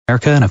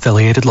America and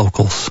affiliated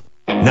locals.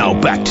 Now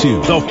back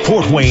to the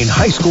Fort Wayne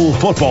High School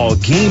Football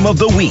Game of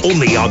the Week.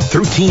 Only on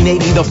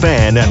 1380 The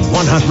Fan and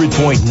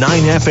 100.9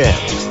 FM.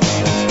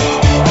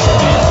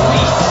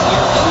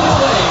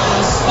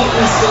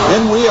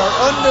 And we are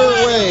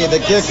underway. The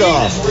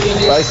kickoff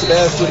by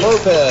Sebastian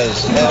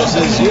Lopez, as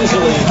is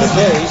usually the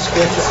case,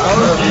 kicked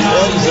out of the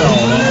end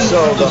zone. And so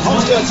the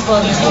Homestead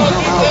Spartans will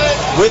come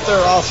out with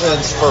their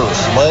offense first,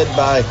 led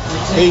by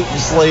Peyton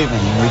Slavin.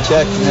 And we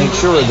check to make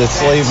sure that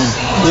Slavin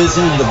is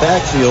in the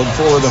backfield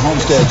for the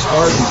Homestead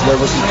Spartans. There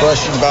was some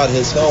question about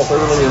his health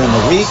earlier in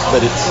the week,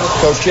 but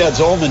Coach Chad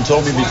Zolman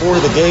told me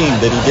before the game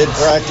that he did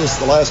practice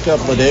the last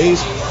couple of days.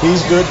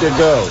 He's good to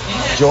go.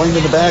 Joined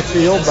in the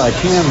backfield by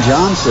Cam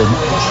Johnson.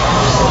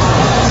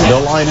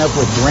 They'll line up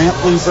with Grant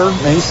Leeper,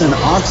 Mason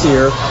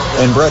Oxier,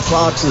 and Brett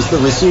Fox as the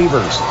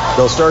receivers.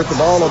 They'll start the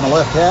ball on the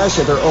left hash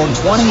at their own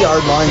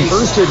 20-yard line,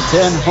 1st and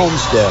 10,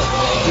 Homestead.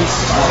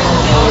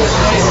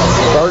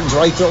 Spartans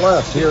right to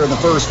left here in the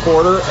first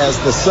quarter as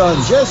the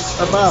sun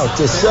just about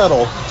to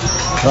settle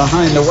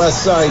behind the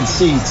west side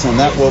seats, and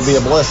that will be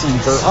a blessing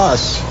for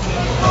us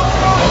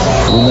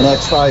in the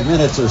next 5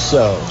 minutes or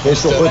so.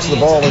 Official puts the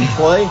ball in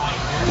play.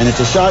 And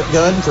it's a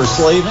shotgun for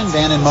Slavin.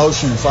 Man in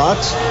motion,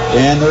 Fox.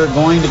 And they're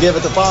going to give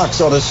it to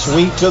Fox on a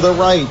sweep to the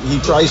right. He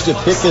tries to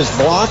pick his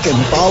block and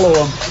follow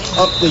him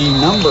up the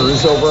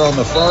numbers over on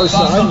the far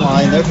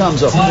sideline. There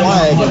comes a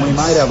flag, and we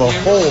might have a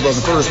hold on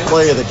the first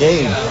play of the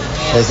game,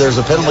 as there's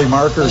a penalty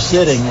marker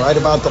sitting right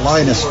about the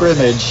line of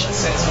scrimmage.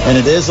 And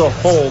it is a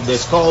hold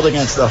that's called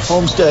against the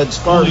Homestead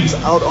Spartans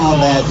out on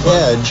that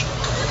edge.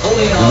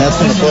 And that's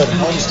going to put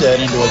Homestead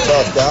into a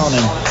tough down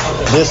and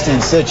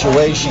distance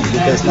situation,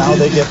 because now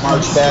they get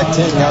marched back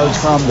 10 yards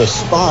from the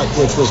spot,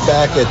 which was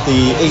back at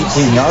the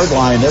 18-yard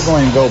line. They're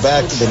going to go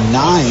back to the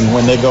 9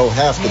 when they go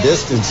half the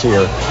distance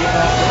here.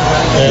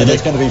 And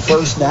it's going to be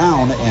first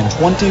down and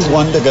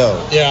 21 to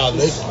go. Yeah,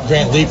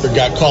 Grant Leeper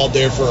got called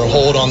there for a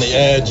hold on the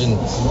edge, and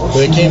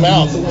they came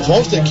out.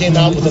 Homestead came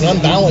out with an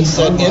unbalanced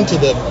set into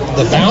the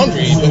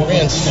boundary, but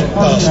ran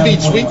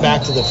speed sweep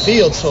back to the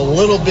field, so a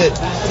little bit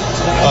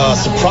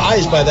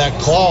surprised by that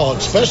call,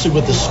 especially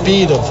with the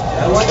speed of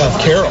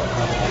Carroll.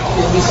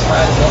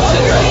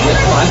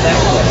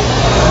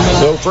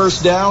 So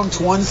first down,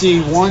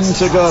 21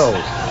 to go.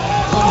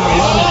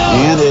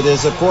 And it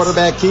is a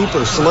quarterback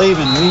keeper.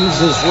 Slavin weaves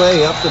his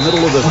way up the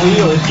middle of the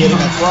field, getting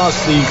across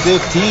the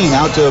 15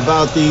 out to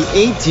about the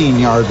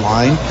 18-yard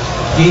line.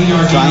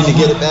 Trying to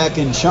get it back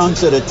in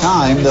chunks at a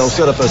time. They'll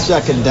set up a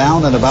second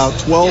down and about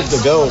 12 to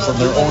go from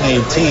their own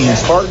 18.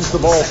 Spartans the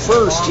ball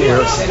first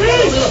here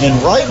in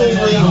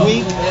rivalry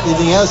week in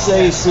the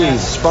SAC.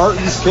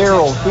 Spartans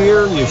Carroll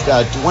here. You've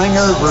got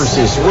Dwenger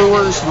versus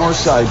Lewers,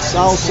 Northside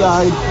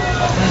Southside,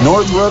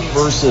 Northbrook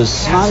versus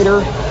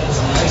Snyder,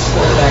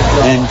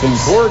 and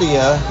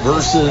Concordia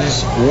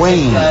versus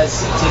Wayne.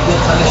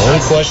 The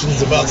only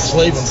questions about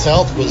Slavin's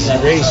health was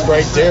erased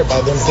right there by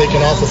them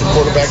taking off with the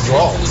quarterback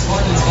draw.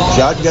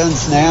 Shotgun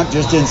snap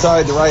just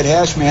inside the right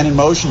hash, man in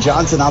motion.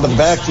 Johnson out of the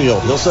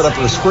backfield. He'll set up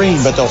for a screen,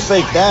 but they'll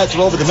fake that,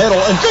 throw over the middle,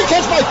 and good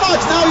catch by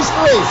Fox. Now he's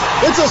free.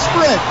 It's a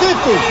sprint. 50,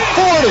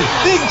 40,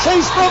 big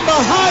chase from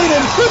behind,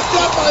 and tripped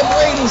up by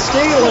Braden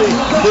Steely.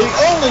 The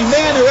only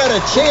man who had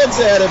a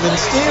chance at him, and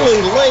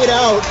Steely laid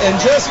out and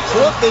just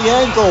clipped the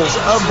ankles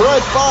of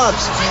Brett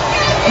Fox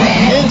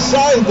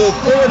inside the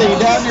 30,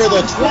 down near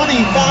the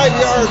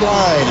 25-yard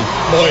line.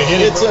 Boy,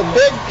 it's a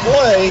big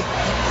play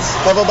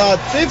of about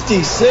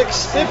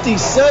 56,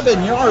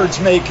 57 yards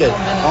make it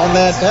on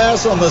that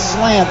pass on the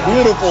slant.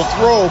 Beautiful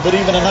throw, but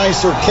even a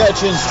nicer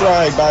catch in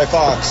stride by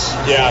Fox.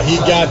 Yeah, he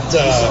got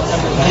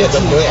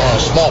a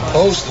small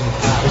post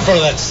in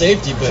front of that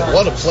safety, but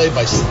what a play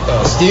by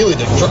Steely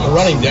to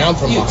running down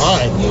from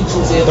behind.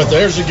 But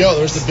there's you go.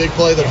 There's the big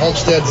play that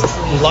Homestead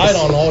relied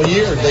on all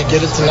year. They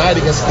get it tonight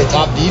against the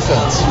top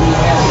defense.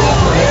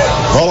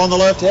 Ball on the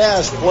left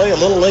hash. Play a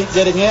little late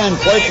getting in.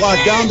 Play clock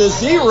down to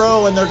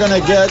 0, and they're going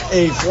to get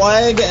a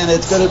flag, and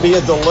it's going to be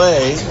a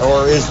delay,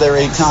 or is there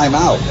a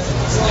timeout?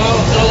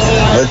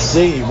 Let's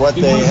see what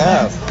they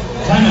have.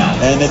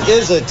 And it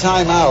is a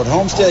timeout.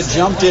 Homestead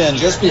jumped in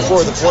just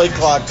before the play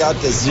clock got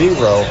to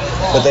 0,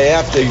 but they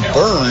have to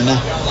burn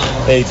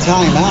a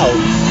timeout,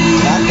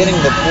 not getting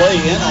the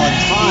play in on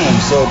time.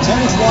 So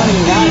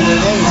 10:29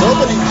 remains.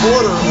 Opening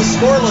quarter, a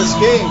scoreless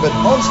game, but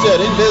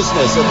Homestead in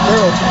business at the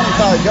Carroll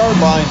 25-yard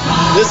line.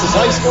 This is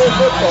high school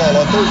football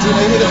on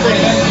 1380 The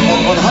Fan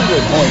on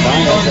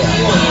 100.9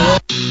 FM.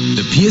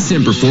 The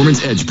PSN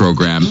Performance Edge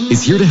program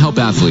is here to help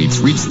athletes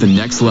reach the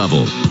next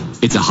level.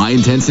 It's a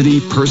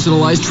high-intensity,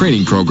 personalized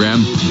training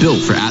program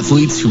built for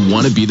athletes who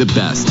want to be the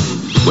best.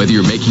 Whether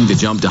you're making the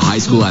jump to high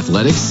school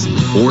athletics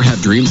or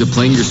have dreams of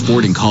playing your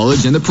sport in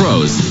college and the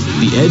pros,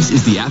 the Edge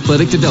is the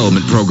athletic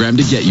development program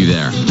to get you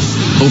there.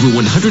 Over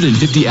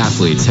 150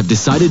 athletes have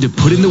decided to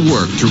put in the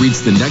work to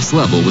reach the next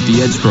level with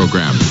the Edge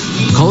program.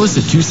 Call us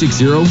at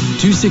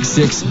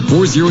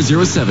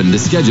 260-266-4007 to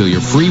schedule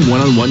your free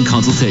one-on-one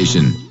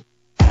consultation.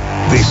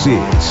 This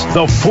is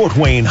the Fort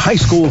Wayne High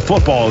School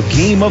Football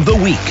Game of the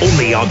Week,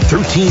 only on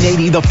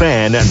 1380 The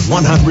Fan and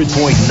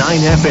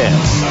 100.9 FM.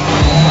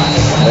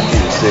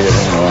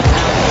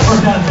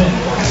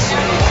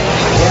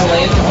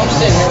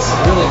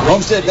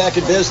 Homestead back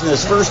in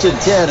business. 1st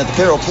and 10 at the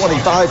Carroll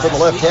 25 from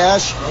the left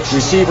hash.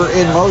 Receiver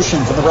in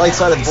motion from the right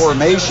side of the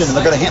formation. And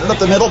they're going to hand it up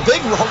the middle.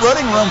 Big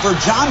running room for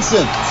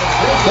Johnson.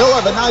 He'll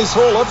have a nice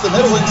hole up the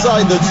middle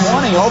inside the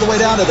 20 all the way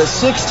down to the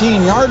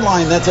 16-yard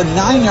line. That's a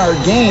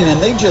 9-yard gain,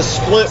 and they just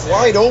split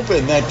wide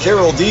open, that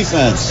Carroll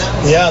defense.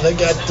 Yeah, they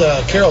got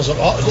Carroll's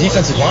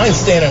defensive line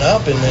standing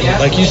up, and then,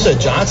 like you said,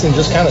 Johnson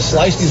just kind of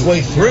sliced his way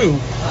through.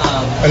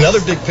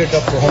 Another big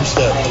pickup for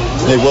Homestead.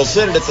 They will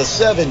set it at the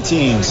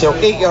 17, so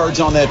 8 yards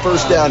on that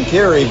first down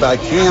carry by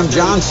Cam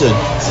Johnson.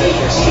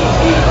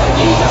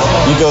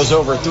 He goes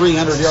over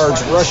 300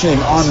 yards rushing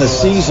on the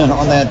season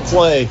on that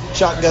play.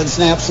 Shotgun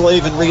snap,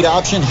 Slavin read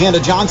option, hand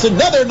to Johnson.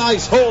 Another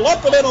nice hole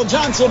up the middle.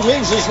 Johnson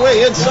weaves his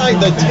way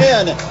inside the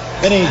 10,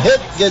 and he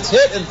gets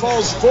hit and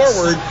falls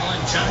forward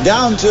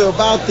down to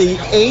about the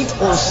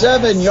 8 or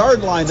 7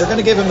 yard line. They're going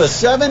to give him a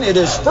 7. It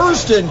is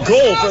 1st and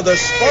goal for the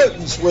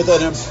Spartans with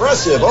an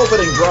impressive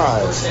opening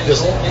drive.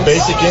 Just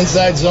basic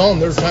inside zone.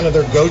 They're kind of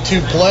their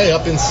go-to play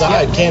up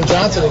inside. Cam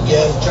Johnson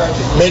again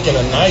making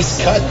a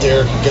nice cut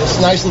there. Gets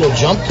a nice little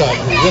jump cut.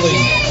 Really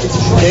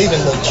gave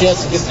him the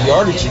chance to get the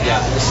yardage he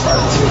got.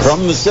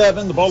 From the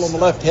 7, the ball on the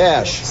left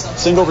hash.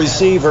 Single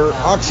receiver,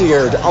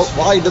 Oxier out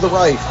wide to the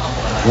right.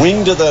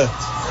 Wing to the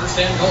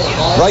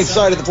right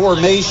side of the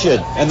formation,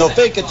 and they'll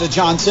fake it to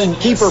Johnson.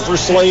 Keeper for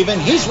Slavin.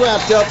 He's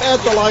wrapped up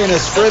at the line of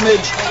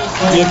scrimmage.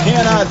 You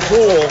cannot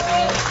fool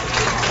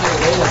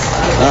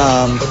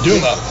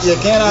Aduma. You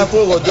cannot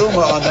fool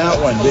Aduma on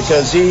that one,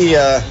 because he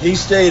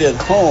stayed at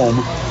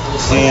home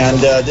and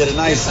did a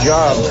nice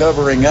job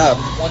covering up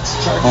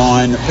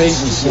on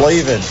Peyton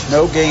Slavin.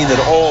 No gain at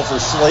all for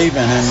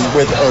Slavin. And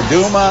with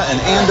Oduma and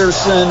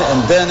Anderson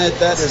and Bennett,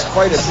 that is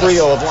quite a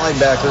trio of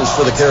linebackers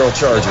for the Carroll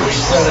Chargers. We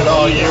said it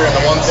all year, and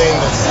the one thing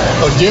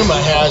that Oduma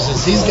has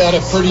is he's got a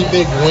pretty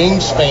big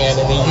wingspan,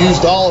 and he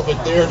used all of it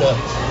there to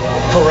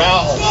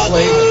corral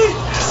Slavin.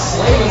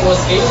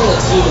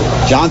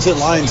 Johnson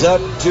lines up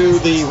to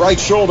the right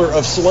shoulder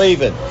of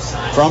Slavin.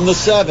 From the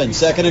 7,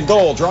 2nd and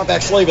goal. Drop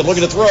back Slavin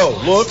looking to throw.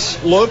 Looks,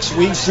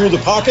 weaves through the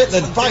pocket, and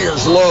then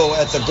fires low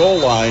at the goal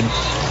line,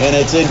 and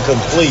it's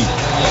incomplete.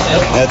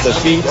 At the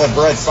feet of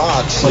Brett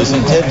Fox, his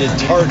intended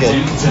target.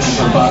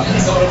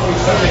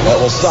 That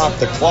will stop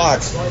the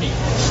clock.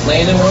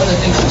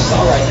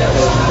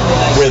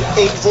 With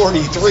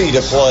 8:43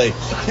 to play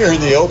here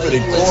in the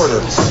opening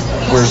quarter.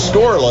 We're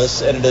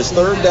scoreless, and it is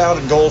 3rd down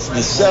and goal from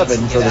the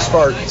 7 for the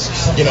Spartans.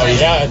 You know, he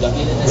had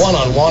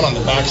one-on-one on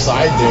the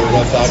backside there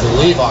with, I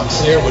believe,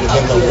 Oxier would have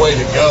been the way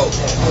to go.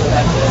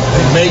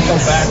 He may come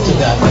back to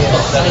that.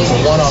 That is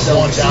a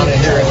one-on-one down in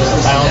here in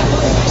the boundary.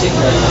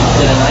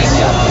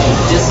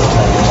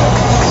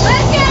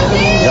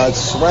 Got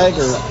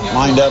Swagger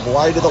lined up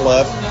wide to the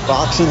left.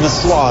 Fox in the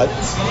slot.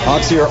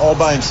 Oxier all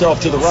by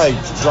himself to the right.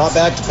 Drop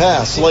back to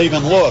pass.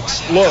 Slavin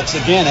looks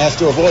again, has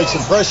to avoid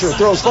some pressure.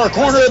 Throws far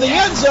corner of the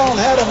end zone.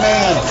 Had a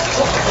man,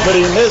 but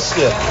he missed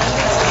it.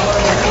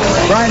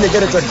 Trying to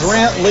get it to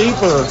Grant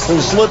Leeper,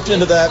 who slipped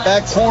into that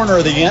back corner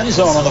of the end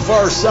zone on the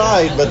far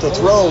side, but the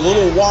throw a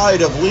little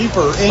wide of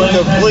Leeper,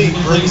 incomplete,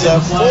 brings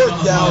up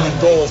 4th down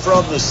and goal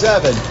from the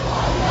 7.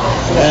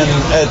 And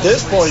at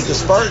this point, the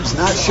Spartans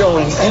not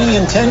showing any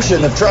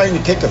intention of trying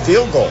to kick a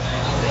field goal.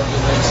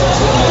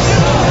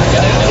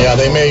 Yeah,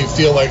 they may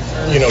feel like,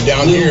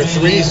 down here,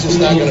 3 is just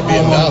not going to be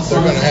enough.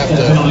 They're going to have to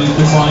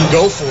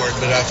go for it.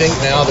 But I think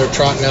now they're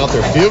trotting out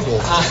their field goal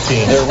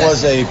team. There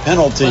was a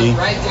penalty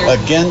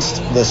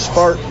against the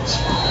Spartans.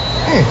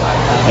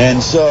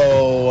 And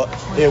so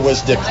it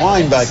was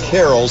declined by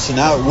Carroll, so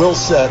now it will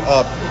set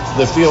up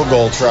the field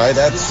goal try.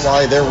 That's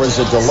why there was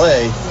a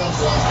delay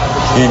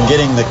in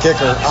getting the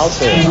kicker out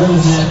there.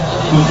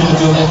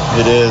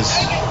 It is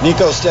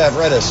Nico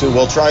Stavridis who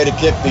will try to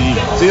kick the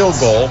field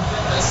goal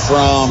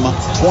from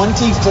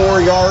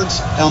 24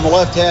 yards on the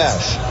left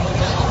hash.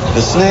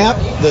 The snap,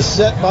 the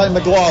set by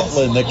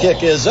McLaughlin. The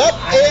kick is up,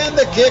 and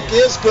the kick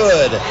is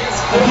good.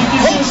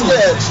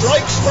 Homestead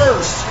strikes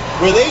first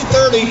with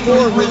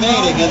 8:34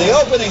 remaining in the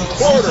opening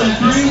quarter.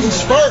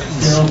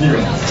 Spartans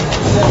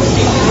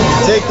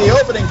take the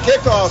opening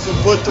kickoff and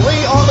put 3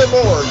 on the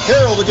board.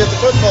 Carroll to get the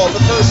football for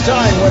the first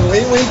time. When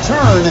we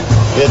return,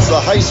 it's the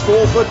high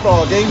school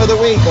football game of the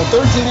week on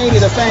 1380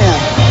 The Fan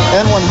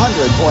and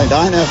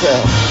 100.9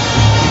 FM.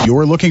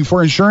 You're looking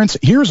for insurance?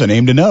 Here's a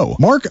name to know.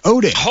 Mark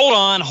Oetting.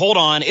 Hold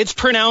on. It's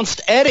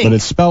pronounced Edding. But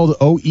it's spelled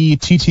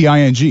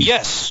O-E-T-T-I-N-G.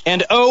 Yes,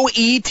 and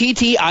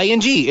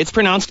O-E-T-T-I-N-G. It's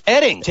pronounced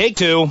Edding. Take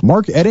 2.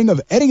 Mark Edding of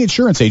Edding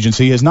Insurance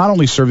Agency has not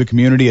only served the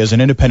community as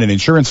an independent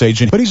insurance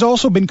agent, but he's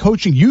also been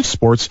coaching youth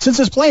sports since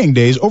his playing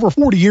days over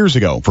 40 years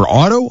ago. For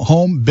auto,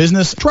 home,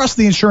 business, trust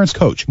the insurance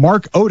coach,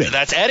 Mark Oetting.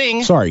 That's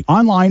Edding. Sorry,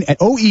 online at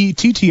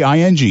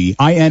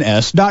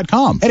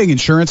OETTINGINS.com. Edding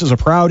Insurance is a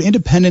proud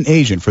independent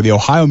agent for the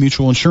Ohio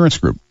Mutual Insurance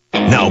Group.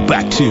 Now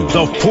back to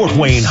the Fort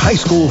Wayne High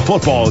School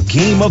Football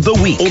Game of the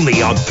Week,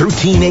 only on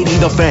 1380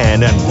 The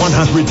Fan and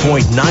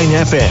 100.9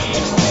 FM.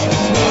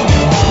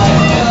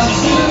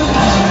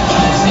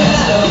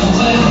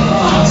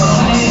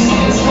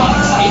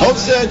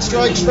 Homestead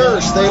strikes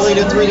first. They lead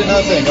it 3-0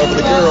 over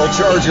the Carroll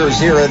Chargers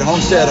here at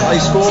Homestead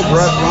High School.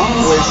 Brett Rump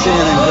with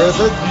Shannon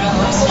Griffith.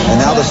 And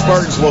now the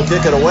Spartans will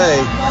kick it away,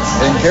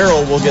 and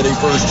Carroll will get a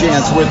first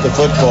chance with the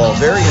football.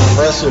 Very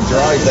impressive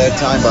drive that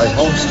time by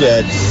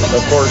Homestead. Of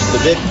course,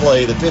 the big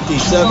play, the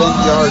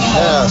 57-yard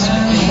pass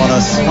on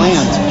a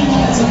slant,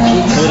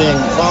 hitting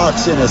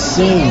Fox in a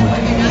seam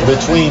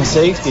between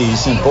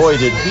safeties. And boy,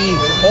 did he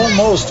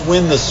almost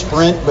win the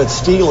sprint, but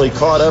Steely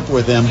caught up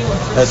with him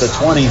at the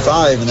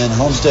 25, and then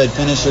Homestead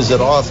finishes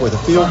it off with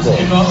a field goal.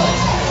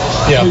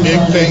 Yeah, big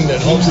thing that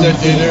Homestead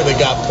did there. They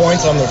got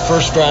points on their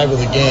first drive of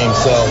the game,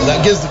 so that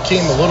gives the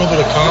team a little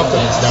bit of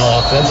confidence now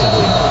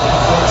offensively.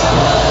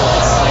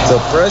 The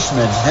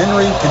freshman,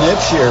 Henry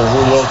Knipscher,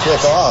 who will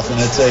kick off, and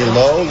it's a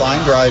low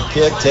line drive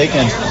kick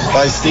taken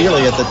by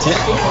Steely at the 10,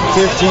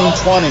 15,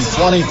 20,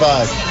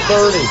 25,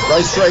 30,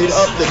 right straight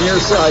up the near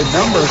side,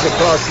 numbers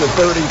across the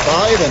 35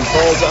 and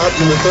falls out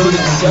to the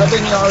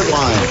 37-yard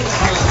line.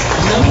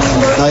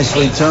 Nice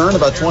return,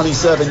 about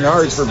 27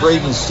 yards for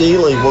Braden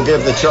Steely. Will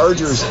give the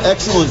Chargers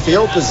excellent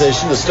field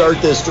position to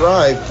start this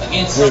drive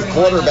with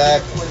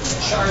quarterback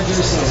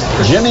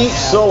Jimmy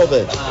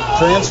Sullivan,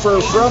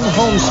 transfer from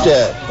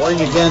Homestead,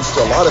 playing against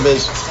a lot of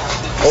his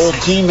old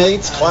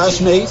teammates,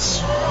 classmates.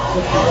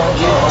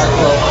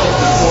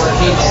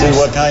 See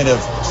what kind of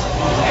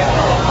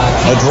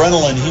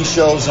adrenaline he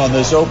shows on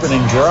this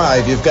opening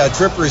drive. You've got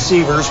trip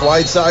receivers,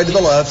 wide side to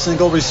the left,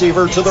 single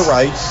receiver to the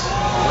right,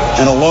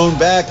 and a lone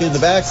back in the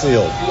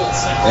backfield.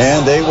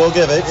 And they will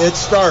give it. It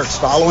starts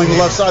following the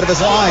left side of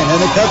his line,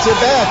 and it cuts it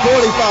back,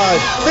 45,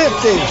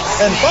 50,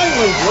 and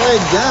finally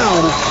dragged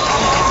down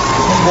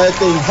at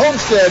the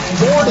Homestead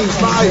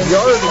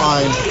 45-yard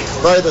line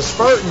by the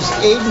Spartans'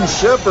 Aiden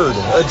Shepard,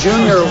 a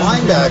junior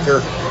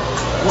linebacker.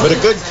 But a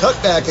good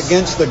cutback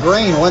against the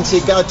grain once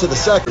he got to the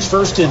second.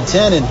 First and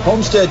 10 in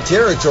Homestead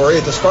territory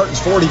at the Spartans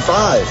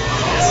 45.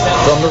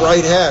 From the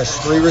right hash,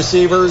 three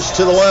receivers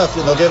to the left,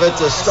 and they'll give it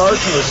to Stark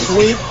in a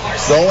sweep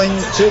going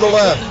to the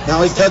left.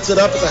 Now he cuts it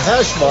up at the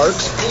hash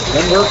marks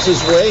and works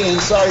his way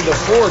inside the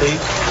 40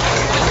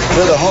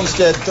 to the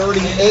Homestead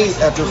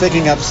 38 after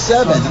picking up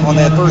 7 on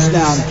that first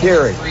down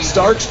carry.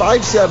 Starks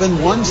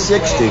 5'7",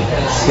 160.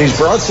 He's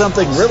brought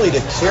something really to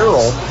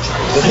Carroll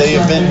that they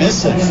have been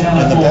missing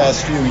in the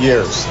past few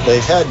years. They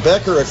had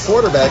Becker at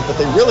quarterback,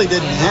 but they really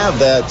didn't have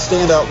that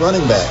standout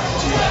running back.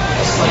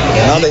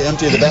 Now they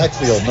empty the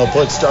backfield. They'll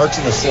put Starks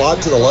in the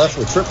slot to the left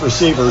with trip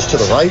receivers to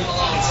the right.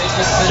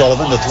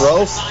 Sullivan to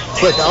throw.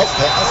 Quick out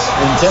pass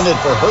intended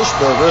for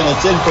Hirschberger, and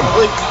it's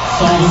incomplete.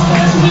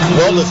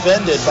 Well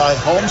defended by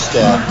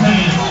Homestead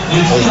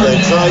as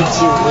they tried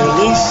to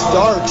release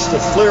Starks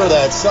to clear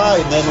that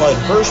side and then let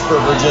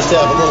Hirschberger just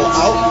have a little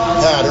out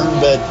pattern,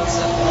 but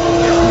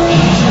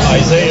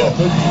Isaiah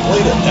couldn't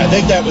complete it. I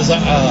think that was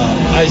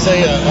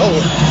Isaiah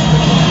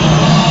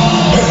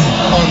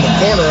on the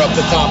corner up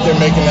the top there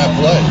making that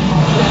play.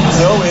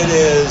 So it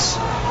is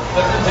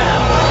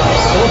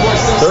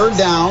third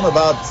down,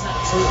 about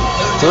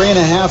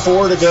 3.5,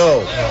 4 to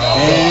go.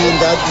 And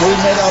that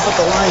movement up at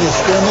the line of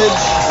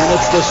scrimmage, and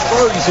it's the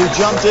Spartans who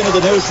jumped into the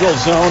neutral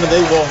zone, and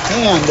they will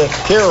hand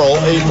Carroll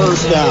a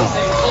first down.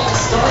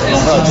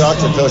 I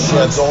talked to Coach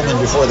Chad Zolman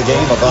before the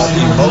game about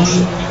the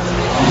emotion.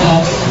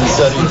 He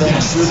said he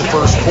thinks through the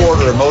first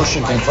quarter,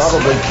 emotion can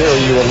probably carry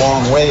you a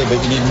long way,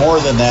 but you need more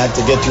than that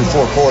to get through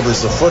 4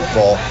 quarters of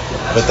football.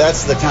 But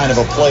that's the kind of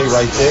a play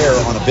right there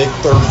on a big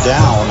third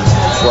down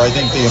where I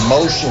think the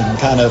emotion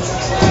kind of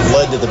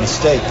led to the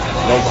mistake.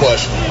 No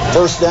question.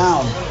 First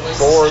down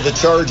for the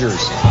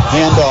Chargers.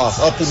 Handoff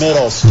up the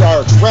middle.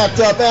 Starks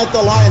wrapped up at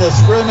the line of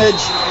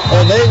scrimmage,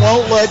 and they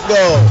won't let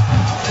go.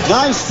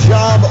 Nice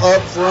job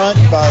up front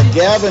by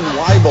Gavin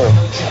Weibel,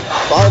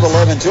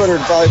 5'11",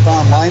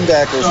 205-pound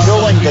linebacker,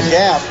 filling the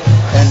gap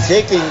and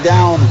taking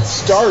down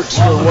Starks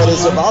for what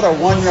is about a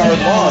 1-yard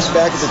loss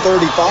back at the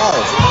 35. Yeah,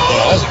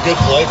 that was a good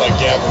play by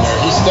Gavin there.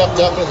 He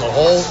stepped up in the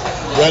hole,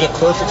 read it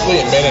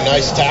perfectly, and made a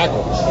nice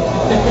tackle.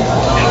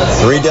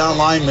 3 down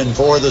linemen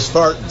for the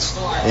Spartans.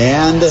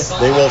 And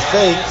they will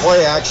fake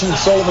play action.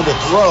 Sullivan to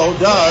throw,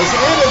 does,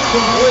 and it's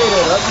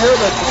completed up near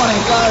the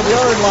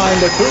 25-yard line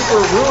to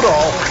Cooper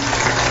Rudolph.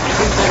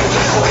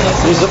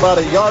 He's about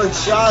a yard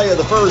shy of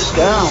the first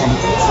down,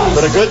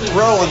 but a good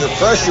throw under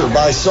pressure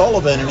by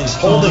Sullivan, and he's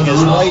holding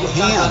his right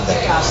hand.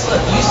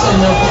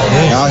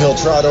 Now he'll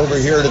trot over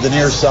here to the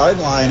near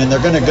sideline, and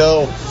they're going to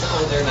go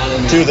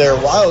to their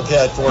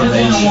Wildcat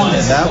formation,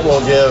 and that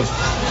will give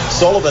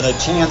Sullivan a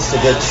chance to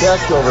get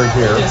checked over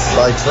here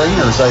by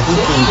trainers. I think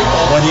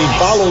when he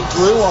followed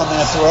through on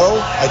that throw,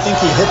 I think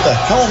he hit the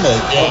helmet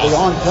of the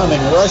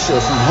oncoming rusher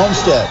from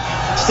Homestead.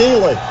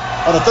 Steely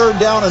on a 3rd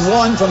down and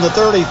 1 from the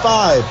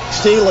 35.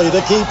 Steely,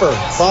 the keeper,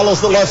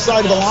 follows the left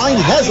side of the line,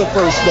 has a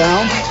first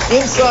down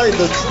inside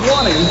the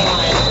 20.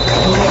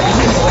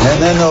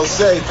 And then they'll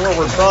say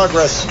forward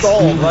progress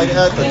stalled right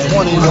at the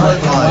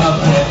 20-yard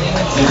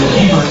line.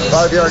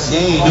 5-yard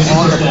gain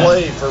on the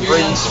play for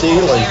Braden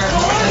Steely.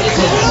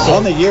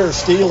 On the year,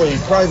 Steely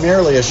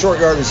primarily a short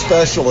yardage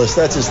specialist.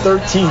 That's his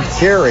 13th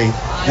carry.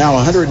 Now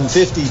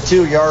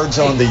 152 yards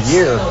on the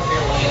year.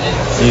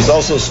 He's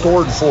also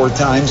scored 4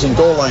 times in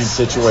goal line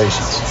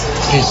situations.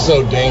 He's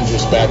so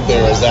dangerous back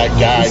there as that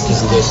guy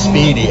because of the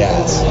speed he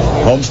has.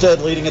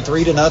 Homestead leading at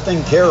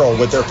 3-0. Carroll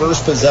with their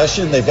first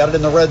possession. They've got it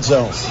in the red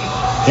zone.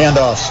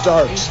 Handoff,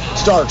 Starks.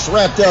 Starks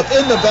wrapped up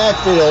in the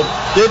backfield.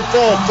 Did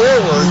fall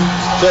forward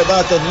to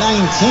about the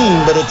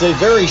 19, but it's a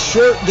very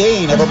short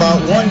gain of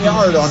about 1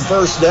 yard on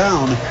first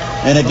down.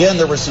 And again,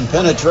 there was some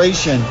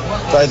penetration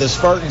by the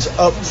Spartans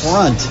up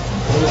front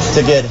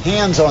to get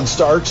hands on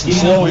Starks and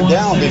slow him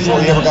down before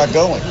he ever got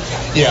going.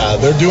 Yeah,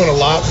 they're doing a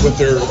lot with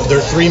their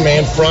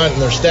 3-man front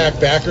and their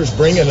stacked backers,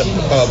 bringing a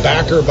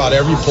backer about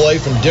every play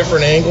from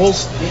different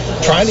angles,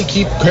 trying to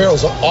keep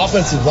Carroll's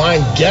offensive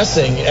line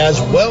guessing as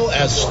well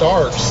as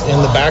Starks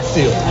in the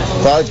backfield.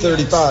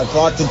 5:35.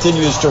 Clock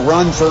continues to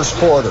run first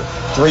quarter.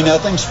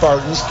 3-0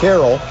 Spartans.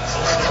 Carroll.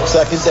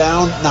 Second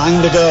down,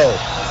 9 to go.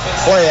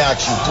 Play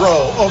action,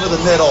 throw over the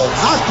middle,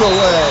 knocked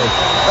away.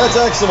 That's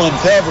excellent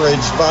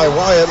coverage by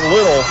Wyatt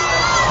Little.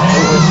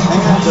 It was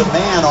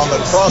man-to-man on the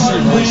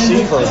crossing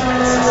receiver.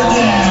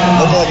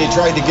 Looked like he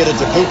tried to get it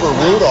to Cooper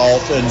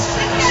Rudolph, and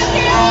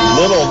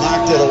Little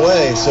knocked it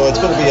away. So it's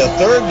going to be a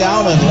 3rd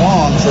down and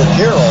long for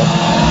Carroll.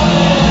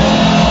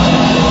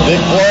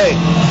 Big play.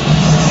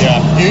 Yeah,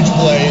 huge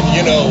play. And,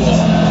 you know,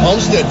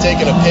 Homestead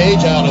taking a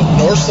page out of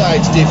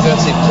Northside's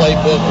defensive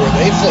playbook where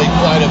they played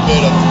quite a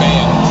bit of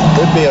man.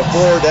 Could be a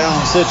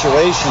 4-down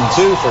situation,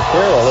 too, for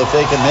Carroll if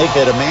they can make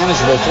it a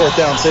manageable 4th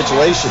down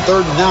situation.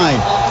 3rd and 9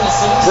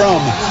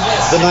 from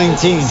the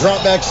 19.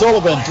 Drop back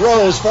Sullivan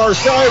throws far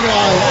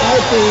sideline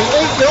at the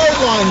 8-yard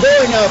line,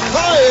 going up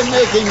high and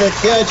making the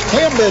catch,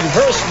 Camden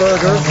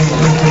Hirschberger.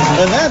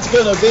 And that's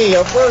going to be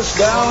a 1st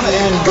down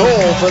and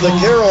goal for the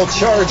Carroll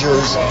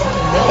Chargers.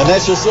 And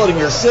that's just letting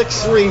your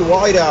 6'3"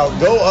 wideout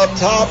go up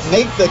top,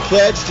 make the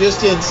catch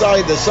just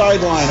inside the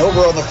sideline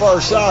over on the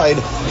far side.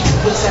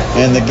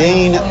 And the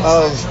gain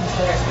of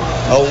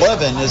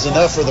 11 is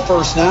enough for the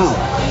 1st down.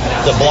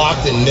 The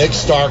block that Nick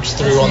Starks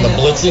threw on the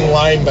blitzing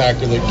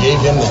linebacker that gave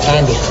him the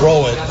time to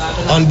throw it,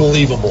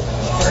 unbelievable.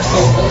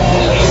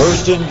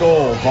 1st and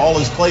goal. Ball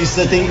is placed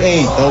at the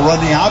 8. They'll run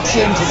the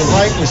option to the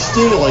right with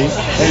Steely,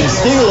 and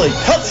Steely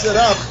cuts it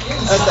up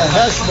at the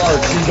hash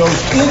marks and goes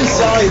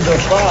inside the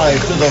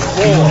 5 to the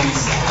 4.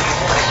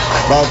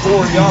 About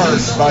 4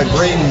 yards by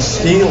Braden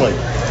Steely.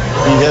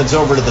 He heads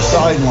over to the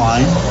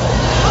sideline.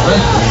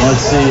 And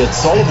let's see, it's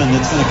Sullivan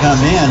that's going to come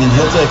in, and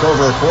he'll take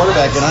over a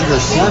quarterback and under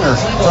center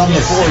from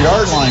the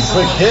 4-yard line.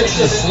 Quick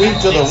pitch, a sweep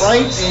to the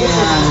right,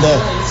 and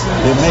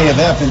it may have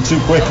happened too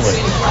quickly.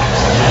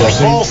 A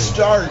false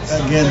start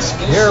against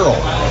Carroll.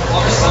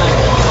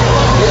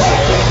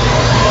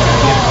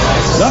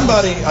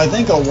 Somebody, I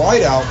think a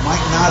wideout,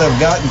 might not have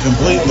gotten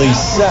completely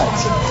set,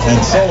 and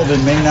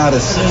Sullivan may not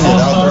have seen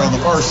it out there on the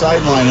far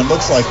sideline. It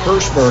looks like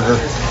Hirschberger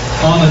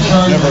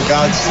never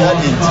got set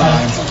in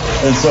time,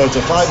 and so it's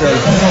a 5-yard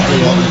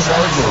penalty on the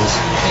Chargers.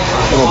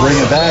 It'll bring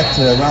it back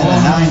to around the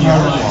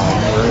 9-yard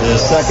line, where it is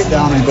 2nd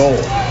down and goal.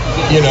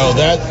 You know,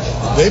 that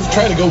they've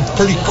tried to go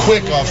pretty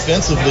quick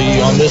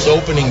offensively on this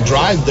opening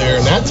drive there,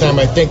 and that time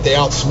I think they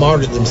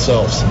outsmarted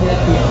themselves.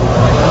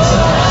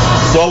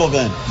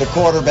 Sullivan, the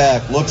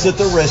quarterback, looks at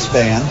the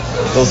wristband.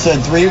 They'll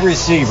send 3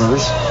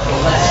 receivers.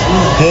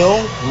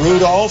 Hill,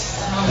 Rudolph,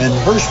 and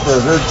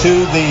Hirschberger to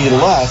the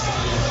left.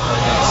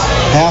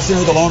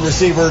 Hafner, the lone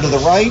receiver, to the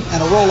right,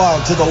 and a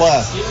rollout to the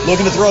left.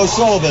 Looking to throw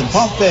Sullivan.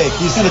 Pump fake.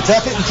 He's going to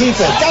tuck it and keep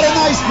it. Got a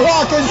nice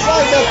block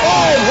inside the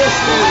 5.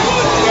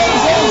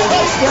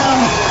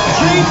 Touchdown.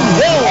 Jaden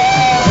Hill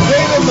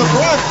gave him the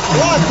block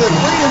that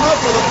freed him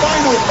up for the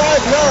final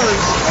 5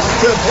 yards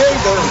to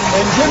Hager.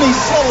 And Jimmy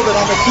Sullivan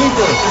on the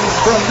keeper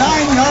from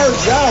 9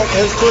 yards out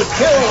has put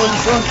Carroll in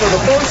front for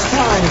the first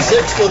time,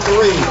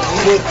 6-3,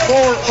 with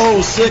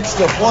 4:06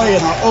 to play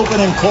in the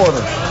opening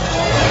quarter.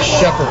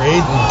 Shepard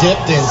Hayden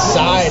dipped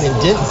inside and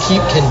didn't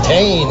keep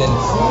contained and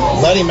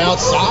let him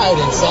outside,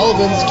 and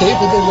Sullivan's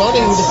capable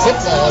running the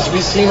football as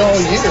we've seen all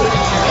year.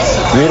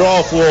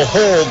 Rudolph will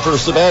hold for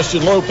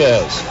Sebastian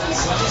Lopez.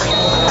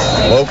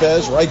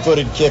 Lopez,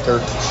 right-footed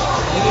kicker.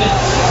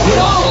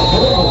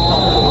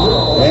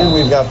 And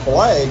we've got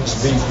flags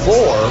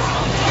before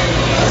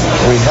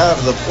we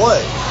have the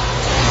play.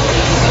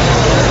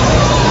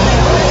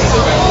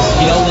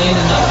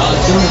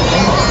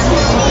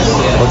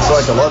 Looks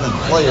like 11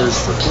 players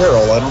for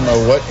Carroll. I don't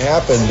know what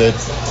happened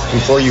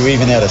before you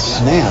even had a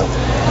snap.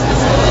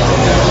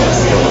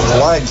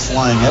 Flags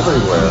flying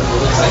everywhere.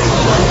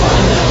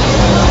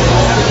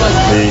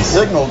 The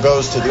signal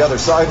goes to the other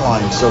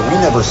sideline, so we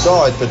never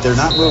saw it, but they're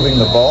not moving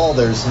the ball.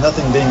 There's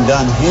nothing being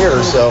done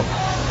here, so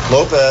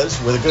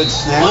Lopez with a good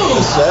snap,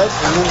 a set,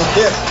 and then the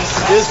kick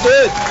is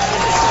good.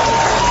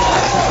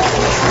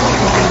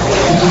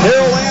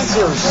 Carroll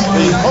answers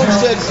the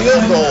Homestead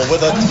field goal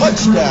with a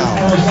touchdown.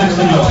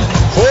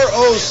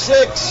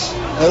 4:06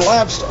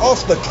 elapsed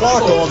off the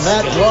clock on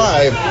that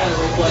drive.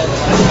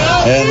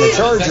 And the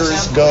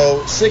Chargers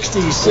go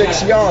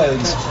 66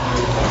 yards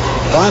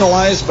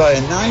finalized by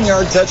a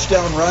 9-yard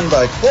touchdown run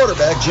by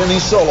quarterback Jimmy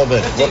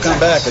Sullivan. We'll come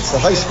back. It's the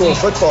high school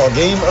football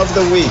game of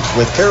the week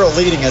with Carroll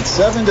leading at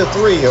 7-3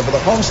 over the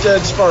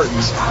Homestead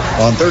Spartans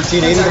on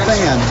 1380 The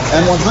Fan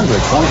and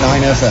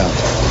 100.9 FM.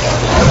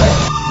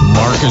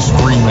 Marcus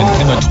Freeman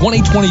and the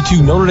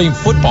 2022 Notre Dame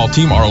football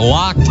team are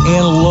locked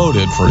and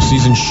loaded for a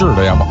season sure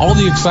to have all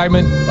the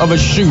excitement of a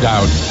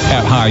shootout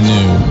at high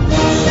noon.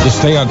 To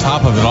stay on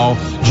top of it all,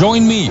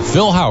 join me,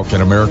 Phil Houck,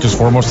 and America's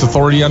foremost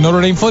authority on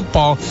Notre Dame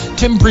football,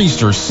 Tim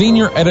Priester,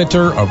 senior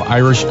editor of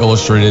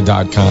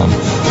IrishIllustrated.com.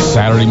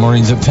 Saturday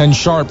mornings at 10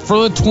 sharp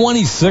for the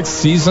 26th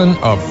season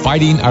of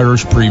Fighting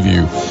Irish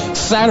Preview.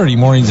 Saturday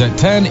mornings at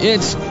 10,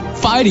 it's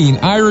Fighting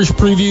Irish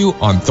Preview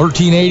on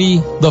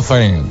 1380 The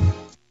Fan.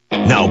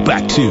 Now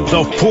back to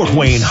the Fort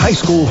Wayne High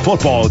School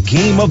football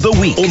game of the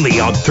week, only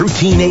on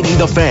 1380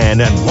 The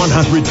Fan and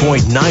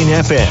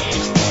 100.9 FM.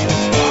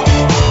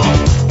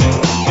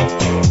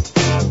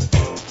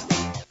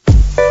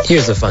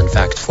 Here's a fun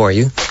fact for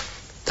you.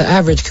 The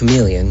average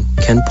chameleon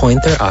can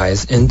point their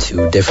eyes in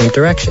 2 different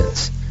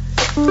directions.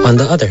 On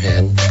the other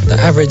hand, the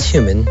average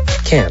human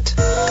can't.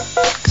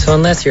 So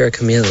unless you're a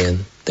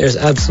chameleon, there's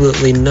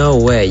absolutely no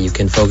way you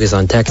can focus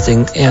on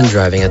texting and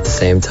driving at the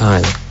same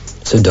time.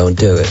 So don't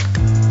do it.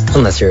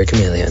 Unless you're a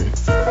chameleon.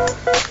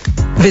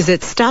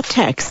 Visit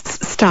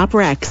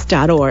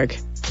StopTextsStopWrecks.org.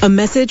 A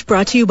message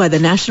brought to you by the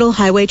National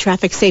Highway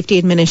Traffic Safety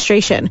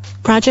Administration,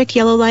 Project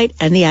Yellow Light,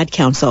 and the Ad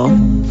Council.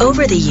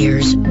 Over the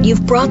years,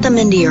 you've brought them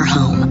into your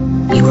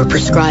home. You were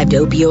prescribed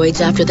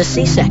opioids after the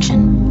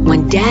C-section,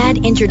 when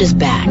Dad injured his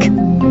back,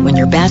 when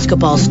your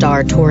basketball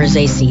star tore his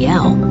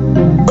ACL.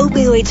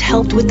 Opioids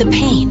helped with the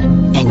pain,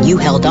 and you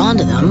held on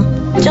to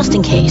them just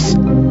in case.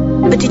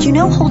 But did you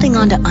know holding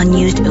on to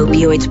unused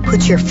opioids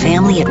puts your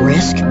family at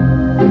risk?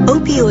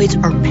 Opioids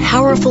are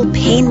powerful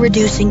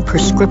pain-reducing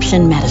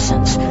prescription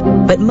medicines,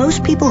 but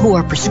most people who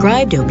are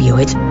prescribed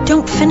opioids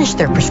don't finish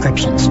their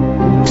prescriptions.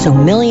 So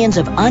millions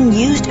of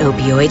unused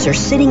opioids are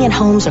sitting in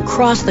homes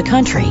across the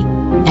country.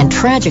 And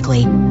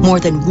tragically, more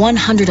than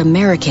 100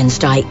 Americans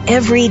die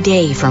every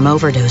day from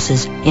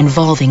overdoses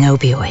involving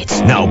opioids.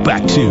 Now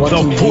back to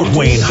the Fort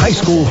Wayne High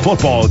School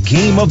football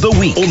game of the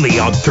week, only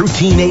on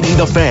 1380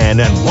 The Fan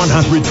and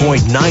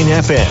 100.9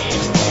 FM.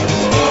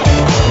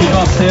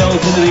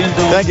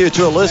 Thank you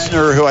to a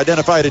listener who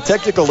identified a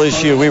technical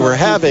issue we were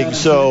having,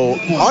 so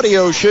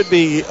audio should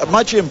be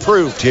much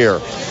improved here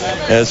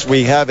as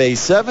we have a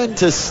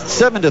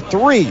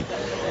 7-3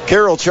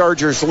 Carroll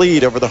Chargers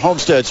lead over the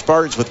Homestead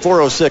Spartans with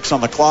 4:06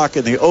 on the clock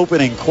in the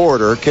opening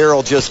quarter.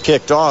 Carroll just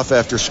kicked off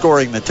after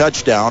scoring the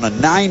touchdown, a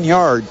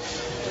 9-yard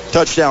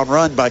touchdown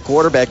run by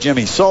quarterback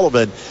Jimmy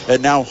Sullivan,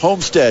 and now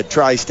Homestead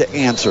tries to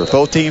answer.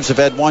 Both teams have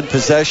had one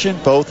possession.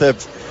 Both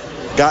have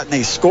gotten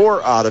a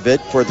score out of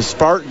it. For the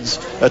Spartans,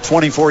 a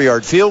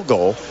 24-yard field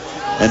goal.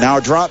 And now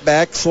drop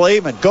back,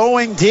 Slayman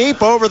going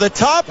deep over the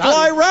top,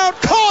 fly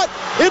route, caught!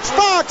 It's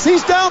Fox,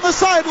 he's down the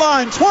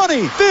sideline,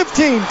 20,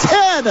 15,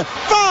 10,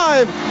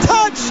 5,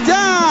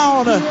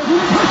 touchdown!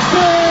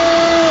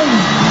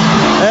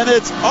 And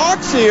it's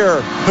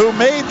Auxier who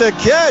made the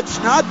catch,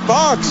 not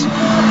Fox.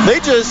 They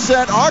just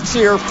sent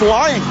Auxier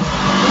flying.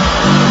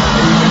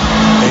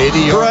 80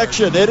 yards.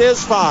 Correction, it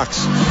is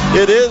Fox.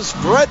 It is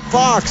Brett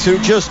Fox who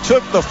just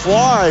took the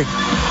fly.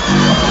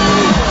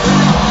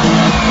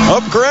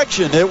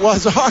 Correction, it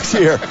was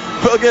Auxier.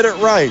 We'll get it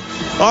right.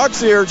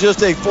 Auxier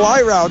just a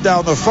fly route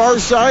down the far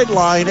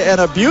sideline,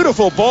 and a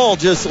beautiful ball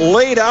just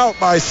laid out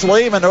by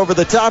Slayman over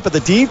the top of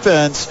the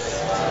defense.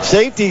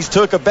 Safeties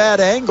took a bad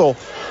angle,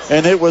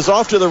 and it was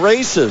off to the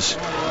races.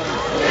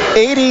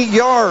 80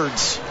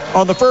 yards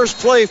on the first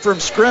play from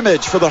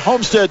scrimmage for the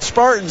Homestead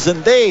Spartans,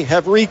 and they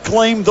have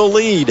reclaimed the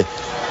lead.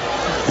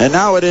 And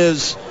now it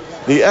is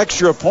the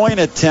extra point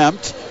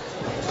attempt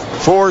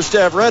for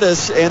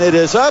Stavridis, and it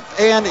is up,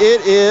 and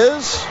it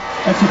is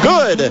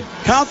good.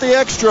 Count the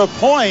extra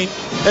point,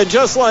 and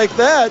just like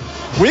that,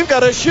 we've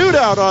got a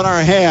shootout on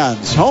our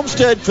hands.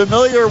 Homestead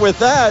familiar with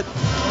that.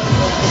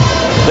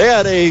 They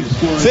had a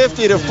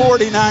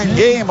 50-49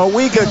 game a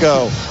week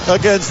ago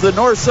against the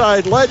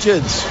Northside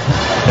Legends.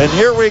 And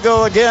here we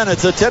go again.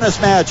 It's a tennis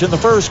match in the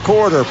first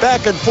quarter.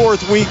 Back and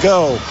forth we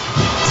go.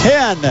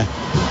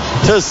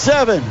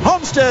 10-7.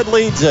 Homestead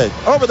leads it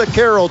over the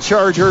Carroll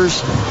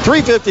Chargers.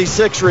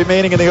 3:56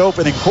 remaining in the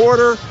opening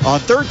quarter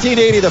on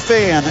 1380 The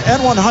Fan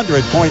and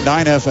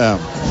 100.9 FM.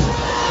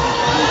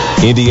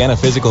 Indiana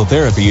Physical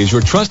Therapy is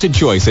your trusted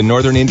choice in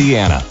Northern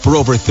Indiana. For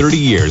over 30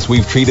 years,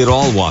 we've treated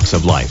all walks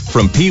of life,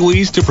 from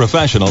peewees to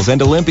professionals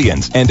and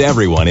Olympians, and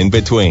everyone in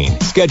between.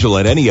 Schedule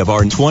at any of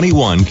our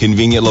 21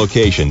 convenient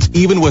locations,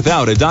 even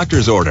without a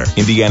doctor's order.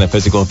 Indiana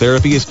Physical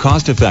Therapy is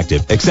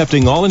cost-effective,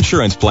 accepting all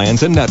insurance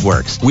plans and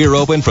networks. We're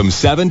open from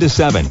 7 to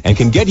 7 and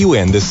can get you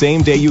in the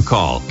same day you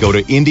call. Go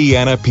to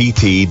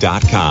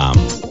IndianaPT.com.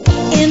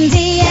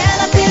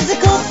 Indiana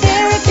Physical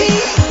Therapy,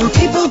 where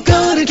people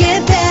go to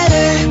get better.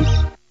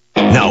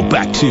 Now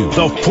back to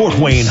the Fort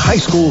Wayne High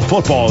School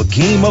football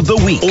game of the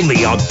week,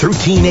 only on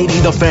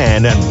 1380 The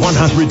Fan and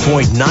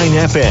 100.9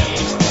 FM.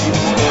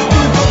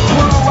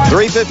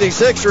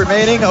 3:56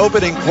 remaining,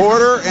 opening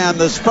quarter, and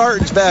the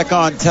Spartans back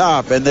on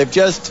top. And they've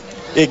just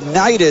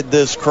ignited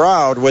this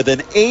crowd with an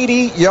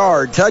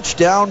 80-yard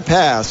touchdown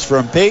pass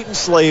from Peyton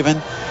Slavin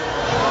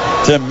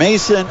to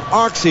Mason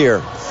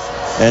Auxier.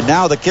 And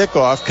now the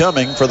kickoff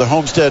coming for the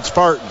Homestead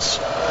Spartans.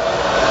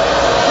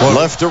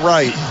 Left to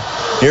right.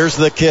 Here's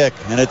the kick,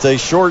 and it's a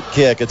short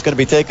kick. It's going to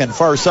be taken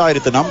far side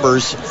at the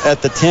numbers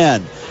at the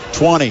 10,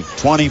 20,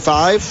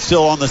 25.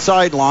 Still on the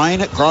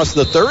sideline, across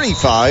the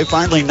 35.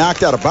 Finally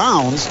knocked out of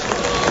bounds.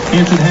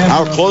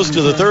 Out close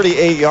to the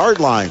 38-yard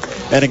line.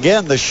 And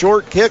again, the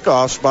short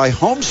kickoffs by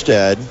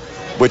Homestead,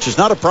 which is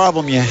not a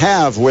problem you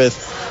have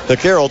with the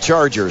Carroll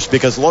Chargers,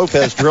 because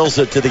Lopez drills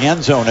it to the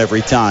end zone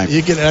every time.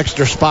 You get an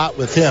extra spot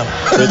with him.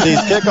 With these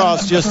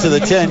kickoffs just to the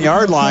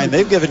 10-yard line,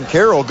 they've given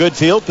Carroll good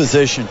field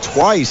position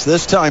twice.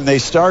 This time they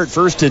start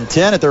 1st and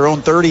 10 at their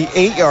own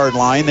 38-yard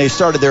line. They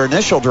started their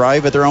initial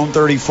drive at their own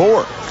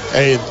 34.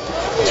 Hey,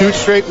 2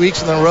 straight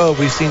weeks in a row,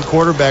 we've seen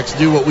quarterbacks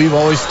do what we've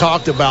always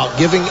talked about,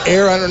 giving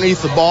air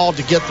underneath the ball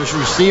to get the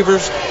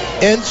receivers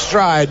in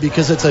stride,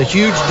 because it's a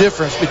huge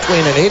difference between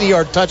an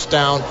 80-yard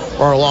touchdown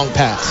or a long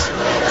pass.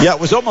 Yeah,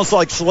 it was almost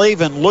like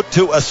Slavin looked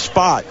to a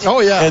spot. Oh,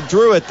 yeah. And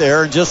threw it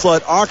there and just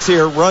let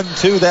Auxier run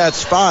to that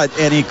spot,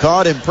 and he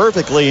caught him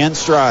perfectly in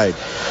stride.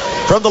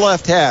 From the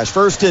left hash,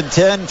 1st and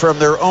 10 from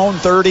their own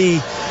 30,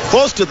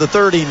 close to the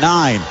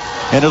 39.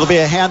 And it'll be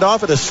a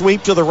handoff and a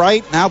sweep to the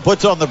right. Now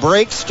puts on the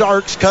brakes.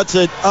 Starks cuts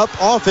it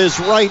up off his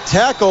right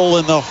tackle,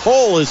 and the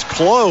hole is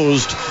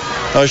closed.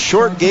 A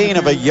short gain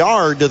of a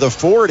yard to the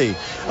 40.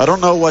 I don't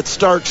know what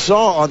Starks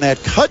saw on that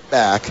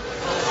cutback,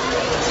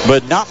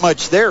 but not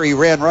much there. He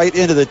ran right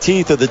into the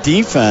teeth of the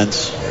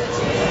defense.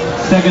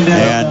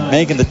 And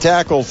making the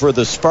tackle for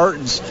the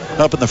Spartans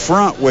up in the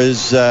front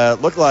was,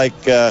 looked like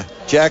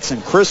Jackson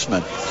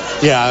Chrisman.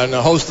 Yeah, and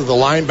a host of the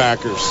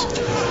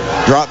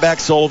linebackers. Drop back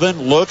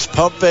Sullivan, looks,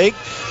 pump fake.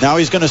 Now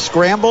he's going to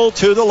scramble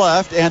to the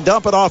left and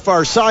dump it off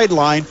our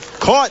sideline.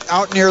 Caught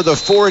out near the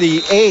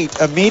 48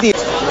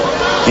 immediately.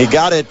 He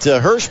got it to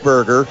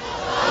Hirschberger,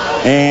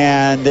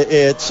 and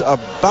it's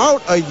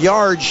about a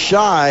yard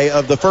shy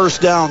of the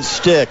first down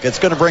stick. It's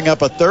going to bring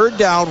up a 3rd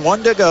down,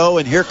 1 to go,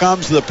 and here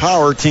comes the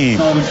power team.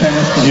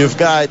 You've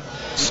got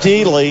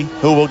Steely,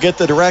 who will get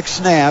the direct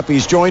snap.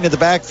 He's joined in the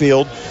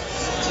backfield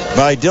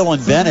by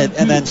Dylan Bennett,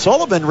 and then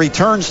Sullivan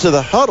returns to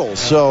the huddle,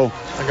 so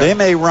they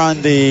may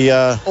run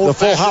the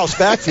full house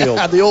backfield.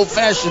 The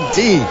old-fashioned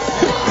T.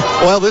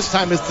 Well, this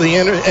time it's the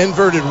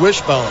inverted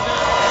wishbone.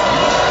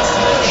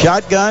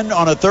 Shotgun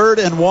on a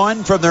 3rd and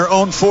 1 from their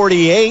own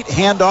 48.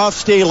 Handoff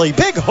Staley.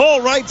 Big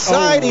hole right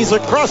side. He's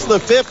across the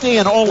 50,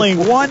 and only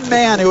one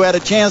man who had a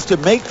chance to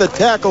make the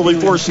tackle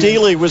before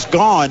Staley was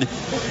gone,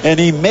 and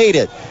he made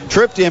it.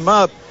 Tripped him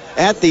up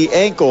at the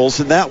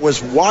ankles, and that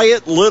was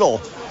Wyatt Little,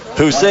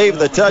 who saved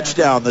the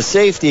touchdown. The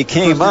safety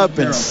came up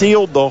and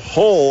sealed the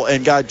hole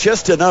and got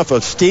just enough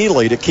of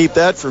Steely to keep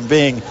that from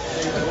being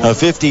a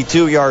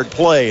 52-yard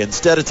play.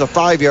 Instead, it's a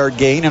 5-yard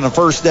gain and a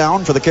first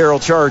down for the Carroll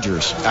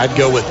Chargers. I'd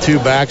go with 2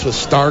 backs with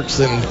Starks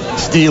and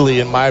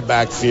Steely in my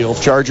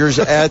backfield. Chargers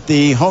at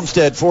the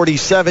Homestead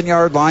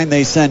 47-yard line.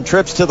 They send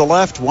trips to the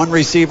left, 1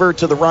 receiver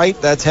to the right.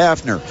 That's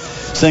Hafner.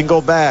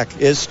 Single back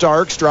is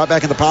Starks. Drop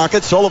back in the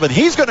pocket. Sullivan,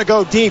 he's going to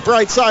go deep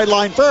right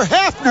sideline for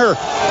Hafner.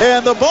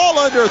 And the ball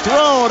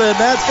underthrown, and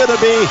that's going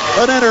to be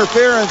an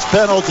interference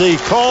penalty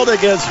called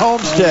against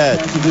Homestead.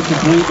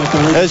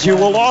 As you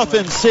will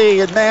often see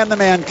in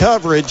man-to-man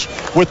coverage,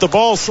 with the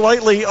ball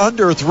slightly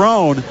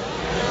underthrown,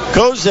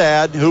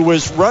 Kozad, who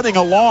was running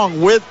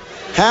along with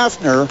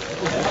Hafner,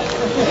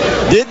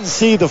 didn't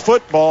see the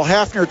football.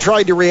 Hafner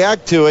tried to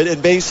react to it,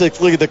 and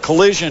basically the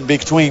collision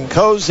between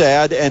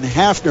Kozad and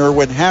Hafner,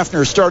 when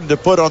Hafner started to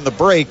put on the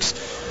brakes,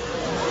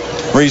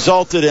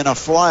 resulted in a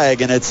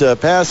flag, and it's a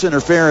pass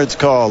interference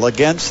call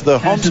against the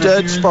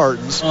Homestead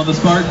Spartans.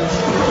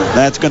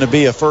 That's going to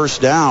be a first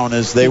down,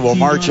 as they will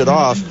march it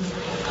off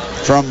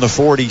from the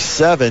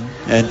 47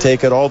 and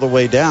take it all the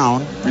way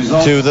down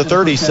to the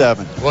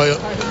 37. Well,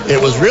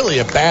 it was really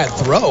a bad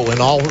throw in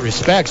all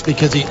respects,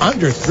 because he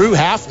underthrew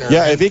Hafner.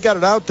 Yeah, if he got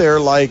it out there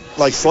like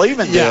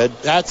Slavin did.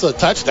 That's a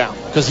touchdown,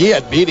 because he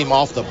had beat him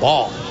off the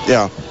ball.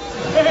 Yeah.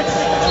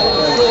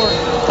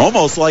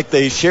 Almost like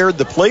they shared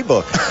the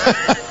playbook.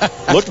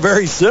 Looked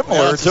very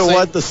similar to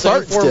what the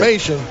Spartans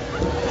formation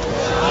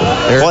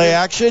did. Play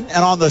action,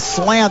 and on the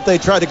slant they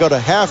tried to go to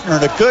Hafner,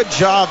 and a good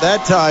job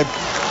that time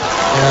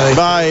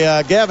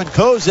by Gavin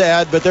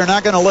Kozad, but they're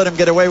not going to let him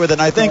get away with it.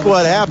 And I think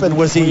what happened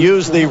was he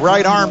used the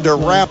right arm to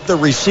wrap the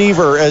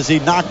receiver as he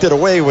knocked it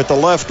away with the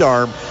left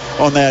arm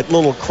on that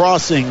little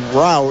crossing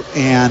route,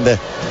 and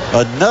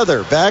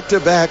another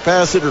back-to-back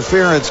pass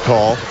interference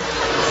call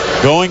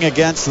going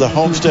against the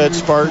Homestead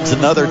Spartans.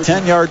 Another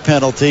 10-yard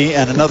penalty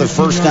and another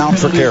first down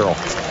for Carroll.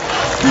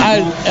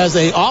 As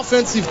an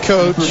offensive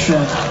coach,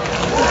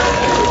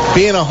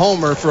 being a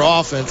homer for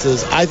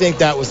offenses, I think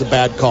that was a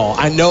bad call.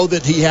 I know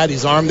that he had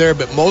his arm there,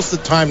 but most of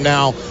the time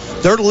now,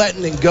 they're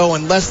letting him go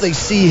unless they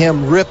see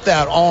him rip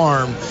that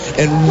arm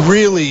and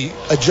really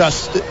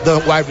adjust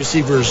the wide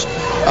receiver's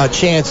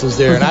chances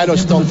there, and I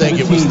just don't think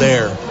it was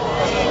there.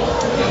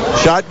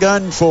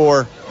 Shotgun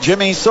for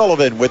Jimmy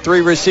Sullivan with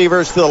 3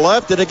 receivers to the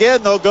left. And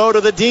again, they'll go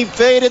to the deep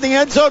fade in the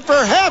end zone for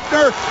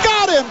Hafner.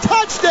 Got him.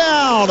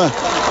 Touchdown.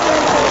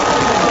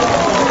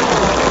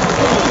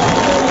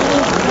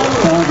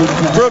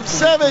 From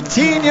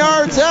 17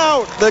 yards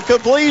out, the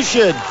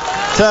completion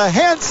to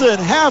Hanson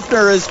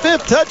Hafner, his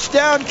 5th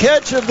touchdown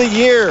catch of the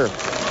year.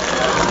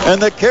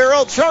 And the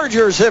Carroll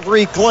Chargers have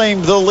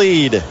reclaimed the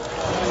lead.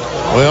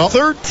 Well,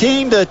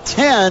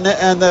 13-10,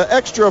 and the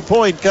extra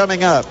point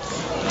coming up.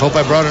 Hope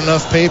I brought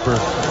enough paper.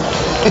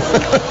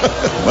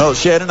 Well,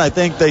 Shannon, I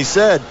think they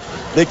said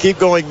they keep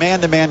going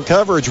man-to-man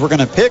coverage. We're going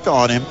to pick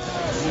on him.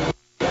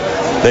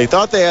 They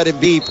thought they had him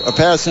beat, a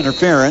pass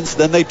interference.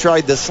 Then they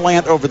tried the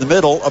slant over the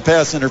middle, a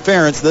pass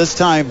interference. This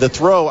time the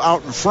throw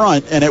out in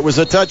front, and it was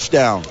a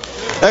touchdown.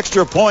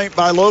 Extra point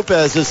by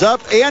Lopez is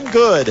up and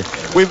good.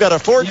 We've got a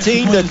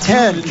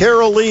 14-10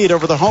 Carroll lead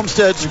over the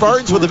Homestead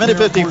Spartans with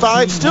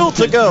 1:55 still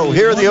to go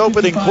here in the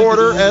opening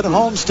quarter at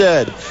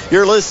Homestead.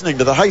 You're listening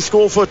to the high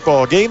school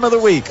football game of the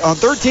week on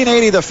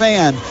 1380 The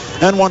Fan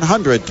and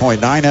 100.9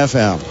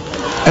 FM.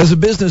 As a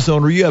business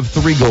owner, you have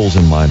 3 goals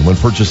in mind when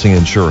purchasing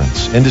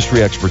insurance: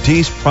 industry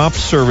expertise, prompt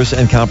service,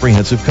 and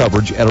comprehensive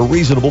coverage at a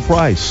reasonable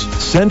price.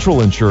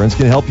 Central Insurance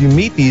can help you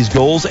meet these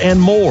goals and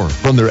more.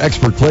 From their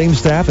expert claims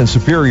staff and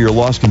superior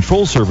loss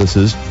control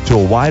services to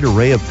a wide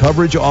array of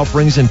coverage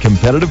offerings and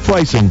competitive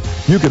pricing,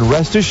 you can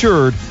rest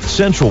assured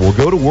Central will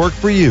go to work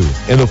for you.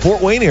 In the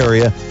Fort Wayne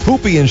area,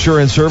 Hoopy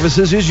Insurance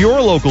Services is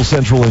your local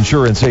Central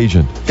Insurance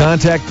agent.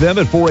 Contact them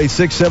at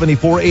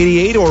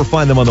 486-7488 or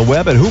find them on the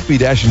web at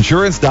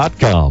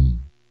hoopy-insurance.com.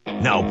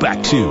 Now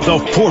back to the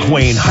Fort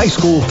Wayne High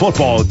School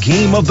football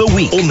game of the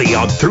week. Only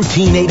on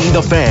 1380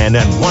 The Fan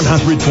and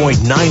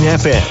 100.9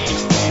 FM.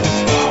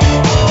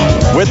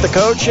 With the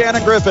coach,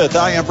 Shannon Griffith,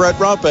 I am Brett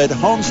Rump at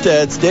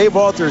Homestead's Dave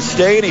Walters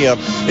Stadium.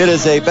 It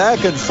is a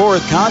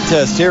back-and-forth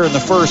contest here in the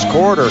first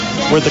quarter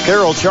with the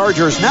Carroll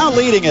Chargers now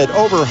leading it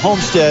over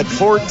Homestead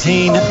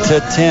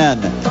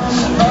 14-10.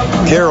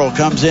 Carroll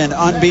comes in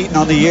unbeaten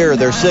on the year.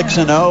 They're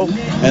 6-0,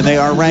 and they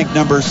are ranked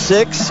number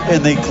 6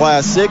 in the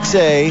Class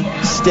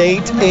 6A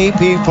state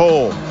AP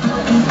poll.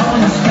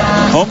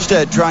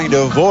 Homestead trying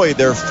to avoid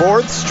their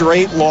 4th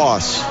straight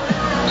loss.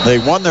 They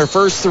won their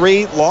first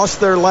 3, lost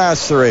their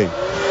last 3.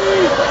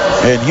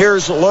 And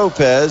here's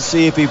Lopez.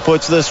 See if he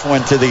puts this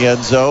one to the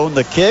end zone.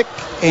 The kick,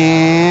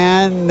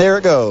 and there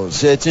it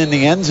goes. It's in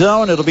the end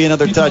zone. It'll be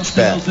another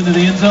touchback.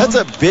 That's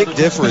a big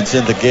difference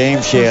in the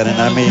game, Shannon.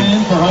 I mean,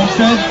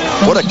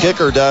 what a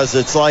kicker does,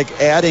 it's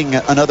like adding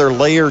another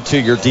layer to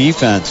your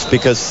defense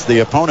because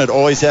the opponent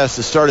always has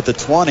to start at the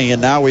 20,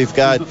 and now we've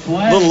got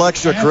little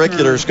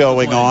extracurriculars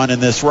going on in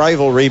this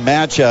rivalry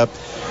matchup.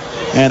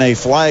 And a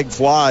flag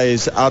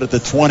flies out at the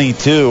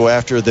 22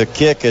 after the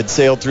kick had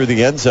sailed through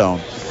the end zone.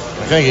 I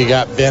think he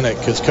got Bennett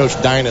because Coach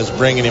Dyna's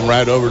bringing him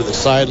right over to the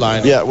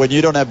sideline. Yeah, when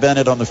you don't have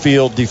Bennett on the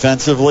field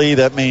defensively,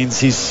 that means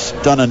he's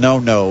done a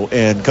no-no,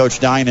 and Coach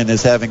Dynan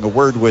is having a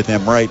word with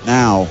him right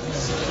now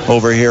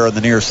over here on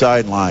the near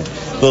sideline.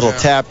 Little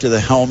tap to the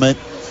helmet.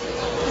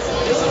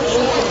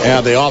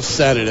 Yeah, they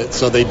offsetted it,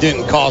 so they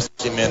didn't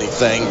cost him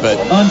anything, but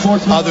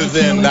other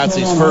than that's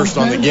his first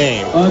on the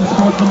game.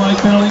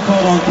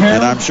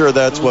 And I'm sure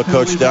that's what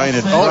Coach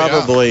Dynan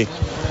probably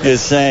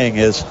is saying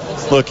is,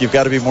 look, you've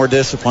got to be more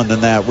disciplined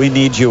than that. We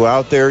need you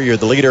out there. You're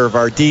the leader of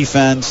our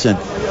defense. And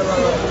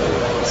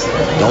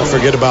don't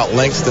forget about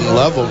Langston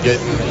Level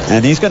getting...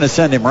 And he's going to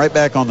send him right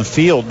back on the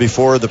field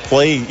before the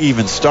play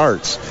even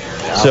starts.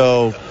 Yeah.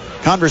 So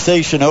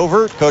conversation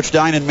over. Coach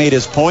Dynan made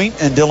his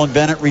point, and Dylan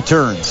Bennett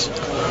returns.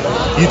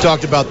 You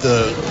talked about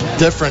the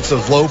difference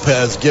of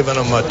Lopez giving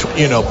them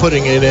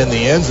putting it in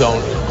the end zone.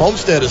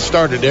 Homestead has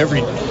started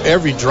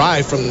every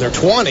drive from their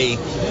 20.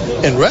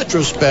 In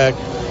retrospect,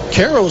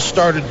 Carroll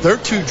started their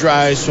 2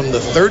 drives from the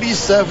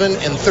 37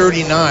 and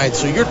 39.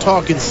 So you're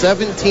talking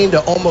 17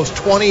 to almost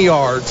 20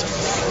 yards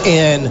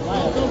in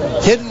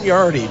hidden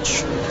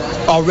yardage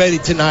already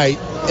tonight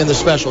in the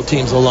special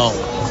teams alone.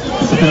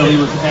 The penalty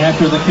was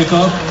after the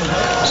kickoff.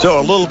 So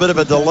a little bit of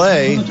a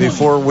delay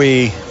before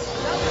we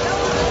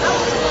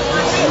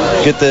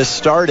get this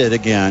started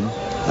again.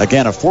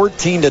 Again, a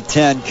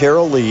 14-10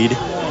 Carroll lead.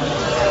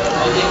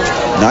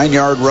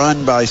 9-yard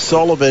run by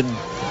Sullivan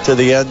to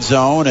the end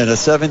zone and a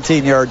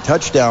 17-yard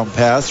touchdown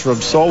pass from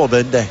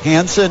Sullivan to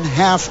Hanson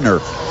Hafner.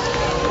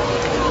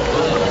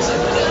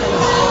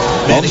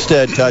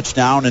 Homestead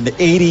touchdown, an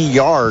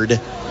 80-yard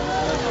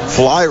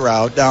fly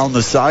route down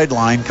the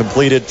sideline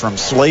completed from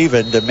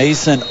Slavin to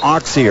Mason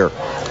Oxier.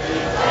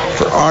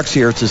 For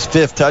Oxier, it's his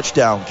 5th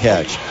touchdown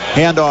catch.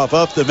 Handoff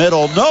up the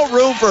middle, no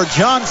room for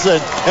Johnson,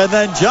 and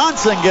then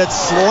Johnson gets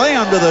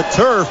slammed to the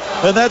turf,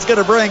 and that's going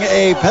to bring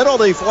a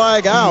penalty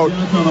flag out.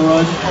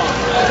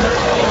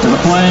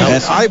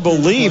 And I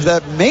believe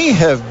that may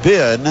have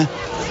been,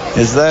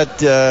 is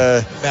that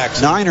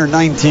 9 or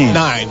 19?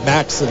 9,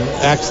 Maxton Ward,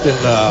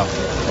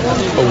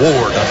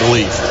 I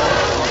believe.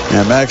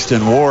 And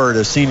Maxton Ward,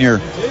 a senior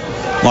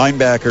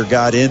linebacker,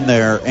 got in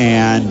there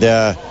and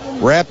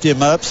wrapped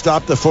him up,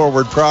 stopped the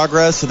forward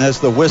progress, and as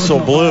the whistle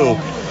blew,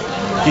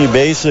 he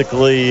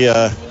basically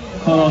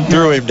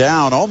threw him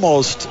down,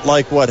 almost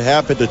like what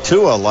happened to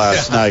Tua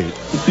last night.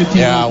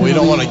 Yeah, we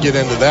don't want to get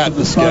into that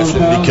discussion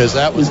because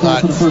that was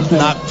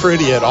not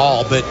pretty at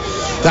all. But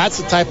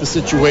that's the type of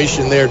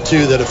situation there,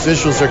 too, that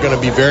officials are going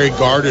to be very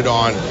guarded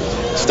on.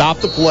 Stop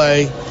the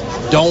play.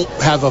 Don't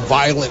have a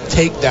violent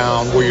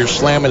takedown where you're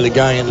slamming the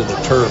guy into the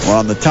turf.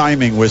 Well, and the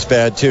timing was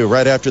bad, too,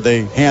 right after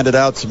they handed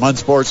out some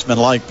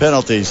unsportsmanlike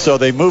penalties. So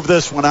they move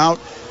this one out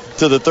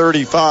to the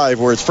 35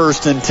 where it's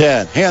 1st and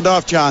 10.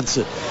 Handoff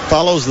Johnson.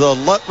 Follows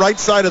the right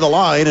side of the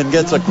line and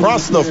gets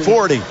across the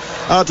 40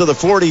 out to the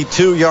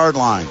 42-yard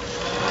line.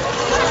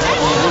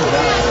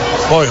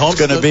 Boy, it's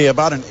going to be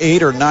about an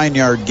 8 or 9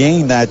 yard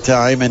gain that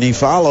time, and he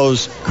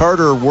follows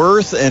Carter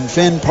Worth and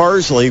Finn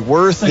Parsley.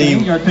 Worth,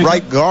 the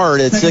right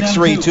guard, at 6'3",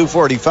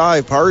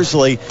 245.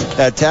 Parsley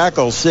at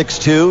tackle,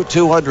 6'2",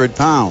 200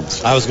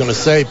 pounds. I was going to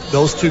say,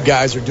 those two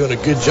guys are doing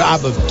a good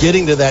job of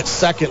getting to that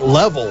second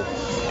level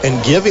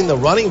and giving the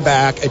running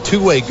back a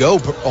two-way go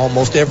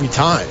almost every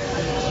time.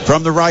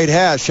 From the right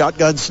hash,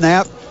 shotgun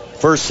snap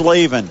for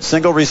Slavin.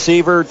 Single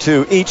receiver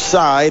to each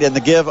side, and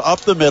the give up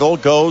the middle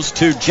goes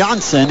to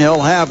Johnson.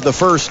 He'll have the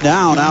first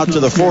down out to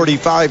the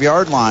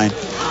 45-yard line.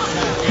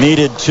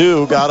 Needed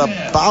 2, got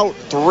about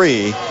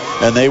 3,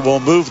 and they will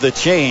move the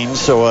chains.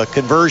 So a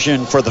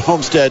conversion for the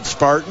Homestead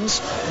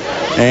Spartans.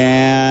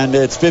 And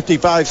it's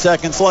 55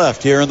 seconds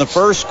left here in the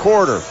first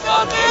quarter.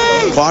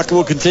 Clock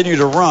will continue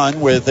to run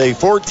with a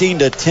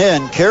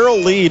 14-10 Carroll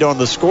lead on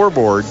the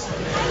scoreboard.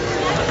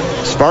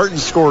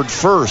 Spartans scored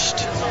first.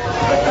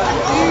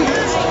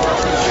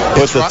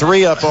 Put the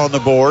 3 up on the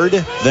board.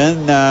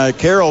 Then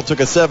Carroll took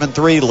a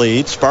 7-3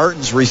 lead.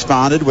 Spartans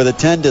responded with a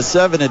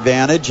 10-7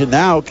 advantage. And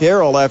now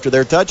Carroll, after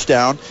their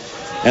touchdown,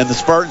 and the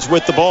Spartans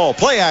with the ball.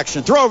 Play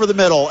action, throw over the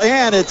middle,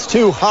 and it's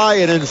too high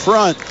and in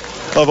front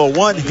of a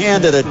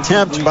one-handed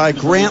attempt by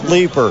Grant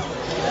Leeper.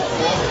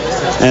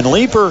 And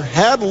Leeper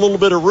had a little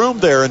bit of room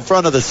there in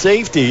front of the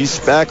safeties,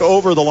 back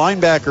over the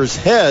linebackers'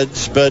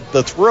 heads, but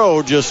the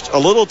throw just a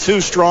little too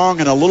strong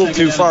and a little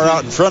too far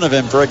out in front of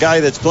him for a guy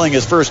that's playing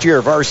his first year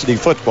of varsity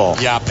football.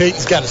 Yeah,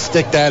 Peyton's got to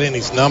stick that in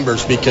his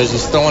numbers because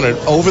he's throwing it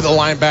over the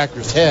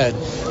linebacker's head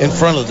in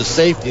front of the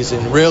safeties,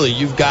 and really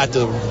you've got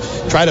to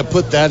try to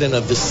put that in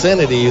a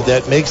vicinity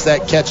that makes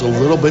that catch a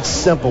little bit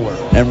simpler.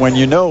 And when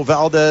you know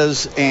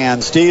Valdez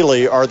and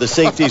Steely are the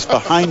safeties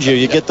behind you,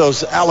 you get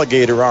those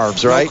alligator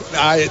arms, right?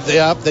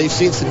 They've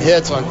seen some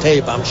hits on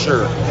tape, I'm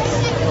sure.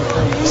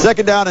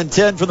 2nd down and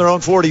 10 from their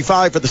own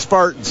 45 for the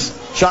Spartans.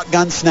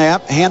 Shotgun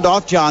snap,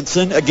 handoff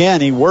Johnson.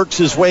 Again, he works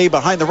his way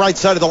behind the right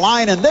side of the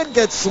line and then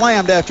gets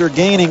slammed after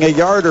gaining a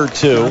yard or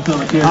two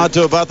out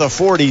to about the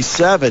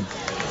 47.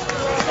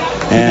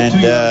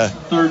 And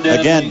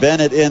again,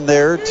 Bennett in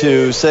there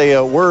to say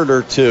a word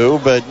or two,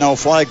 but no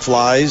flag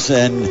flies,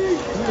 and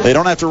they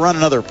don't have to run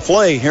another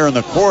play here in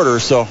the quarter,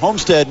 so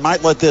Homestead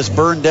might let this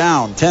burn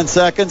down. 10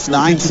 seconds,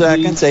 9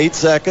 seconds, 8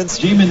 seconds.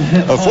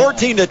 A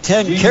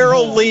 14-10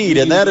 Carroll lead,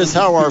 and that is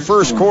how our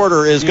first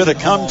quarter is going to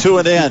come to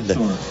an end.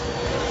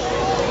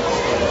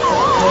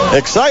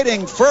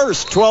 Exciting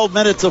first 12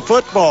 minutes of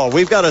football.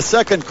 We've got a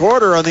second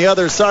quarter on the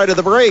other side of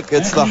the break.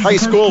 It's the high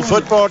school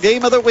football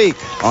game of the week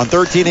on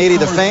 1380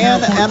 The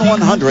Fan and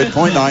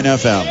 100.9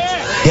 FM.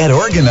 Get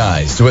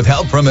organized with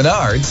help from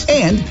Menards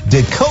and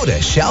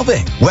Dakota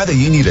Shelving. Whether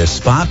you need a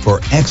spot for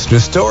extra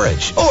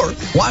storage or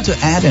want to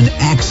add an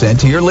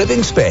accent to your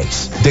living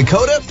space,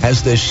 Dakota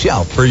has the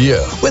shelf for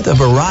you. With a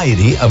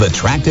variety of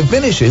attractive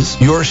finishes,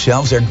 your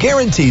shelves are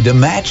guaranteed to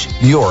match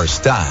your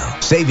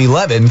style. Save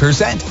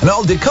 11% on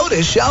all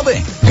Dakota Shelving.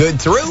 Good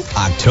through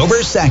October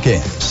 2nd.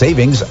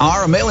 Savings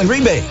are a mail-in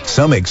rebate.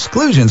 Some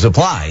exclusions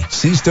apply.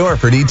 See store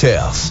for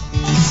details.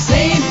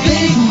 Save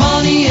big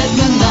money at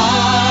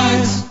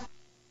Menards.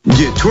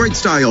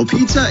 Detroit-style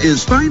pizza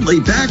is finally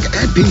back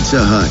at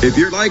Pizza Hut. If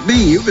you're like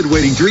me, you've been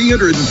waiting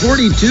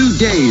 342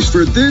 days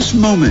for this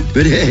moment.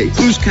 But hey,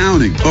 who's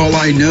counting? All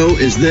I know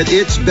is that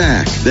it's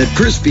back. That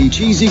crispy,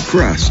 cheesy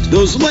crust.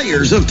 Those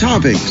layers of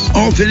toppings.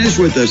 All finished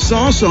with the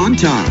sauce on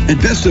top. And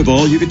best of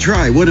all, you can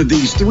try one of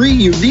these 3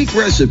 unique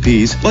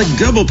recipes like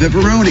double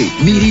pepperoni,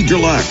 meaty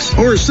deluxe,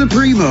 or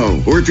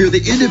supremo. Or if you're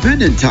the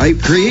independent type,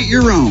 create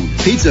your own.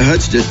 Pizza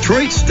Hut's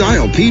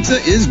Detroit-style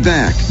pizza is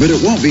back. But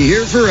it won't be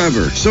here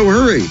forever. So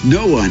hurry.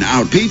 No one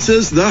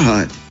out-pizzas the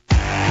Hut.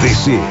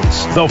 This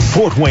is the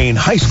Fort Wayne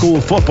High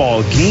School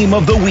football game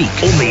of the week.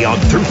 Only on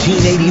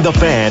 1380 The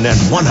Fan and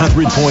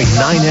 100.9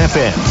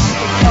 FM.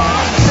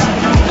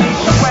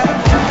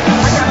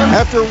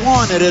 After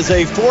one, it is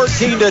a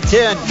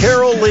 14-10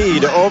 Carroll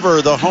lead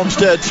over the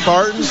Homestead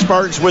Spartans.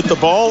 Spartans with the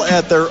ball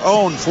at their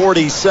own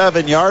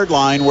 47-yard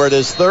line where it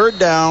is 3rd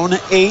down,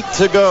 8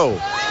 to go.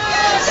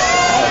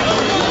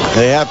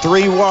 They have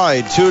 3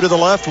 wide, 2 to the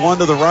left, 1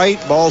 to the right.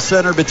 Ball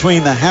center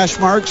between the hash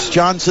marks.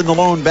 Johnson, the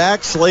lone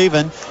back.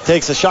 Slavin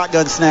takes a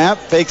shotgun snap,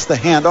 fakes the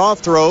handoff,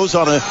 throws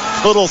on a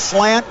little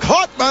slant.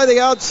 Caught by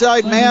the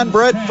outside man,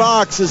 Brett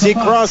Fox, as he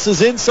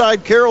crosses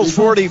inside Carroll's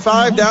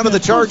 45 down to the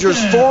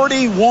Chargers'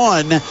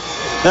 41.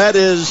 That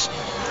is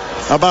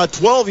About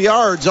 12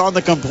 yards on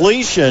the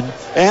completion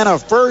and a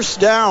first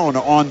down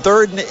on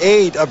 3rd and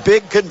 8. A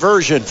big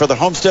conversion for the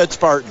Homestead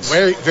Spartans.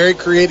 Very, very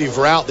creative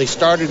route. They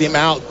started him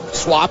out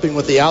swapping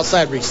with the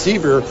outside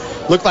receiver.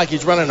 Looked like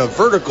he's running a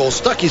vertical,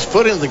 stuck his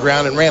foot into the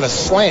ground and ran a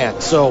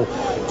slant. So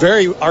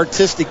very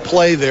artistic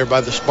play there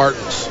by the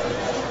Spartans.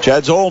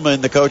 Chad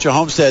Zolman, the coach of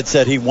Homestead,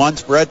 said he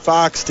wants Brett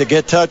Fox to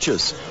get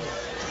touches.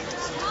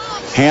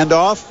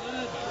 Handoff.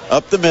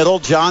 Up the middle,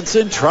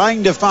 Johnson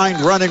trying to find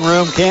running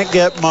room, can't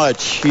get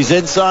much. He's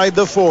inside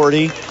the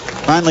 40.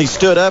 Finally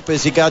stood up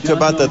as he got to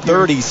about the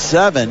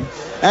 37.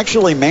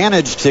 Actually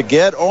managed to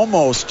get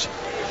almost,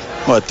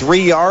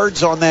 3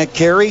 yards on that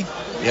carry?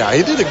 Yeah,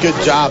 he did a good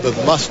job of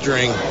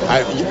mustering.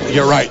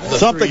 You're right.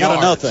 Something out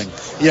of nothing.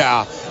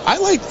 Yeah,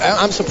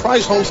 I'm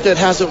surprised Homestead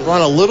hasn't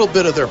run a little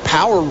bit of their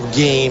power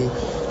game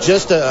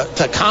just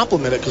to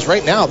complement it, because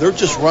right now they're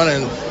just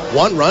running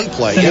one run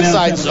play.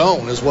 Inside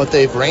zone is what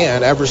they've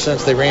ran ever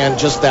since they ran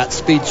just that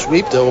speed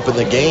sweep to open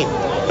the game.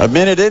 A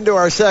minute into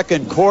our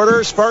second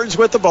quarter, Spartans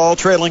with the ball,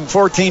 trailing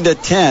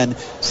 14-10.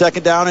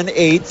 Second down and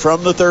 8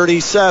 from the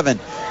 37.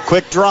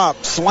 Quick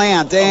drop,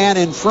 slant, and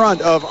in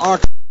front of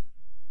Ox.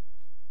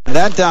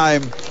 That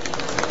time,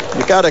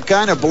 you got to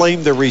kind of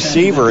blame the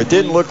receiver. It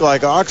didn't look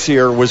like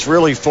Oxier was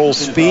really full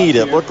speed.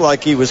 It looked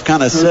like he was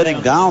kind of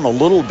sitting down a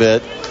little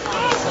bit.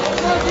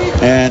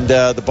 And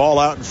the ball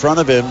out in front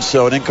of him,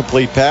 so an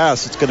incomplete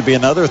pass. It's going to be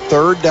another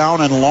 3rd down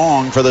and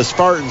long for the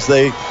Spartans.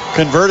 They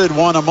converted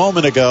one a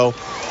moment ago.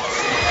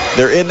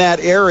 They're in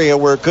that area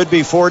where it could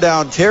be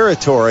 4-down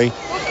territory.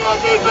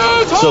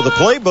 So the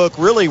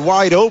playbook really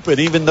wide open,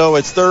 even though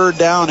it's 3rd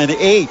down and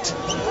 8.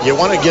 You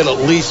want to get at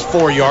least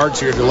 4 yards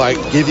here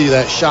to give you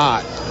that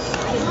shot.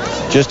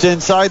 Just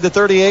inside the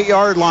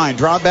 38-yard line.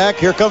 Drop back.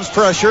 Here comes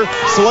pressure.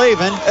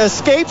 Slavin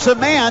escapes a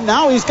man.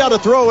 Now he's got to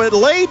throw it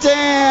late,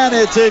 and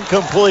it's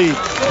incomplete.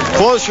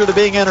 Closer to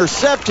being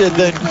intercepted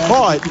than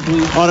caught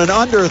on an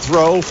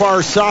underthrow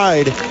far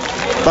side.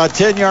 About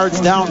 10 yards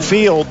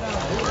downfield.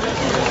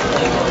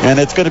 And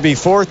it's going to be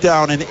 4th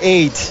down and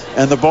 8.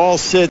 And the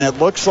ball's sitting. It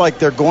looks like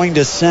they're going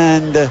to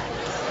send...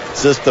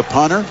 Is this the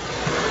punter?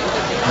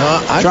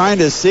 Trying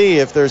to see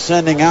if they're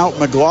sending out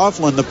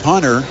McLaughlin, the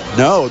punter.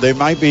 No, they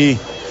might be...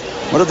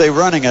 What are they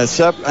running?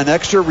 An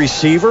extra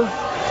receiver?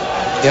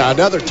 Yeah,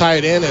 another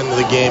tight end in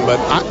the game. But,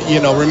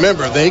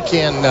 remember, they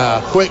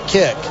can quick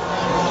kick.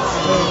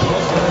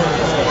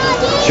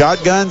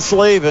 Shotgun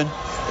Slavin,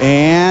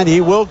 and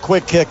he will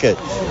quick kick it.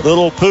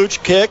 Little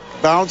pooch kick,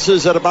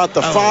 bounces at about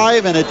the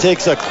 5, and it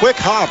takes a quick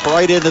hop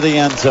right into the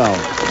end zone.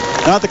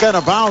 Not the kind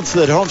of bounce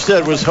that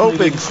Homestead was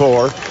hoping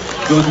for.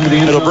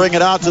 It'll bring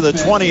it out to the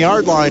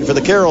 20-yard line for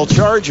the Carroll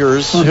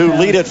Chargers, who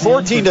lead at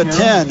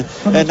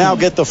 14-10 and now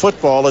get the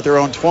football at their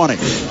own 20.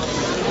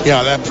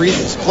 Yeah, that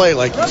previous play,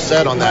 like you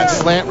said, on that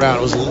slant route,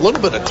 it was a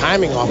little bit of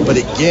timing off, but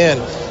again,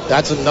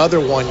 that's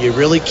another one you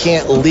really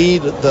can't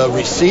lead the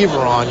receiver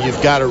on.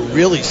 You've got to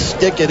really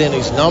stick it in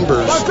his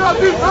numbers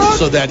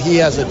so that he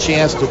has a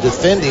chance to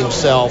defend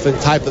himself and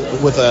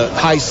with a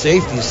high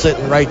safety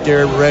sitting right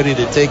there ready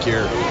to take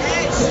your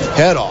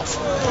head off.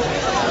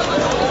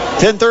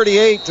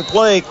 10:38 to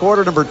play,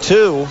 quarter number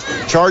 2.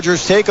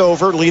 Chargers take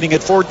over, leading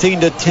at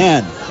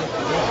 14-10.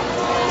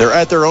 They're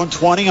at their own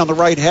 20 on the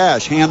right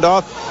hash.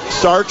 Handoff,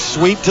 Starks,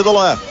 sweep to the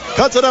left.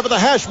 Cuts it up at the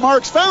hash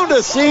marks, found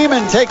a seam,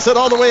 and takes it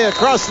all the way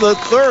across the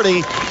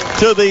 30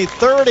 to the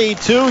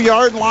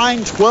 32-yard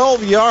line,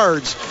 12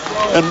 yards.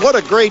 And what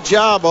a great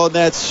job on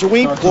that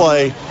sweep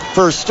play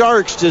for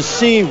Starks to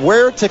see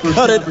where to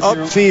cut it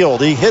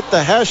upfield. He hit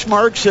the hash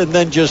marks and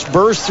then just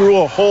burst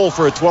through a hole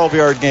for a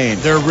 12-yard gain.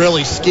 They're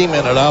really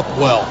scheming it up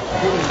well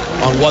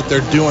on what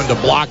they're doing to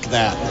block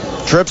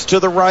that. Trips to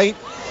the right.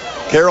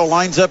 Carroll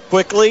lines up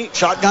quickly.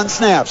 Shotgun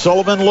snap.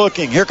 Sullivan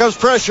looking. Here comes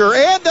pressure,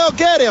 and they'll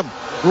get him.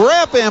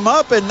 Wrap him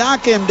up and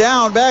knock him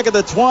down back at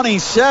the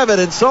 27,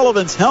 and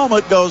Sullivan's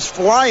helmet goes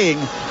flying.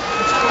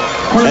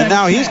 And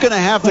now he's going to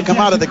have to come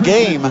out of the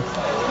game.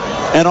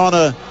 And on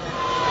a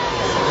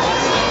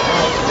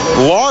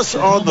loss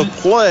on the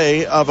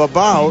play of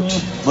about,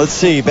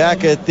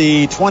 back at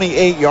the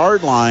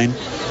 28-yard line.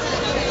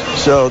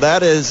 So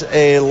that is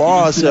a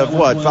loss of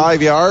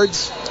 5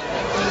 yards?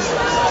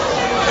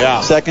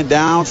 Yeah. Second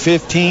down,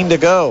 15 to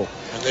go.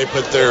 And they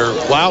put their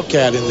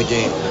Wildcat in the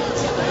game.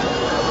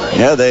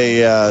 Yeah,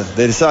 they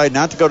decide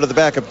not to go to the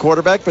backup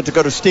quarterback, but to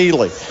go to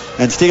Steely.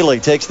 And Steely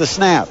takes the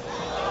snap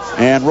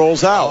and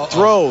rolls out,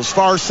 throws,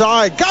 far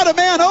side. Got a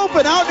man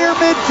open out near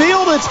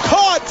midfield. It's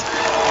caught.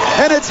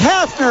 And it's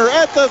Hafner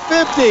at the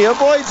 50.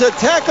 Avoids a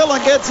tackle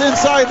and gets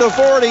inside the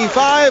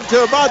 45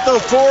 to about the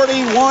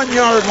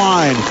 41-yard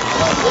line.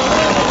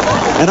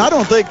 And I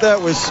don't think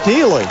that was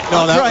Steely.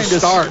 No, that was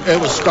Starks.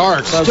 It was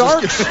Starks.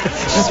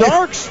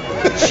 Starks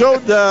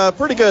showed a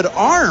pretty good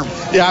arm.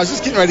 Yeah, I was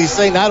just getting ready to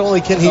say, not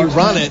only can he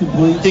run it,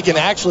 he can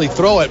actually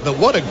throw it. But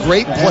what a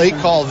great play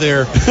call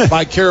there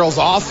by Carroll's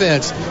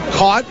offense.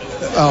 Caught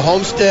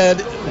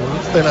Homestead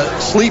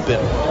sleeping.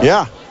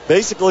 Yeah,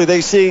 basically they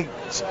see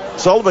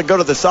Sullivan go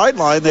to the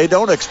sideline. They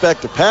don't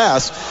expect a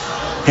pass.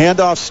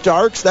 Handoff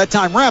Starks, that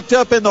time wrapped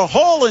up in the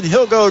hole, and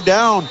he'll go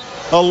down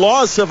a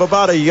loss of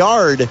about a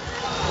yard.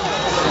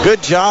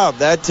 Good job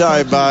that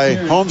time by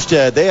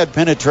Homestead. They had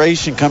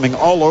penetration coming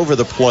all over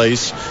the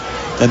place.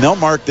 And they'll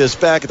mark this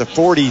back at the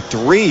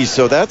 43,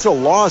 so that's a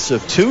loss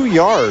of 2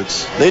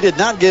 yards. They did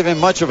not give him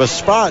much of a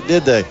spot,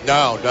 did they?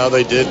 No,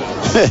 they didn't.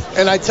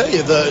 And I tell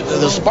you,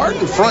 the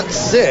Spartan front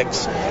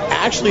six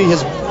actually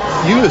has,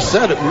 you have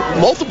said it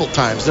multiple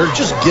times, they're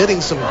just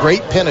getting some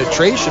great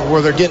penetration.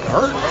 Where they're getting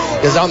hurt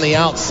is on the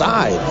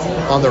outside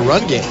on the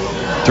run game.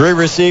 3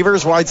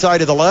 receivers, wide side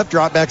to the left,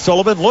 drop back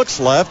Sullivan, looks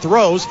left,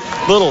 throws,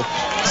 little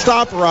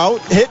stop route,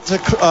 hit to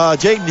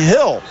Jaden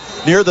Hill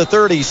near the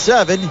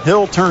 37.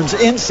 Hill turns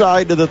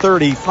inside to the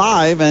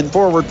 35 and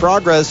forward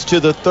progress to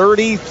the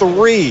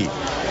 33.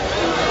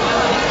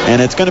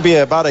 And it's going to be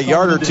about a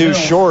yard or two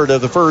short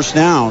of the first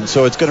down,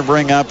 so it's going to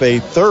bring up a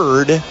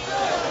 3rd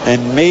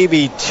and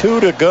maybe 2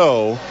 to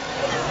go.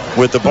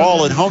 With the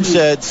ball in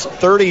Homestead's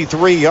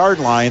 33-yard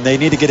line, they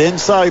need to get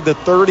inside the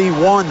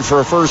 31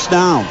 for a first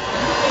down.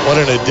 What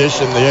an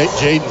addition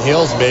Jaden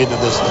Hill's made to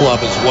this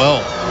club as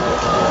well.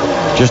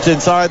 Just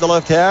inside the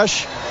left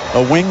hash,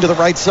 a wing to the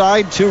right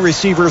side, 2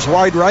 receivers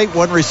wide right,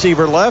 1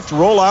 receiver left,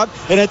 roll out,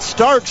 and it's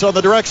Starks on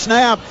the direct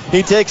snap.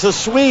 He takes a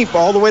sweep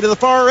all the way to the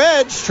far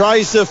edge,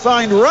 tries to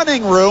find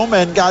running room,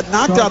 and got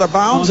knocked out of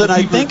bounds, and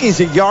I think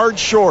he's a yard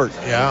short.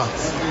 Yeah.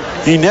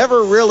 He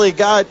never really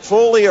got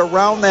fully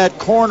around that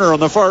corner on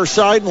the far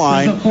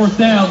sideline.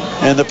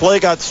 And the play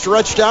got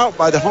stretched out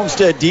by the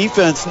Homestead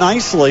defense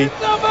nicely.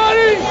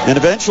 And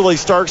eventually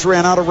Starks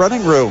ran out of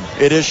running room.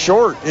 It is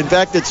short. In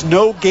fact, it's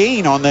no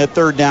gain on that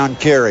 3rd down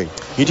carry.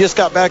 He just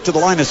got back to the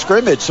line of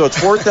scrimmage, so it's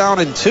 4th down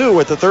and 2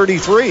 at the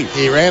 33.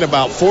 He ran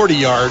about 40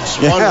 yards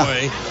one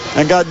way.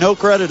 And got no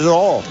credit at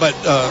all. But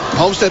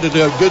Homestead did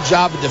a good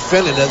job of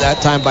defending at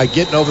that time by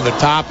getting over the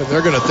top, and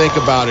they're going to think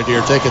about it here,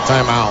 take a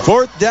timeout.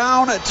 4th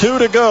down, 2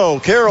 to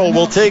go. Carroll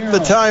will take the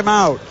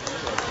timeout.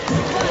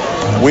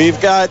 We've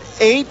got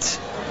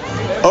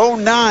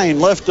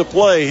 8:09 left to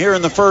play here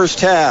in the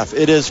first half.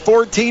 It is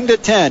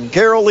 14-10.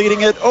 Carroll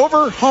leading it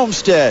over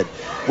Homestead.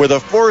 With a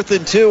 4th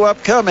and 2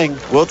 upcoming,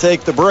 we'll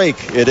take the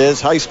break. It is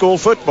high school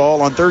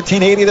football on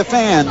 1380 The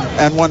Fan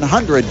and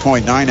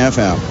 100.9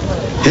 FM.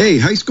 Hey,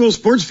 high school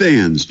sports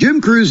fans. Jim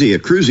Cruzy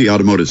at Cruzy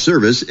Automotive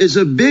Service is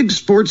a big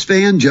sports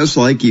fan just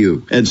like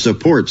you and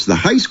supports the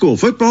high school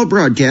football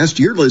broadcast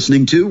you're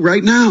listening to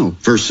right now.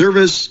 For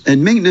service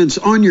and maintenance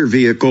on your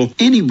vehicle,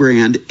 any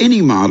brand,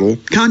 any model,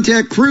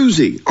 contact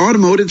Cruzy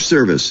Automotive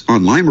Service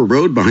on Lima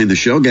Road behind the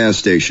Shell gas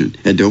station.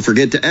 And don't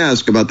forget to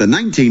ask about the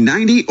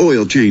 1990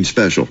 oil change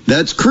special.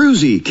 That's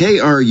Cruzy,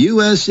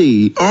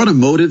 K-R-U-S-E,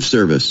 Automotive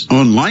Service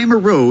on Lima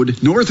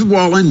Road, north of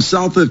Wallen,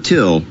 south of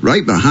Till,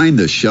 right behind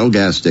the Shell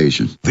gas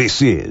station.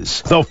 This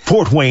is the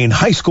Fort Wayne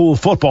High School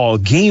Football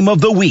Game of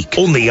the Week,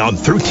 only on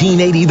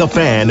 1380 The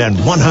Fan and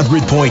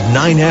 100.9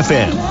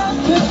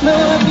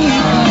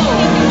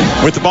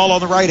 FM. With the ball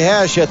on the right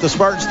hash at the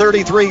Spartans'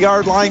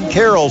 33-yard line,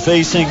 Carroll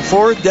facing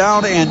 4th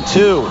down and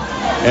 2.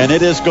 And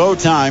it is go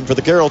time for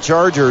the Carroll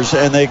Chargers,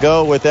 and they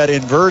go with that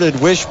inverted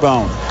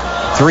wishbone.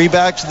 3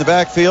 backs in the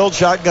backfield,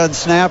 shotgun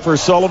snap for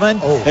Sullivan,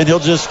 and he'll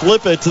just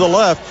flip it to the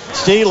left.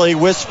 Steely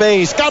with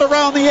space, got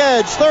around the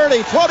edge,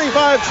 30,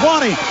 25,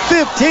 20,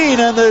 15,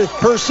 and the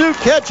pursuit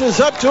catches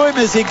up to him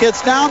as he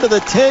gets down to the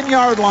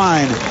 10-yard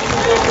line.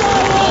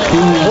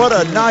 What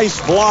a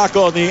nice block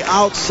on the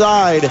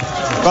outside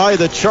by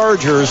the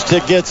Chargers to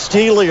get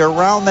Steely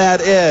around that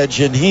edge,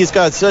 and he's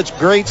got such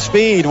great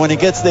speed when he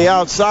gets the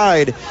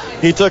outside.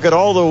 He took it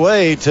all the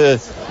way to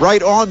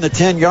right on the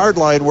 10-yard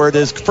line where it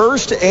is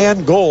 1st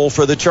and goal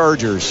for the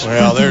Chargers.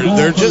 Well,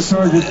 they're just,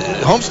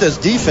 Homestead's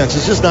defense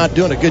is just not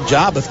doing a good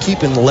job of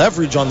keeping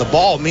leverage on the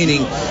ball,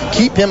 meaning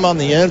keep him on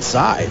the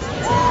inside,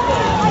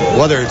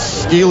 whether it's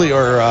Steely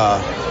or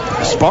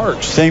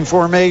Sparks. Same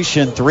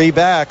formation, 3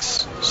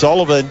 backs.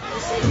 Sullivan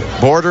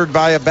bordered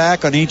by a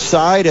back on each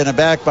side and a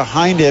back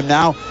behind him.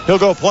 Now he'll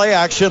go play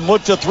action,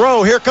 look to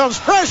throw. Here comes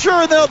pressure,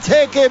 and they'll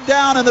take him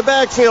down in the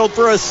backfield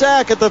for a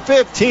sack at the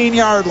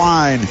 15-yard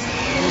line.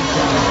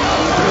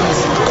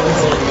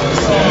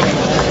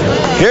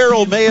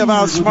 Carroll may have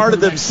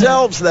outsmarted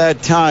themselves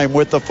that time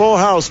with the full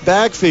house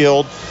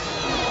backfield.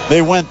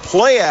 They went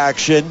play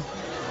action,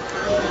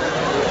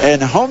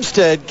 and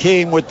Homestead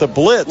came with the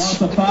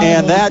blitz,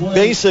 and that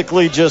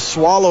basically just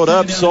swallowed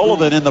up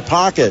Sullivan in the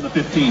pocket.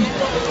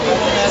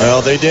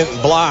 Well, they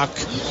didn't block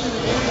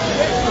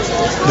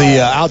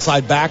the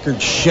outside backer,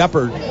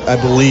 Shepard, I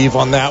believe,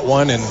 on that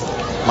one, and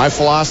my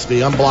philosophy,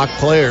 unblocked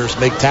players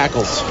make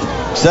tackles.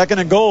 2nd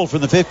and goal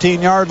from the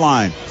 15-yard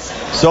line.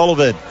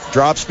 Sullivan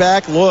drops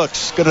back,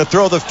 looks, going to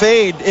throw the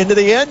fade into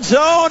the end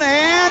zone,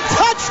 and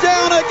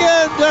touchdown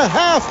again to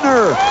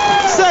Hafner.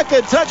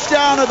 2nd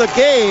touchdown of the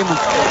game.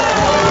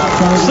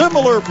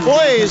 Similar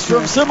plays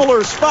from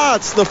similar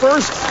spots. The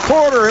first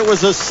quarter, it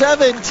was a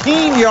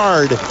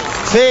 17-yard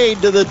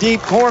fade to the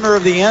deep corner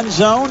of the end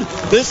zone.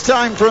 This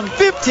time from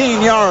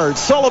 15 yards,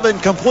 Sullivan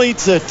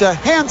completes it to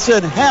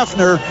Hanson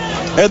Hafner,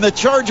 and the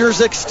Chargers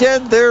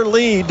extend their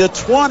lead to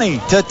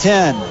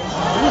 20-10.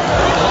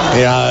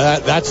 Yeah,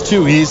 that's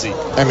too easy.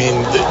 I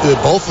mean,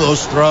 both of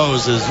those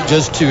throws is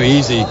just too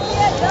easy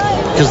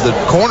because the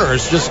corner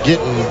is just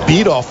getting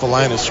beat off the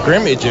line of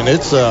scrimmage, and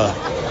it's a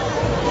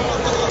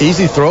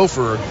easy throw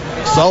for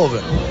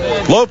Sullivan.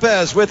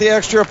 Lopez with the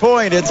extra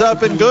point. It's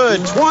up and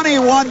good.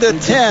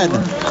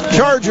 21-10.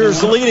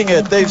 Chargers leading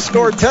it. They've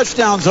scored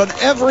touchdowns on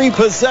every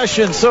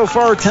possession so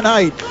far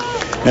tonight.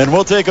 And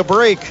we'll take a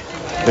break.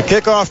 The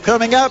kickoff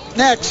coming up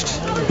next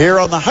here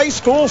on the high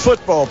school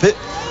football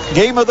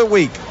game of the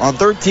week on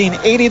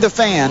 1380 The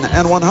Fan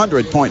and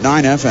 100.9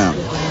 FM.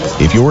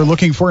 If you're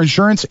looking for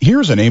insurance,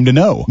 here's a name to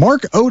know.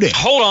 Mark Oding.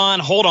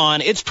 Hold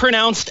on. It's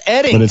pronounced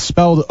Edding. But it's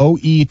spelled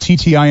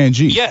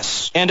O-E-T-T-I-N-G.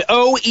 Yes, and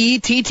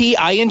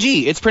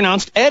O-E-T-T-I-N-G. It's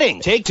pronounced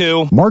Edding. Take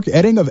two. Mark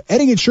Edding of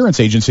Edding Insurance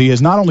Agency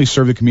has not only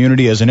served the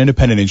community as an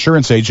independent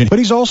insurance agent, but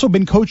he's also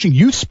been coaching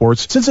youth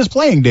sports since his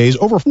playing days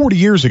over 40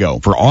 years ago.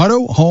 For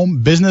auto,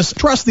 home, business,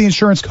 trust the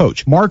insurance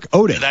coach, Mark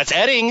Oding. That's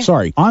Edding.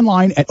 Sorry,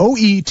 online at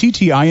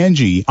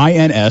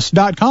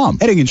OETTINGINS.com.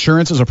 Edding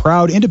Insurance is a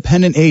proud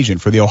independent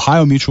agent for the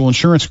Ohio Mutual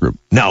Insurance Group.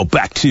 Now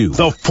back to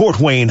the Fort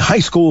Wayne High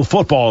School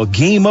Football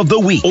Game of the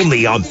Week,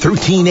 only on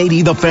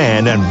 1380 The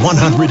Fan and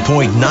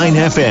 100.9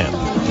 FM.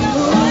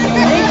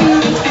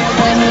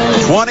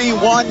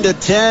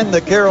 21-10,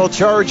 the Carroll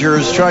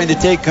Chargers trying to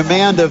take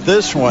command of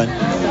this one.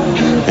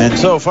 And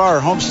so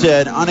far,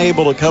 Homestead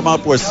unable to come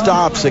up with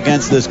stops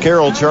against this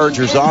Carroll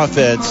Chargers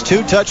offense.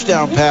 2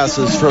 touchdown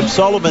passes from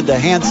Sullivan to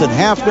Hanson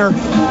Hafner,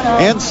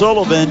 and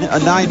Sullivan a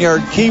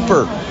 9-yard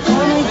keeper.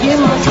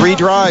 3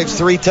 drives,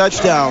 3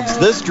 touchdowns.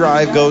 This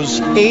drive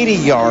goes 80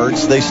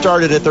 yards. They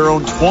started at their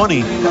own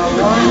 20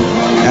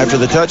 after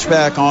the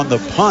touchback on the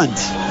punt.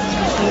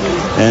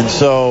 And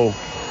so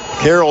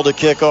Carroll to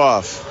kick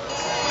off.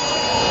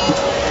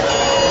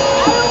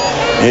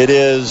 It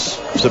is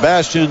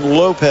Sebastian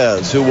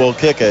Lopez who will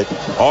kick it.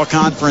 All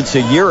conference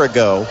a year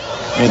ago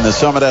in the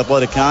Summit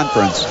Athletic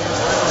Conference.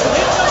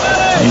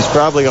 He's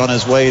probably on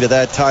his way to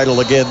that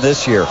title again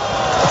this year.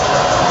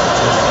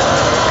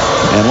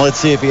 And let's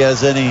see if he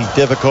has any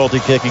difficulty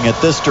kicking it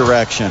this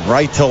direction.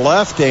 Right to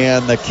left,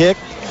 and the kick,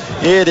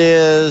 it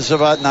is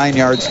about 9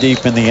 yards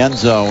deep in the end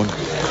zone.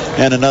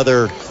 And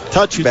another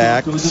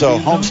touchback. So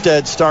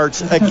Homestead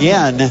starts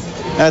again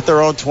at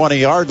their own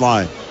 20-yard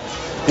line.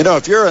 You know,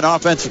 if you're an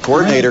offensive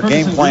coordinator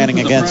game planning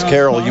against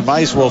Carroll, you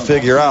might as well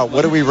figure out,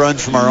 what do we run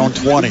from our own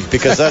 20?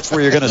 Because that's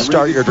where you're going to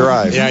start your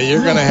drive. Yeah,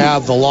 you're going to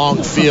have the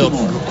long field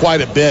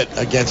quite a bit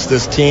against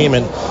this team,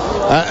 and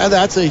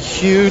that's a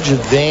huge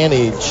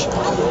advantage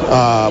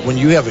when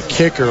you have a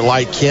kicker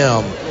like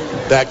him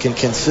that can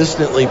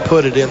consistently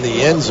put it in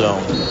the end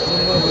zone.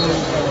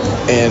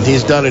 And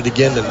he's done it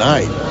again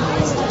tonight.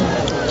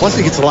 Plus,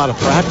 he gets a lot of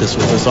practice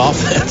with this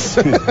offense.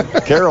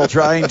 Carroll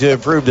trying to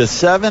improve to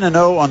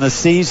 7-0 on the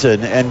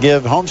season and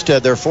give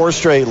Homestead their 4th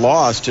straight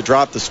loss to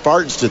drop the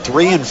Spartans to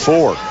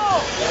 3-4.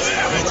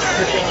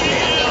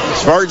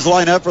 Spartans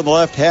line up from the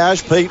left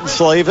hash. Peyton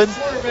Slavin.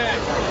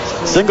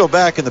 Single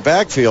back in the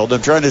backfield.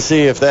 I'm trying to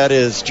see if that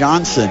is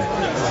Johnson.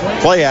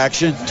 Play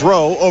action.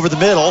 Throw over the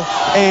middle.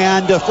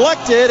 And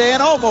deflected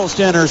and almost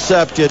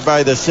intercepted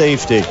by the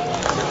safety.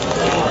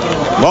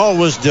 Ball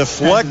was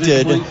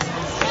deflected.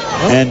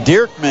 And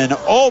Dierkman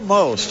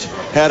almost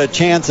had a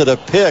chance at a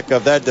pick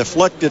of that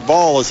deflected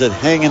ball as it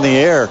hung in the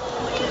air.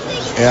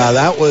 Yeah,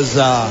 that was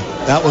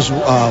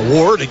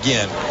Ward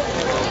again.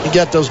 He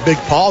got those big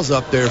paws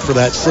up there for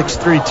that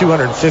 6'3",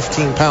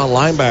 215-pound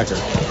linebacker.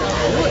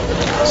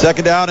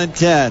 2nd down and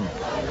 10.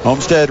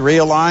 Homestead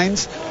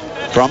realigns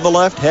from the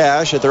left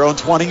hash at their own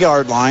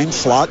 20-yard line.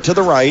 Slot to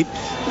the right.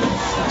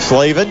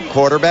 Slavin,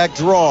 quarterback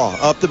draw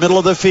up the middle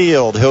of the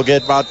field. He'll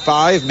get about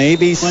 5,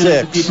 maybe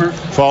 6.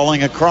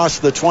 Falling across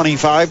the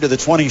 25 to the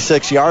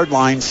 26-yard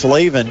line.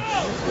 Slavin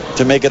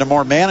to make it a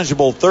more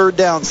manageable 3rd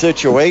down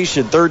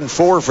situation. 3rd and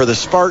 4 for the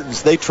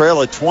Spartans. They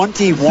trail at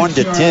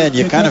 21-10.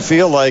 You kind of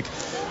feel like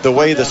the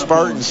way the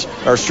Spartans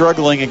are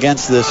struggling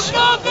against this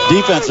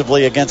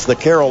defensively against the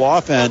Carroll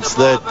offense,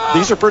 that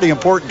these are pretty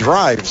important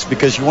drives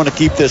because you want to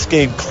keep this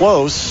game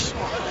close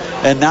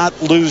and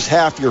not lose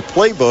half your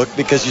playbook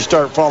because you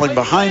start falling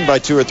behind by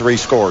 2 or 3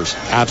 scores.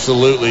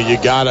 Absolutely. You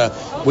gotta,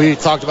 we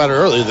talked about it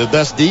earlier, the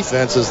best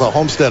defense is the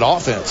Homestead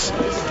offense.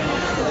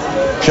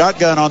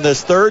 Shotgun on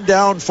this 3rd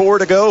down, 4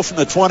 to go from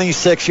the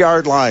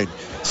 26-yard line.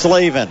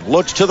 Slavin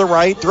looks to the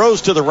right,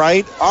 throws to the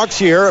right.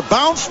 Auxier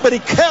bounced, but he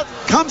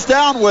comes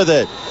down with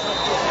it.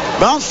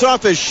 Bounced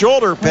off his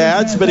shoulder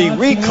pads, but he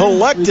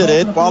recollected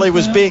it while he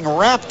was being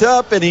wrapped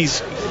up, and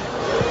he's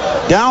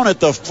down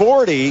at the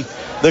 40.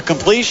 The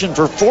completion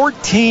for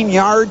 14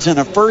 yards and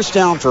a 1st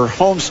down for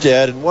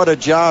Homestead. And what a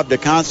job to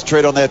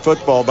concentrate on that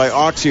football by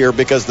Auxier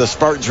because the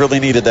Spartans really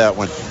needed that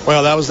one.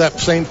 Well, that was that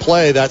same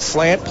play, that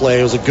slant play.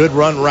 It was a good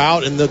run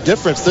route. And the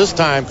difference this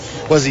time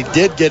was he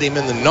did get him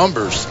in the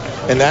numbers,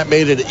 and that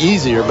made it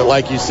easier. But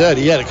like you said,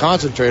 he had to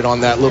concentrate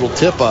on that little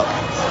tip up.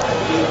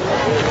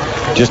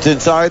 Just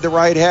inside the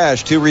right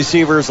hash. 2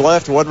 receivers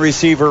left, 1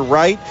 receiver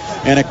right.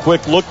 And a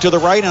quick look to the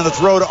right and a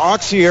throw to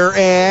Auxier.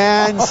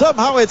 And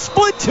somehow it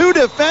split 2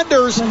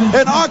 defenders.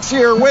 And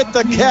Auxier with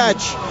the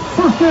catch.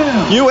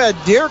 You had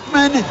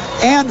Dierkman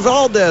and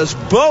Valdez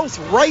both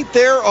right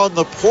there on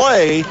the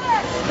play.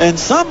 And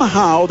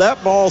somehow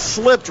that ball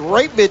slipped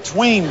right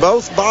between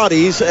both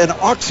bodies, and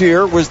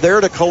Auxier was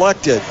there to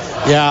collect it.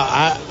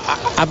 Yeah,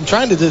 I'm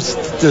trying to just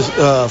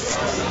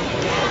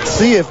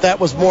see if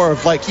that was more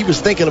of like he was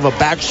thinking of a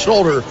back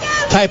shoulder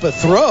type of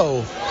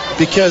throw,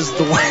 because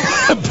the way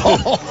the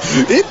ball,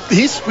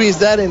 he squeezed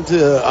that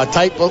into a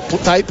tight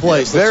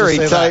place. Very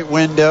tight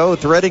window,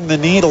 threading the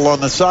needle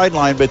on the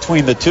sideline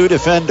between the 2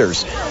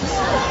 defenders.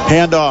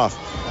 Handoff.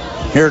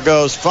 Here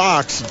goes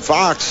Fox.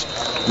 Fox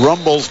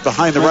rumbles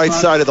behind the right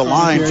side of the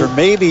line for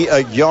maybe a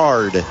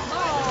yard.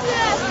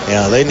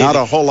 Yeah, they need not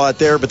a whole lot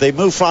there, but they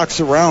move Fox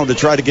around to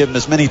try to give him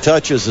as many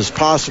touches as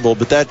possible.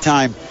 But that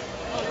time,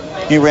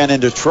 he ran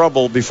into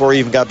trouble before he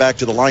even got back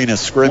to the line of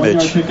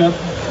scrimmage.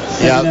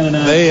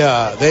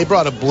 Yeah, they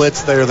brought a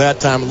blitz there that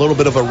time, a little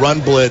bit of a run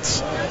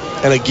blitz.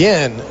 And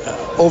again,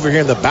 over here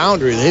in the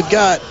boundary, they've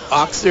got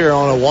Auxier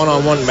on a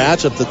one-on-one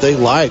matchup that they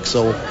like.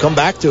 So come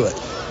back to it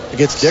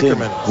against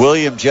Dickerman.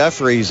 William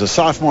Jeffries, a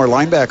sophomore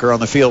linebacker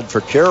on the field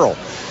for Carroll.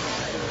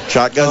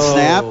 Shotgun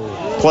snap,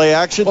 play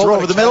action, throw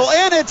over the middle,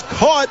 and it's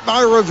caught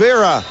by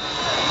Rivera.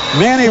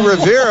 Manny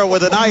Rivera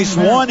with a nice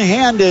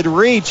one-handed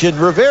reach, and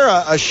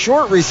Rivera, a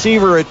short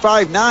receiver at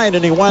 5'9",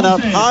 and he went up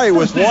high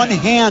with one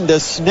hand to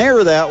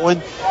snare that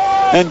one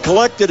and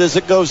collect it as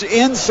it goes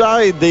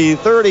inside the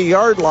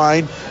 30-yard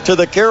line to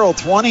the Carroll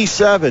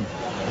 27.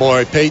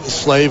 Boy, Peyton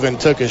Slavin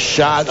took a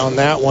shot on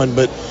that one,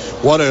 but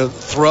what a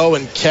throw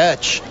and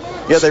catch.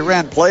 Yeah, they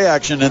ran play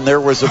action, and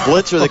there was a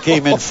blitzer that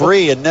came in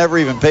free and never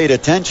even paid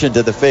attention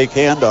to the fake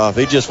handoff.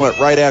 He just went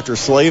right after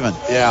Slavin.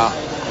 Yeah,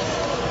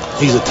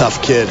 he's a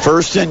tough kid.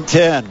 1st and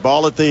 10,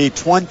 ball at the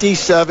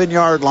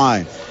 27-yard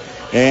line.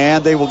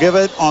 And they will give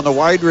it on the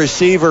wide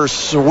receiver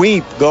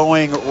sweep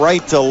going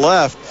right to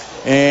left.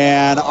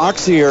 And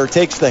Auxier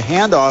takes the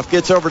handoff,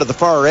 gets over to the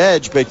far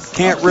edge, but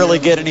can't really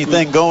get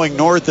anything going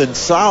north and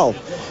south.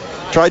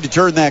 Tried to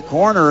turn that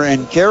corner,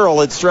 and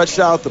Carroll had stretched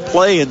out the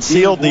play and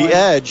sealed the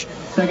edge.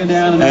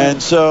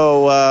 And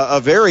so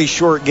a very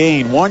short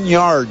gain, 1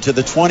 yard to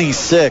the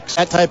 26.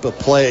 That type of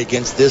play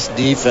against this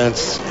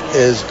defense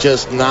is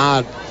just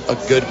not a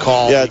good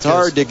call. Yeah, it's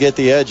hard to get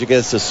the edge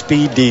against a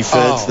speed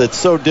defense that's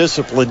so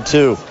disciplined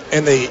too.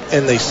 And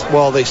they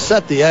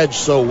set the edge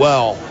so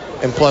well,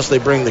 and plus they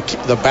bring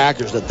the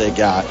backers that they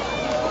got.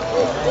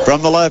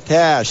 From the left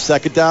hash,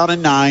 2nd down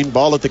and 9,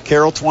 ball at the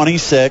Carroll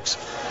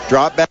 26.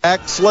 Drop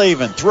back,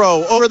 Slavin,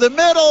 throw over the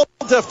middle,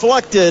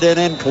 deflected and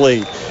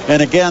incomplete.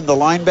 And again, the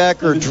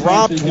linebacker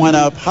dropped, went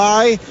up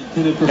high,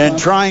 and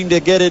trying to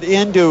get it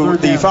into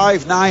the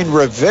 5'9"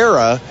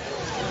 Rivera.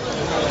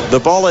 The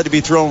ball had to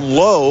be thrown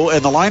low,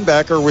 and the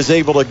linebacker was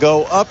able to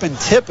go up and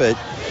tip it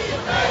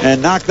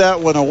and knock that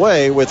one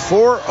away with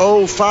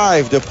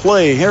 4:05 to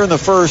play here in the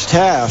first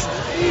half.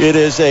 It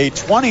is a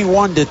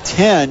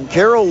 21-10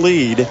 Carroll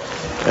lead.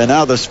 And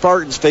now the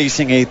Spartans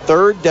facing a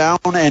 3rd down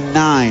and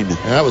 9. And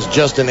that was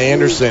Justin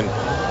Anderson,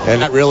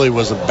 and that really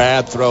was a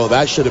bad throw.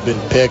 That should have been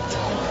picked.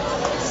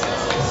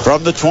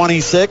 From the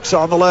 26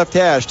 on the left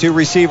hash, 2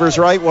 receivers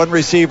right, 1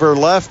 receiver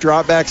left.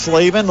 Drop back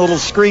Slavin, little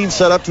screen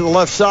set up to the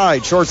left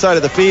side, short side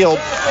of the field.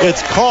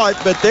 It's caught,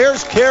 but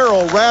there's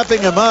Carroll wrapping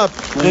him up.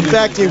 In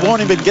fact, he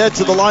won't even get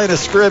to the line of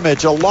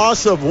scrimmage. A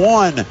loss of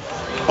 1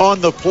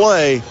 on the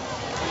play.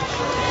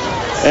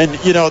 And,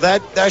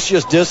 that's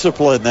just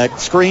discipline,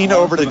 that screen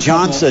over to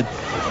Johnson,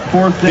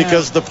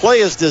 because the play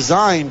is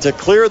designed to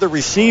clear the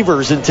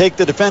receivers and take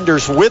the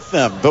defenders with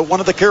them. But one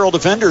of the Carroll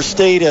defenders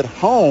stayed at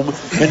home,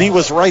 and he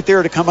was right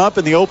there to come up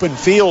in the open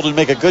field and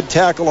make a good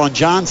tackle on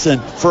Johnson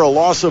for a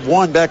loss of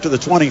 1 back to the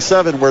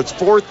 27, where it's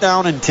 4th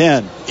down and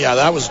 10. Yeah,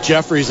 that was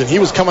Jeffries, and he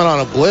was coming on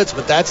a blitz,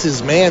 but that's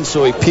his man,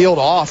 so he peeled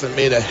off and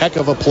made a heck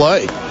of a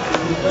play.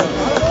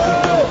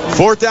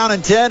 4th down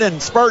and 10,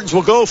 and Spartans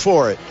will go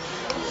for it.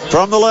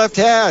 From the left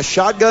hash,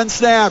 shotgun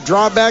snap,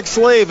 drop back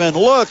Slavin,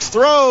 looks,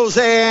 throws,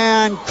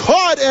 and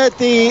caught at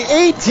the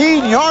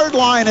 18-yard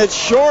line. It's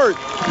short.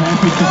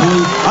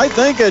 I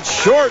think it's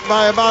short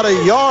by about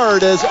a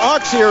yard as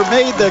Auxier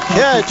made the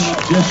catch.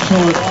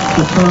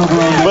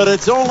 But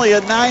it's only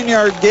a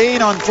 9-yard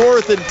gain on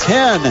 4th and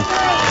 10.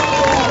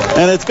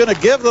 And it's going to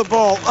give the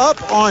ball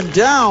up on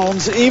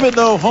downs, even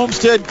though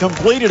Homestead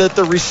completed it.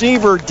 The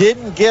receiver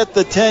didn't get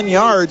the 10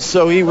 yards,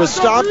 so he was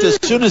stopped as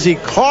soon as he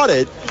caught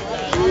it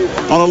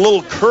on a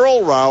little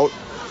curl route.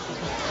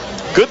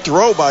 Good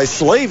throw by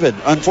Slavin.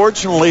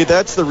 Unfortunately,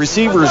 that's the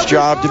receiver's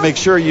job to make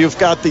sure you've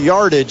got the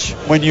yardage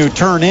when you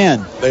turn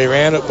in. They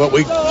ran it, but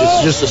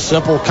it's just a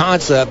simple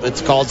concept.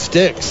 It's called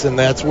sticks, and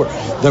that's where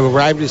the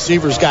wide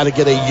receiver's got to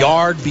get a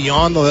yard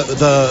beyond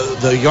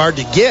the yard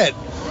to get,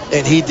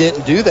 and he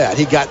didn't do that.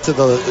 He got to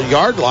the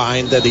yard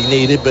line that he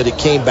needed, but it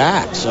came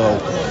back. So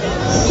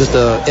just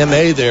a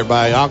MA there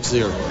by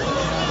Auxier.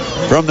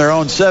 From their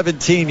own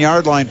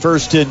 17-yard line,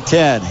 1st and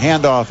 10.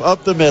 Handoff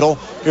up the middle.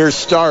 Here's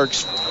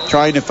Starks.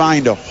 trying to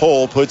find a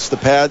hole, puts the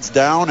pads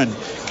down and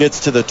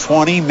gets to the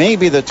 20,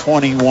 maybe the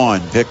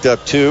 21. Picked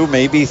up 2,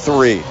 maybe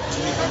 3.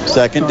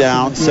 Second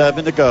down,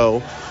 7 to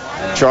go.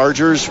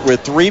 Chargers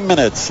with 3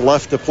 minutes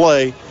left to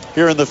play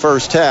here in the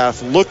first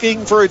half,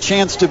 looking for a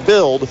chance to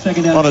build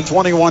on a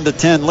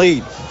 21-10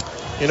 lead.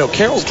 You know,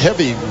 Carroll's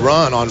heavy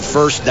run on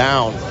first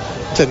down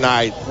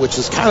tonight, which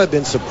has kind of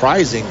been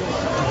surprising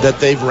that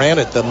they've ran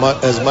it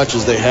as much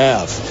as they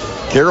have.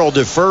 Carroll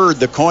deferred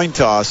the coin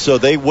toss, so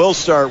they will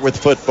start with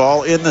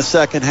football in the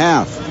second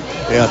half.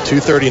 Yeah,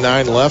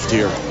 2:39 left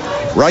here.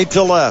 Right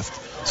to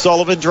left.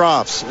 Sullivan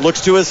drops,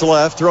 looks to his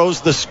left,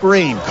 throws the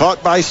screen.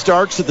 Caught by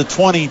Starks at the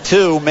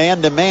 22,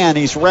 man-to-man.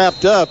 He's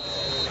wrapped up.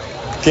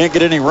 Can't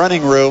get any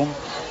running room.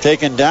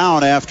 Taken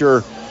down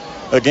after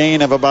a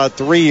gain of about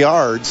 3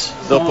 yards.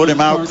 They'll put him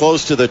out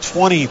close to the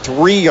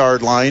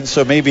 23-yard line,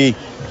 so maybe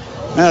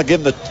give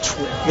him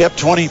the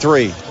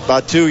 23.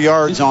 About 2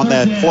 yards on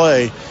that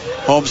play.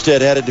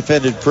 Homestead had it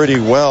defended pretty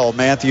well.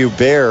 Matthew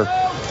Baer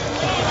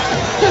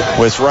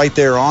was right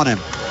there on him.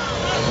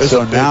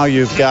 So now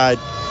you've got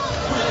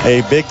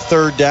a big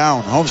third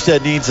down.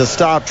 Homestead needs a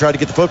stop, try to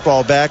get the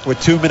football back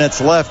with 2 minutes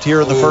left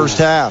here in the first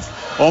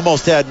half.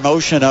 Almost had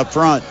motion up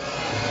front.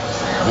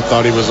 I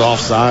thought he was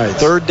offside.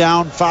 Third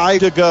down,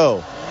 5 to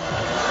go.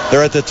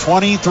 They're at the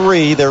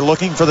 23. They're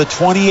looking for the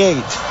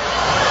 28.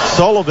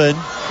 Sullivan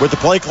with the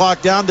play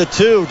clock down to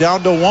 2,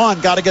 down to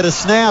 1. Got to get a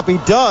snap. He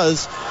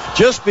does.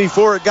 Just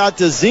before it got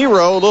to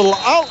 0, a little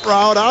out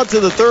route out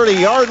to the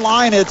 30-yard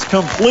line. It's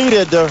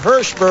completed to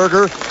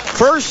Hirschberger.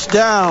 First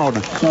down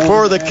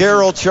for the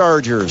Carroll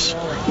Chargers.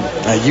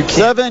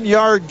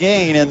 7-yard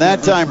gain, and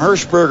that time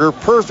Hirschberger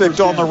perfect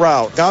on the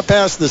route. Got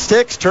past the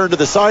sticks, turned to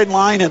the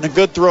sideline, and a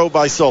good throw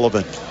by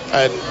Sullivan.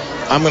 And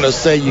I'm going to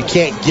say you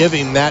can't give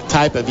him that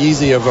type of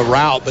easy of a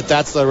route, but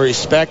that's the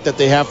respect that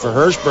they have for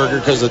Hirschberger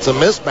because it's a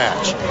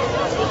mismatch.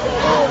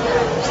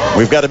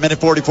 We've got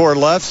 1:44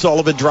 left.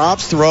 Sullivan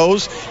drops,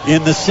 throws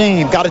in the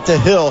seam. Got it to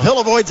Hill. Hill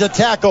avoids a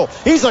tackle.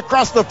 He's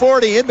across the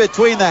 40, in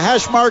between the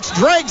hash marks.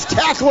 Drags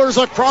tacklers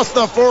across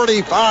the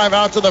 45,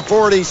 out to the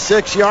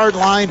 46-yard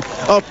line.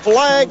 A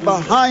flag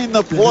behind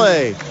the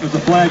play. There's a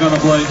flag on the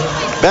play.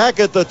 Back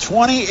at the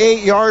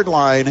 28-yard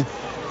line.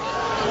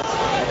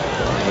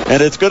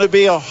 And it's going to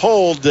be a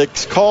hold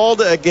that's called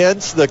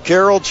against the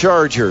Carroll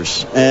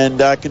Chargers. And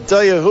I can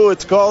tell you who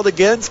it's called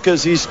against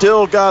because he's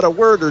still got a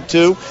word or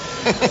two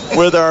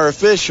with our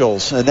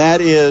officials. And that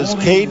is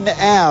Caden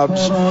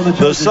Abbs,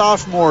 the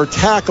sophomore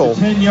tackle,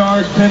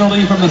 10-yard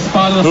penalty from the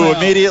spot of the who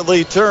foul.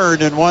 immediately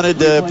turned and wanted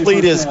to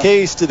plead his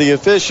case to the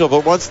official.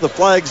 But once the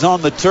flag's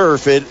on the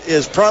turf, it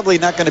is probably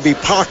not going to be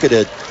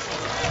pocketed.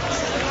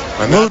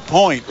 Moot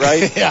point,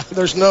 right? Yeah,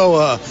 there's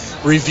no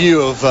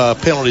review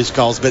of penalties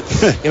calls, but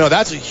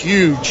that's a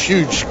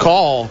huge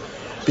call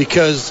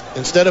because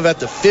instead of at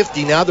the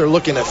 50, now they're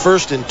looking at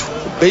first and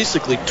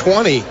basically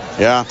 20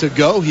 to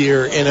go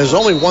here, and there's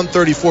only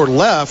 1:34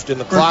 left, and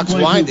the clock's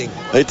winding.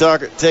 They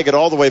take it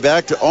all the way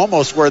back to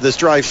almost where this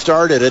drive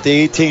started at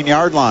the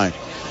 18-yard line.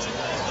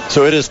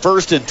 So it is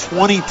first and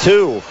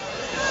 22.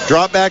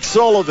 Drop back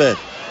Sullivan.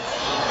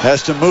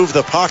 Has to move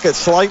the pocket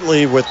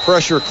slightly with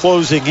pressure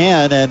closing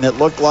in, and it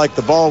looked like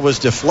the ball was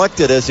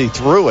deflected as he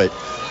threw it.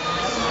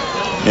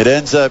 It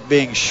ends up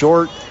being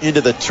short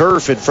into the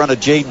turf in front of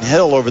Jaden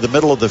Hill over the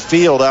middle of the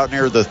field out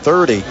near the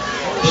 30.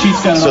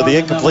 So the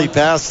incomplete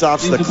pass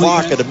stops the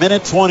clock at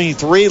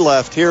 1:23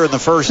 left here in the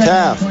first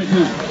half.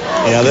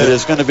 Yeah, that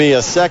is going to be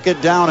a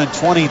second down and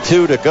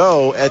 22 to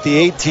go at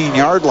the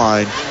 18-yard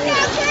line.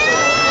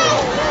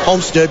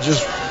 Homestead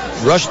just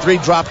rushed 3,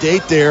 dropped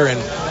 8 there, and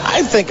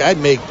I think I'd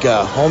make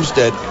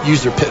Homestead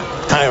use their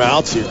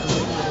timeouts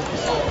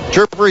here.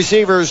 Trip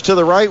receivers to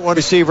the right, one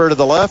receiver to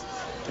the left.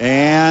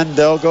 And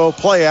they'll go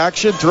play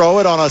action, throw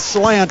it on a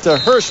slant to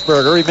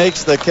Hirschberger. He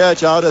makes the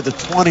catch out at the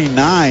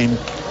 29.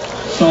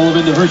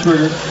 Sullivan to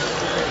Hirschberger.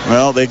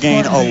 Well, they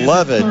gain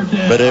 11,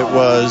 but it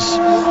was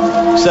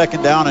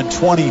second down and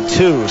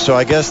 22. So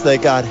I guess they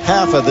got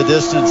half of the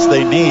distance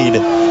they need.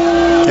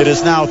 It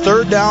is now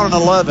third down and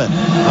 11.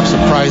 I'm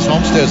surprised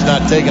Homestead's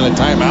not taking a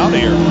timeout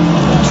here.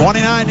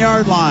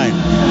 29-yard line.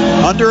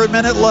 Under a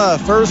minute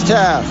left, first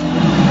half.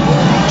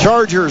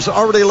 Chargers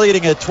already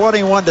leading at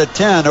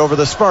 21-10 over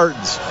the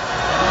Spartans.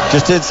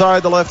 Just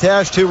inside the left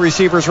hash, 2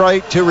 receivers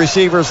right, 2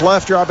 receivers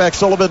left. Drop back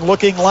Sullivan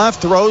looking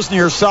left, throws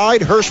near side.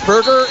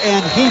 Hirschberger,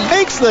 and he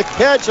makes the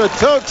catch, a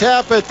toe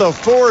tap at the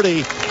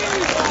 40.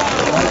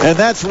 And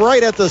that's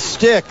right at the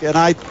stick, and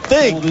I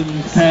think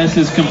pass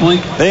is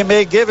complete. They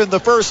may give him the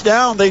first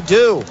down. They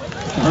do.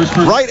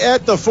 Right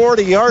at the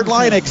 40-yard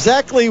line,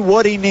 exactly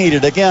what he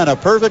needed. Again, a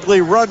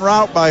perfectly run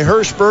route by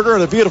Hirschberger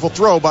and a beautiful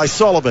throw by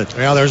Sullivan.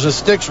 Well, there's a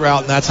sticks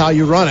route, and that's how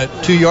you run it.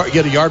 2 yard,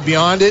 get a yard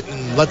beyond it,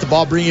 and let the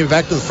ball bring you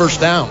back to the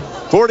first down.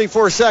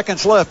 44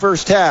 seconds left,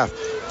 first half.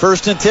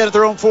 First and 10 at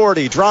their own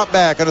 40. Drop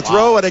back on a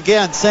throw, and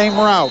again, same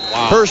route.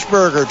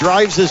 Hirschberger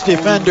drives his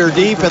defender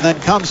deep and then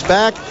comes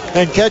back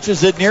and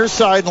catches it near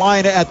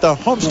sideline at the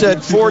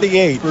Homestead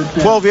 48.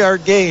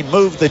 12-yard gain,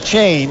 move the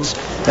chains,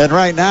 and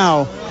right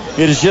now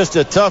it is just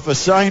a tough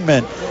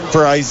assignment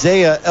for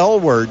Isaiah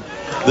Elward,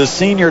 the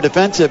senior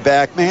defensive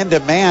back,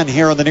 man-to-man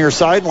here on the near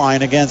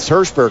sideline against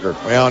Hirschberger.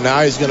 Well,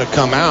 now he's going to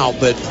come out,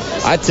 but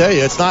I tell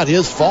you, it's not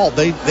his fault.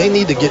 They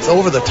need to get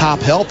over-the-top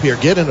help here,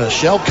 get in a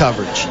shell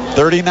coverage.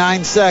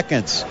 39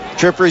 seconds.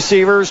 Trip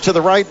receivers to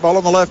the right, ball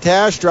on the left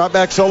hash. Drop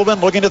back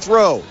Sullivan looking to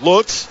throw.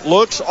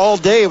 Looks all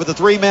day with a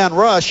three-man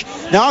rush.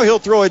 Now he'll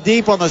throw it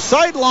deep on the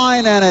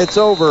sideline, and it's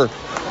over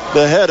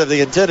the head of the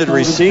intended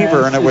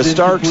receiver, and it was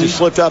Starks who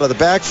slipped out of the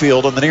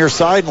backfield on the near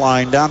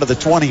sideline down to the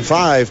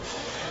 25.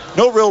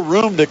 No real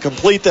room to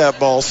complete that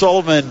ball.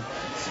 Sullivan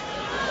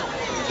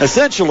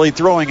essentially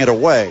throwing it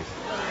away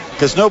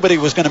because nobody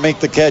was going to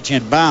make the catch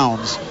in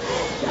bounds.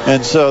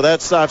 And so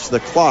that stops the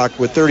clock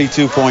with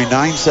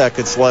 32.9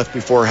 seconds left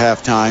before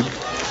halftime.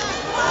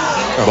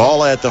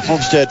 Ball at the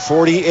Homestead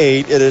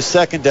 48. It is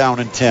second down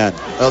and 10.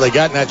 Well, they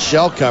got in that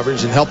shell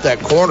coverage and helped that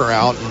corner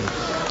out and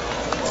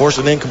forced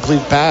an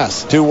incomplete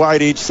pass. Two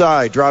wide each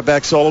side. Drop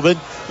back Sullivan.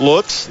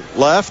 Looks,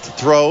 left,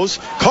 throws.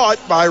 Caught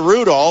by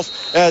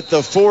Rudolph at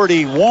the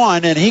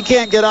 41, and he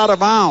can't get out of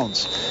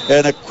bounds.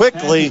 And a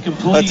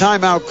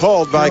timeout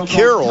called by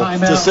Carroll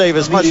to save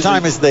as much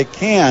time as they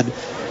can.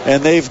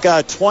 And they've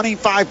got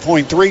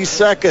 25.3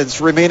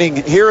 seconds remaining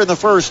here in the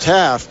first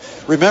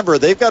half. Remember,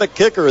 they've got a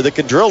kicker that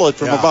can drill it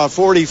from about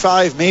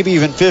 45, maybe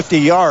even 50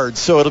 yards.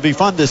 So it'll be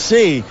fun to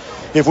see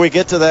if we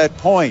get to that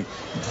point.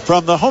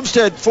 From the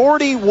Homestead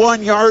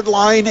 41-yard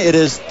line, it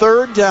is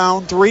third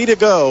down, 3 to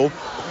go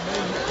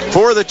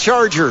for the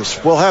Chargers.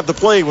 We'll have the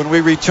play when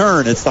we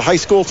return. It's the high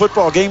school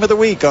football game of the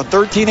week on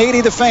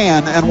 1380 The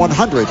Fan and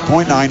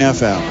 100.9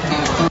 FM.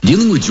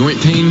 Dealing with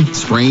joint pain,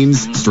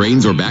 sprains,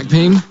 strains, or back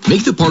pain?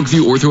 Make the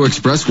Parkview Ortho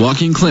Express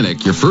walk-in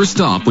clinic your first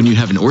stop when you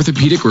have an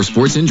orthopedic or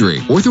sports injury.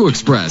 Ortho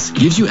Express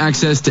gives you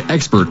access to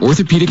expert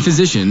orthopedic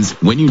physicians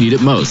when you need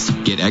it most.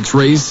 Get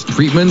x-rays,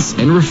 treatments,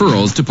 and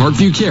referrals to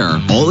Parkview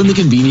Care, all in the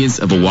convenience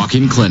of a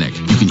walk-in clinic.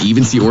 You can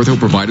even see ortho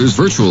providers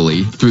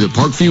virtually through the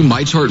Parkview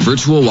MyChart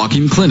Virtual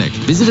Walk-in Clinic.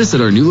 Visit us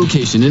at our new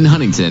location in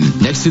Huntington,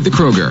 next to the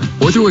Kroger.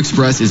 Ortho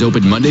Express is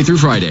open Monday through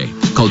Friday.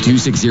 Call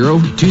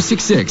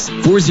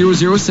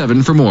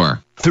 260-266-4007 for more.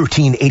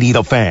 1380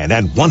 The Fan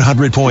and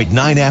 100.9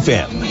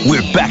 FM.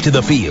 We're back to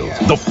the field.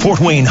 The Fort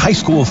Wayne High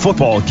School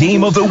football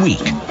game of the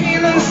week.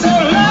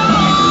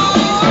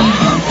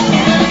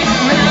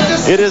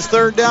 It is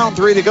third down,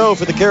 3 to go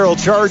for the Carroll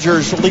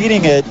Chargers,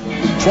 leading it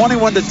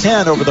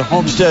 21-10 over the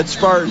Homestead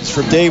Spartans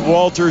from Dave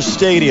Walters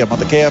Stadium on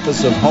the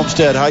campus of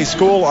Homestead High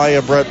School. I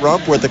am Brett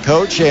Rump with the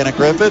coach, Shannon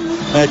Griffith,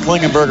 Matt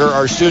Klingenberger,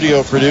 our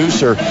studio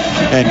producer,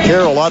 and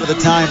Carroll out of the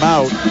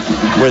timeout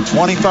with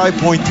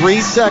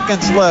 25.3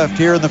 seconds left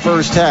here in the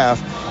first half.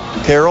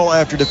 Carroll,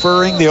 after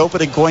deferring the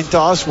opening coin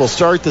toss, will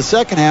start the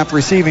second half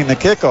receiving the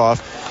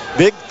kickoff.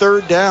 Big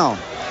third down.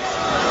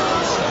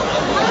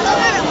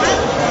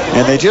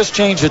 And they just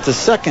changed it to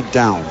second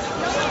down.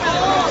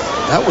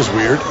 That was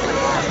weird.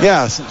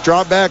 Yes,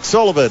 drop back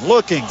Sullivan,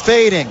 looking,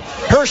 fading.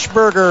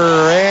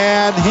 Hirschberger,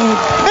 and he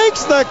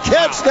makes the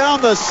catch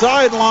down the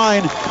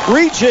sideline,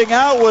 reaching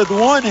out with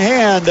one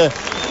hand. A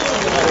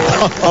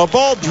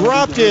ball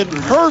dropped in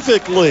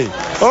perfectly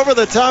over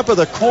the top of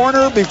the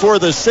corner before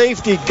the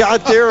safety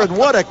got there, and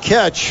what a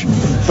catch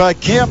by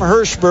Cam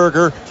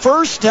Hirschberger.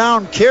 First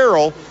down,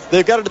 Carroll.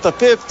 They've got it at the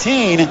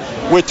 15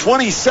 with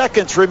 20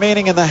 seconds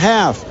remaining in the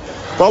half.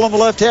 Ball on the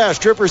left hash,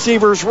 trip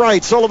receivers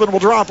right. Sullivan will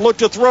drop, look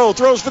to throw,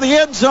 throws for the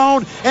end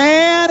zone,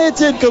 and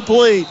it's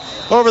incomplete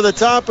over the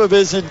top of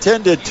his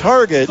intended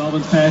target.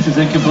 Sullivan's pass is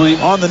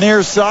incomplete. On the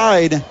near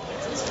side,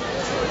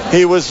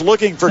 he was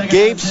looking for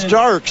Gabe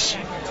Starks.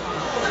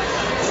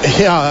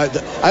 Yeah,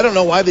 I don't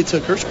know why they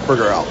took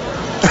Hirschberger out.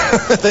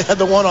 They had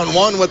the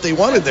one-on-one what they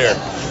wanted there.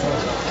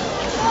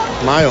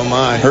 My, oh,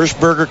 my.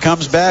 Hirschberger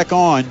comes back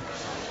on.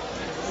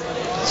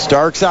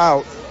 Starks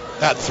out.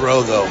 That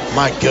throw, though,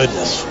 my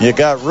goodness. You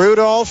got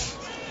Rudolph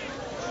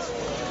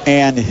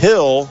and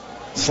Hill.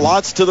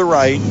 Slots to the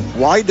right.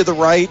 Wide to the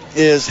right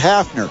is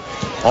Hafner.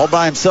 All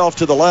by himself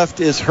to the left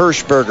is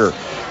Hirschberger.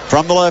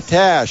 From the left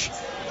hash,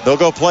 they'll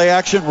go play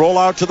action, roll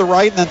out to the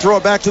right, and then throw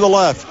it back to the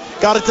left.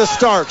 Got it to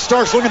Starks.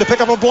 Starks looking to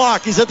pick up a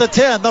block. He's at the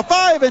 10, the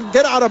 5, and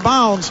get out of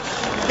bounds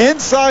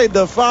inside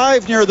the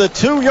 5 near the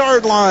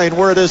 2-yard line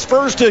where it is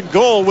first and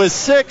goal with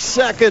 6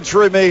 seconds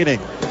remaining.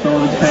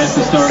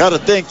 Got to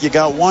think you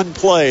got one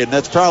play, and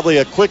that's probably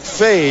a quick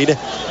fade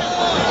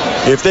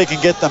if they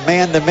can get the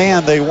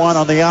man-to-man they want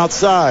on the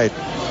outside.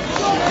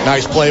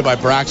 Nice play by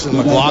Braxton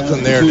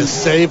McLaughlin there to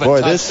save a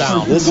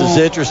touchdown. This is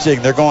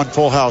interesting. They're going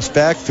full house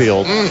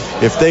backfield.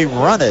 If they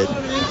run it,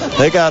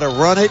 they got to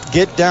run it,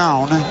 get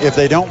down if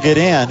they don't get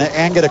in,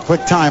 and get a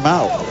quick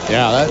timeout.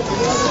 Yeah,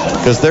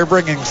 because they're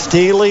bringing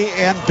Steely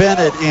and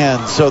Bennett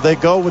in, so they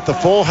go with the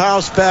full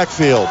house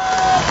backfield.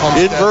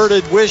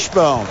 Inverted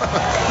wishbone.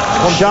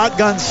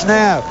 Shotgun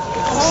snap.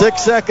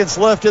 6 seconds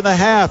left in the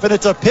half, and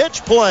it's a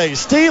pitch play.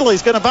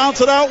 Steely's going to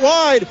bounce it out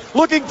wide,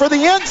 looking for the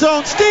end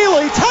zone.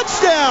 Steely,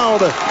 touchdown!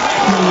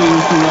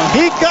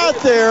 He got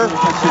there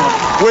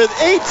with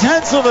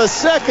 0.8 of a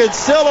second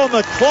still on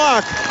the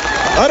clock.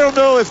 I don't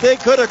know if they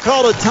could have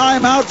called a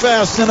timeout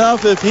fast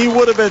enough if he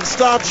would have been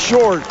stopped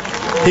short.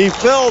 He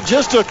fell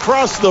just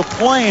across the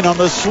plane on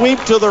the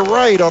sweep to the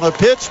right on a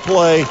pitch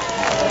play.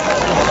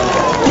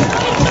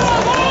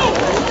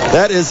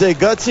 That is a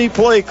gutsy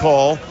play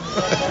call.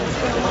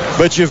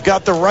 But you've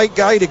got the right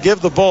guy to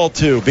give the ball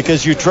to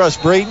because you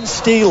trust Braden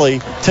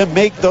Steely to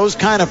make those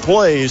kind of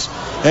plays.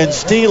 And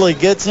Steely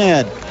gets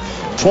in.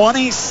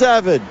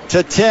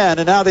 27-10,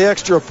 and now the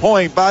extra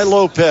point by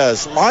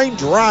Lopez. Line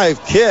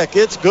drive kick,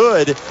 it's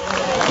good.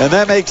 And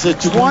that makes it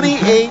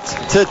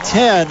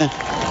 28-10.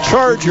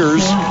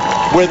 Chargers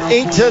with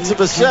 0.8 of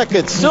a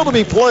second still to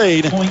be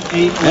played.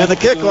 And the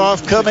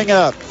kickoff coming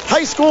up.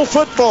 High school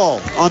football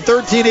on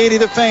 1380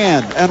 The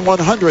Fan and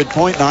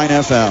 100.9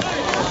 FM.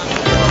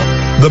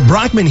 The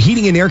Brockman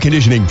Heating and Air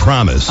Conditioning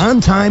promise.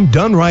 On time,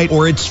 done right,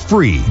 or it's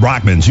free.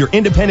 Brockman's your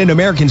independent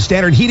American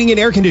Standard heating and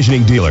air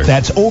conditioning dealer.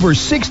 That's over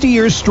 60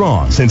 years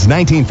strong. Since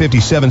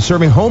 1957,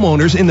 serving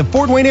homeowners in the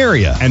Fort Wayne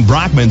area. And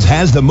Brockman's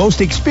has the most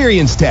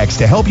experienced techs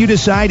to help you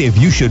decide if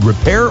you should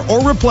repair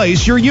or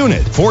replace your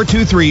unit.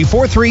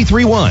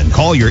 423-4331.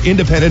 Call your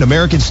independent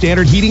American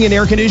Standard heating and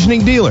air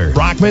conditioning dealer.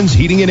 Brockman's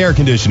Heating and Air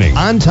Conditioning.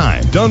 On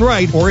time, done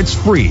right, or it's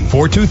free.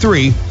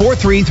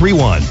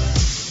 423-4331.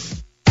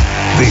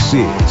 This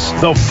is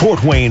the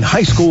Fort Wayne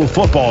High School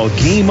Football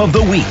Game of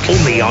the Week.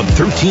 Only on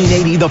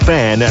 1380 The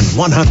Fan and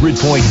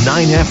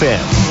 100.9 FM.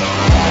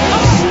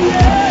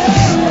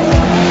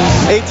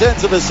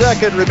 0.8 of a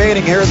second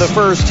remaining here in the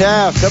first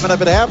half. Coming up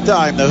at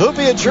halftime, the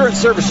Hoopie Insurance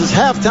Services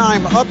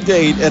halftime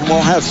update, and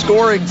we'll have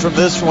scoring from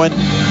this one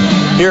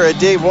here at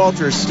Dave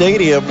Walters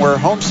Stadium, where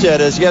Homestead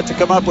has yet to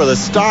come up with a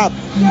stop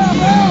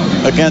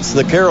against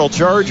the Carroll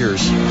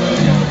Chargers.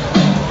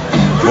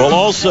 We'll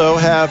also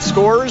have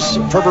scores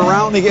from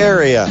around the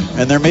area,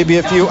 and there may be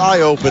a few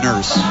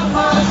eye-openers.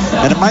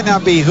 And it might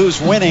not be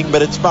who's winning,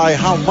 but it's by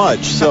how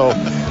much. So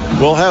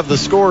we'll have the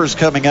scores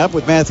coming up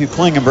with Matthew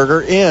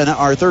Klingenberger in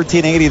our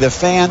 1380 The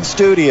Fan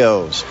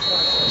studios.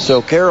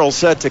 So Carroll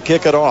set to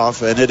kick it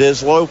off, and it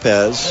is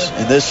Lopez.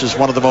 And this is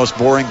one of the most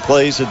boring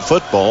plays in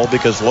football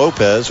because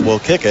Lopez will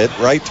kick it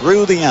right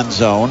through the end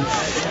zone.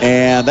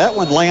 And that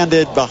one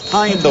landed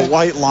behind the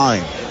white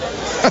line.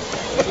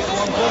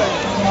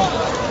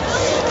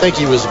 I think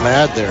he was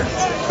mad there.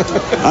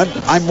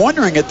 I'm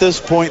wondering at this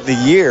point in the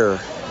year,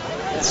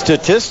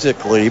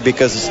 statistically,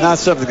 because it's not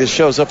something that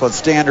shows up on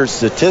standard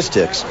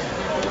statistics,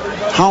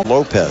 how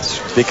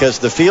Lopez, because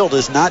the field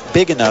is not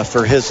big enough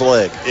for his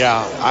leg.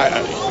 Yeah,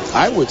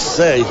 I would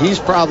say he's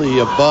probably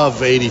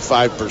above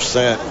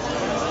 85%,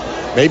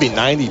 maybe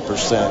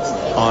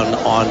 90% on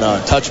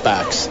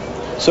touchbacks.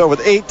 So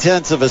with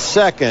 0.8 of a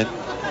second,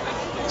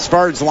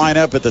 Spartans line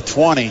up at the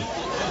 20,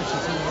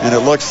 and it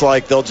looks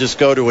like they'll just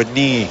go to a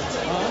knee.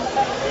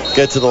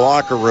 Get to the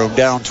locker room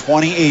down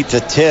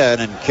 28-10,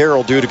 and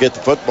Carroll due to get the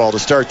football to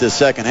start this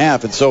second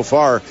half. And so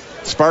far,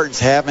 Spartans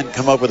haven't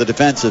come up with a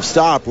defensive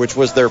stop, which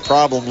was their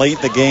problem late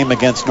in the game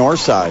against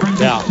Northside.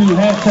 Yeah.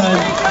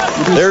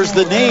 There's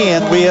the knee,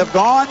 and we have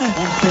gone to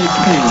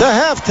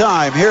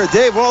halftime here at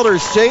Dave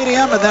Walters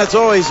Stadium, and that's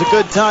always a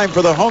good time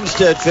for the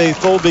Homestead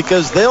faithful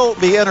because they'll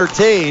be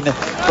entertained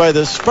by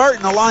the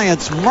Spartan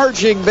Alliance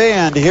Marching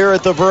Band here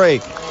at the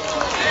break.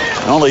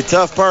 The only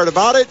tough part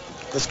about it,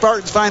 the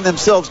Spartans find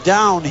themselves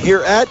down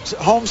here at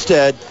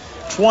Homestead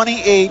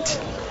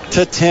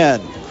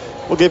 28-10.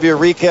 We'll give you a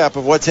recap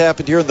of what's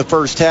happened here in the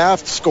first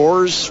half,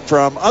 scores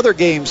from other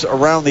games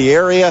around the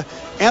area,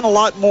 and a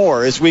lot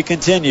more as we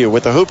continue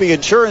with the Hoopie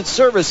Insurance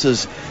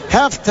Services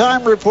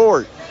halftime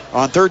report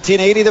on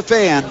 1380 The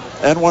Fan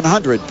and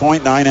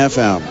 100.9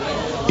 FM.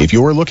 If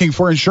you're looking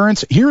for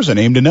insurance, here's a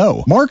name to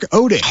know. Mark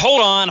Oetting.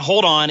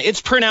 Hold on.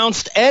 It's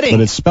pronounced Edding. But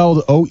it's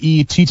spelled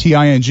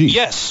Oetting.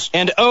 Yes,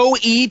 and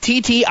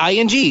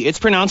Oetting. It's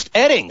pronounced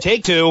Edding.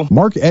 Take two.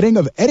 Mark Edding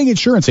of Edding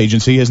Insurance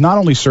Agency has not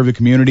only served the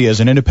community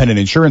as an independent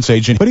insurance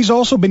agent, but he's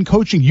also been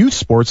coaching youth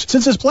sports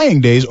since his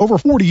playing days over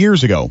 40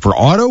 years ago. For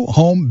auto,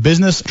 home,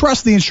 business,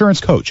 trust the insurance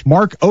coach,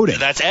 Mark Oetting.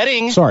 That's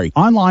Edding. Sorry,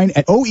 online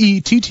at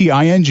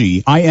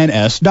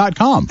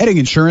OETTINGINS.com. Edding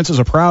Insurance is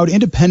a proud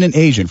independent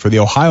agent for the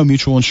Ohio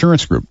Mutual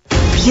Insurance Group.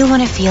 You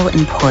want to feel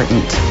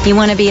important. You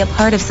want to be a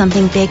part of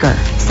something bigger,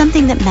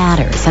 something that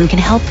matters and can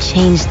help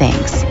change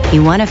things.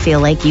 You want to feel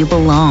like you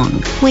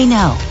belong. We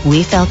know.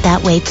 We felt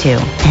that way too.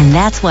 And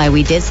that's why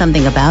we did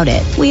something about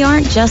it. We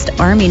aren't just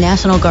Army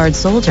National Guard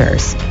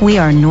soldiers. We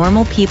are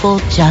normal people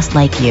just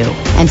like you.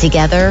 And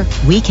together,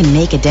 we can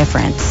make a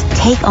difference.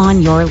 Take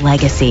on your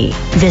legacy.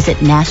 Visit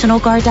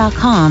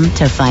NationalGuard.com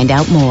to find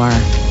out more.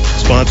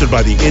 Sponsored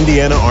by the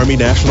Indiana Army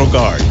National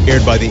Guard.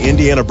 Aired by the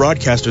Indiana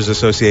Broadcasters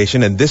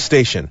Association and this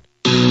station.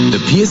 The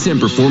PSM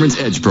Performance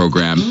Edge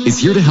program is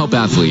here to help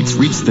athletes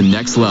reach the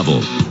next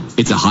level.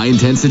 It's a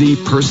high-intensity,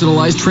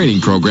 personalized training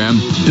program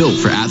built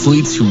for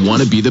athletes who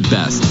want to be the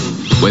best.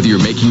 Whether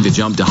you're making the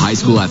jump to high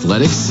school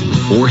athletics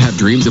or have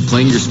dreams of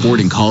playing your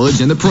sport in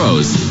college and the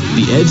pros,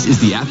 the Edge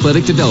is the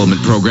athletic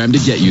development program to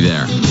get you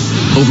there.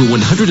 Over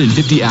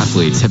 150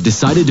 athletes have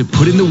decided to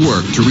put in the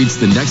work to reach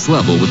the next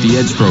level with the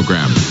Edge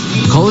program.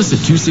 Call us at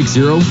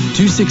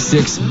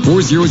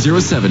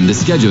 260-266-4007 to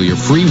schedule your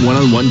free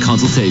one-on-one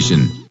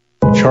consultation.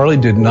 Charlie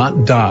did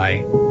not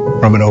die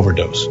from an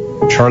overdose.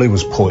 Charlie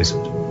was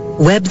poisoned.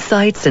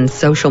 Websites and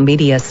social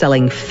media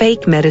selling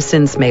fake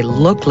medicines may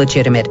look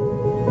legitimate,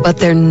 but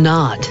they're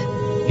not.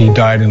 He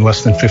died in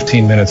less than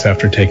 15 minutes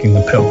after taking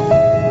the pill.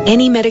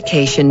 Any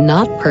medication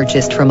not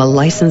purchased from a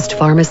licensed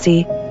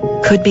pharmacy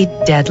could be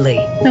deadly.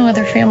 No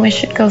other family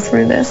should go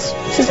through this.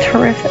 This is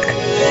horrific.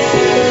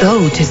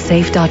 Go to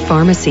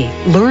safe.pharmacy.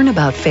 Learn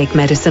about fake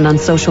medicine on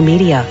social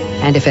media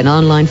and if an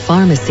online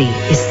pharmacy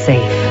is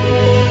safe.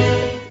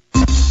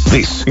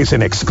 This is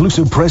an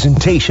exclusive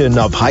presentation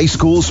of high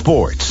school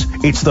sports.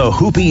 It's the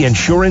Hoopy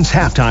Insurance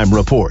Halftime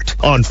Report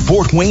on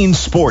Fort Wayne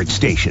Sports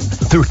Station,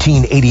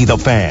 1380 The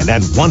Fan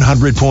and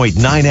 100.9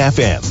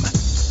 FM.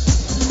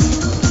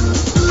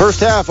 First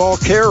half, all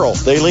Carroll.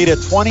 They lead at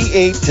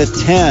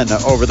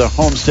 28-10 over the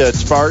Homestead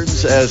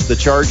Spartans as the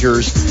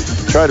Chargers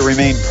try to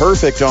remain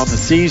perfect on the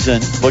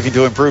season, looking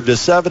to improve to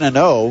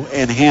 7-0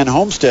 and hand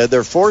Homestead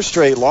their fourth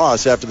straight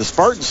loss after the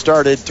Spartans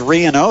started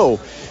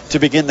 3-0 to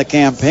begin the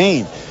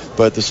campaign.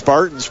 But the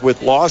Spartans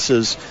with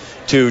losses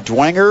to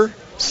Dwenger,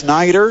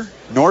 Snyder,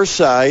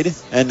 Northside,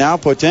 and now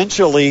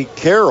potentially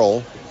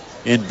Carroll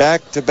in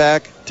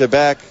back-to-back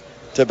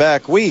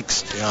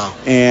weeks. Yeah.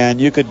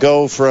 And you could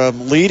go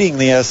from leading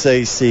the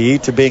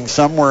SAC to being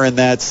somewhere in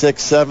that 6th,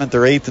 7th,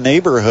 or 8th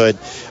neighborhood.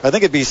 I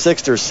think it'd be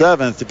 6th or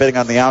 7th, depending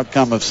on the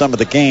outcome of some of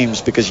the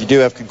games, because you do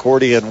have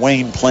Concordia and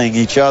Wayne playing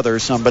each other.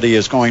 Somebody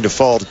is going to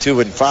fall to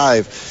 2 and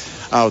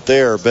 5 out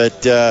there.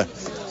 But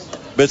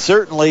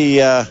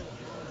certainly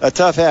a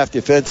tough half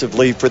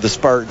defensively for the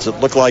Spartans. It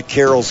looked like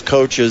Carroll's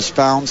coaches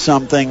found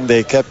something.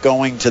 They kept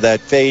going to that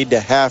fade to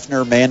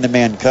Hafner,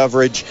 man-to-man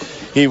coverage.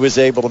 He was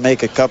able to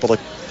make a couple of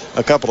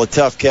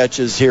tough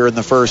catches here in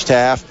the first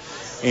half.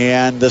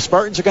 And the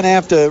Spartans are going to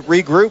have to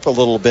regroup a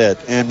little bit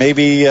and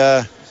maybe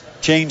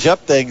change up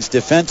things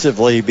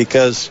defensively,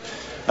 because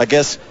I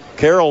guess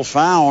Carroll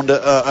found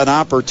an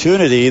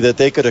opportunity that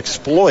they could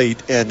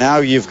exploit, and now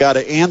you've got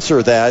to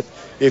answer that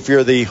if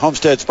you're the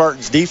Homestead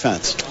Spartans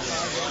defense.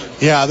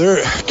 Yeah,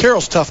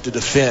 Carroll's tough to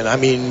defend. I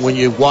mean, when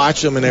you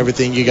watch them and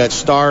everything, you got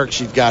Starks,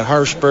 you've got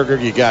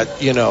Hirschberger, you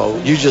got,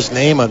 you just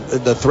name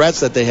the threats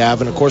that they have,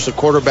 and, of course, a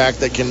quarterback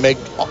that can make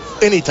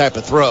any type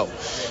of throw.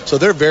 So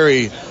they're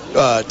very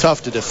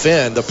tough to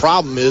defend. The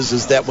problem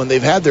is that when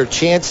they've had their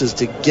chances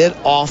to get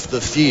off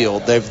the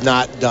field, they've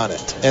not done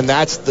it, and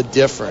that's the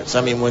difference.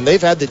 I mean, when they've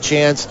had the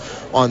chance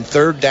on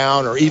 3rd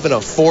down or even a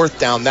 4th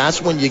down,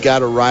 that's when you got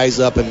to rise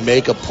up and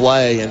make a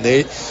play, and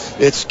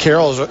it's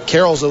Carroll's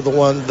are the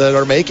ones that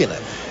are making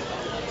it.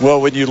 Well,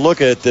 when you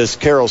look at this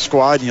Carroll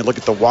squad and you look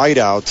at the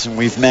wideouts, and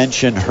we've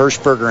mentioned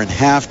Hirschberger and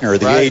Hafner,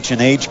 the right.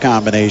 H&H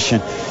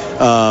combination,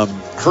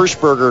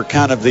 Hirschberger,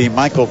 kind of the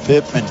Michael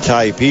Pittman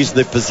type. He's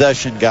the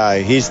possession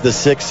guy. He's the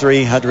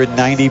 6'3",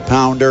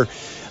 190-pounder.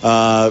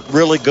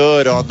 Really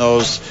good on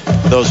those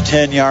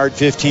 10-yard,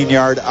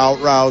 15-yard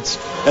out routes.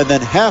 And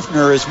then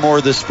Hafner is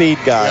more the speed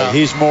guy. Yeah.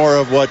 He's more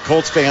of what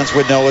Colts fans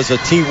would know as a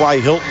T.Y.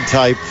 Hilton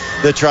type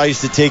that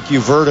tries to take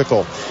you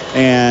vertical.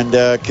 And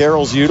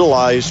Carroll's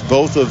utilized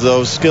both of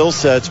those skill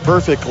sets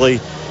perfectly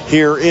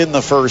here in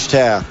the first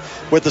half.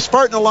 With the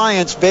Spartan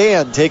Alliance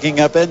band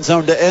taking up end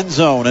zone to end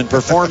zone and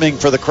performing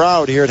for the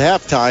crowd here at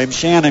halftime,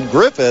 Shannon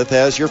Griffith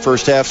has your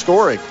first half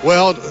scoring.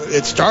 Well,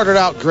 it started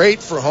out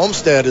great for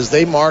Homestead as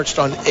they marched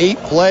on 8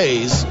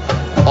 plays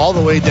all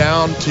the way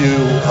down to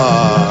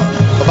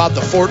about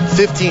the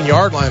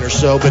 15-yard line or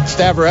so, but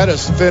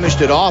Stavridis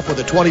finished it off with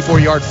a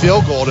 24-yard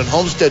field goal, and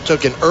Homestead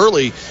took an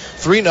early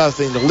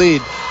 3-0 to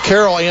lead.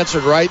 Carroll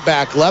answered right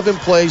back, 11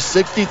 plays,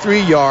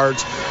 63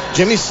 yards.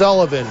 Jimmy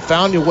Sullivan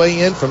found a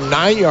way in from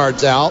 9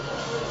 yards out.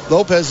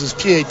 Lopez's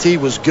PAT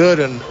was good,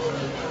 and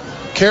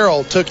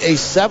Carroll took a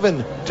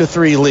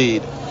 7-3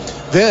 lead.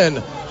 Then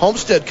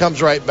Homestead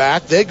comes right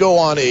back. They go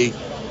on a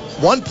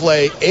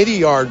 1-play,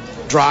 80-yard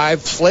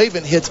drive.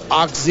 Slavin hits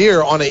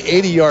Auxier on an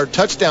 80-yard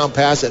touchdown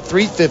pass at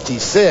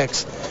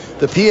 3:56.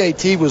 The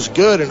PAT was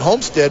good, and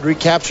Homestead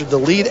recaptured the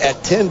lead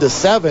at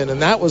 10-7,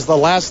 and that was the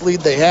last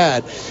lead they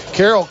had.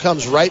 Carroll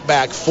comes right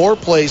back, 4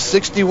 plays,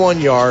 61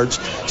 yards.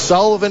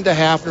 Sullivan to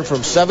Hafner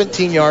from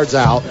 17 yards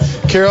out.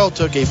 Carroll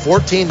took a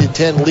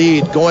 14-10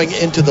 lead going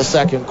into the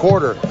second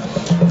quarter.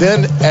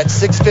 Then at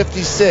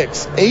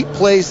 6:56, 8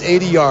 plays,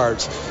 80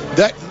 yards.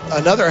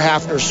 Another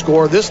Hafner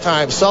score. This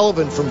time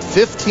Sullivan from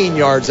 15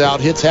 yards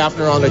out hits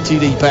Hafner on a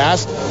TD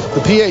pass.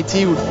 The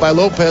PAT by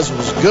Lopez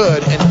was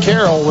good, and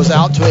Carroll was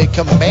out to a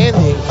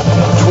commanding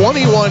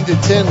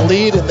 21-10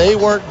 lead, and they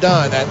weren't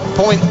done. At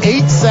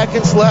 0.8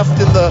 seconds left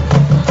in the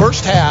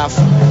first half,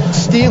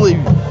 Steely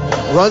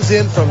runs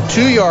in from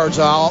 2 yards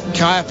out,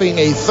 capping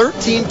a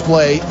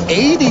 13-play,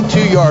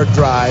 82-yard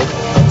drive.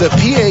 The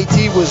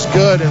PAT was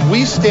good, and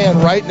we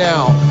stand right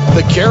now,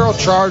 the Carroll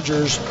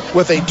Chargers,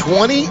 with a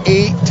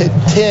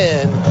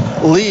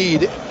 28-10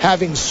 lead,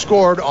 having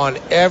scored on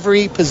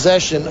every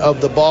possession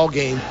of the ball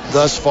game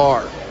thus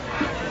far.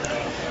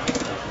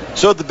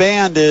 So the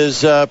band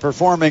is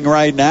performing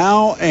right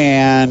now,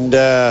 and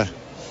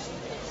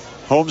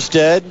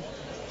Homestead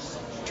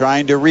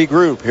trying to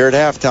regroup here at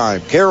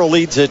halftime. Carroll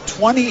leads at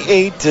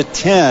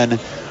 28-10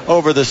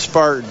 over the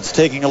Spartans.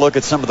 Taking a look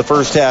at some of the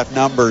first half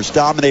numbers,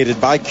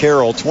 dominated by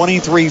Carroll.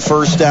 23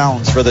 first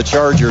downs for the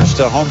Chargers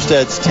to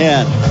Homestead's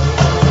 10.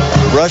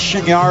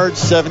 Rushing yards,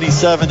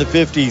 77 to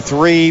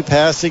 53.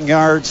 Passing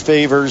yards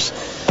favors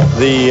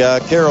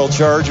the Carroll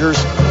Chargers.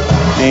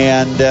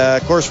 And,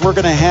 of course, we're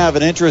going to have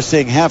an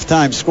interesting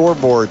halftime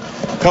scoreboard.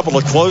 A couple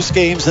of close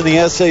games in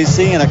the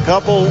SAC and a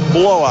couple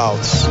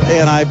blowouts.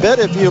 And I bet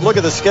if you look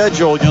at the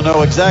schedule, you'll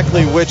know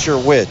exactly which are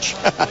which.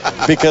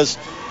 Because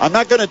I'm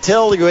not going to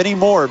tell you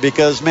anymore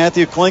because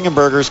Matthew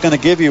Klingenberger is going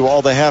to give you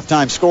all the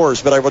halftime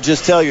scores. But I will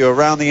just tell you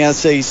around the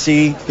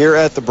SAC here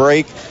at the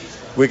break,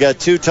 we got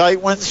 2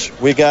 tight ones,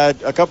 we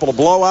got a couple of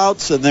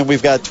blowouts, and then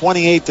we've got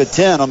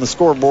 28-10 on the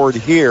scoreboard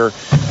here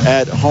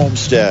at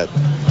Homestead.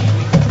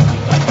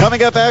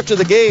 Coming up after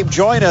the game,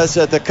 join us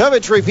at the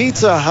Coventry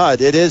Pizza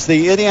Hut. It is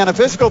the Indiana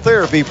Physical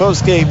Therapy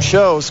post-game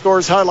show.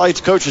 Scores,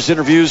 highlights, coaches,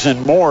 interviews,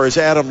 and more as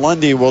Adam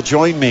Lundy will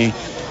join me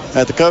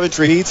at the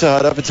Coventry Pizza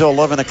Hut up until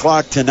 11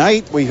 o'clock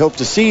tonight. We hope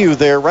to see you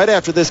there right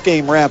after this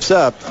game wraps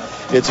up.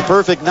 It's a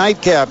perfect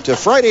nightcap to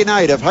Friday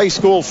night of high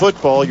school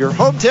football, your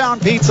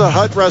hometown Pizza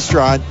Hut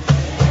restaurant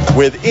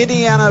with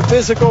Indiana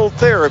Physical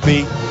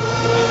Therapy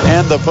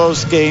and the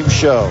post-game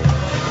show.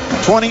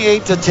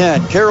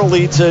 28-10. Carroll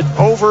leads it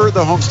over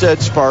the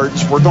Homestead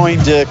Spartans. We're going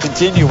to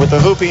continue with the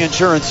Hoopie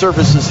Insurance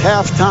Services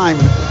halftime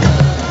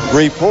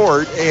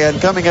report. And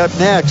coming up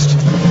next,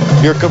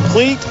 your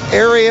complete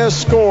area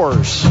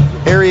scores.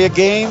 Area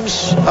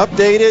games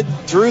updated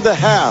through the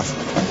half.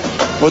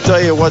 We'll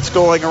tell you what's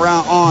going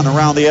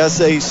around the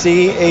SAC,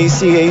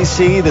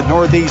 ACAC, the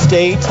Northeast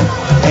 8,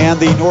 and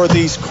the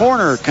Northeast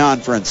Corner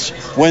Conference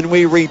when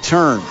we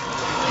return.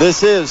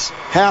 This is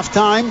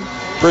halftime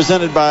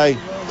presented by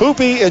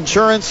Hoopie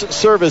Insurance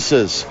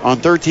Services on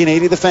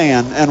 1380 The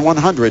Fan and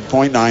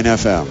 100.9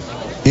 FM.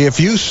 If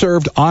you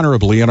served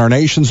honorably in our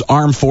nation's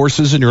armed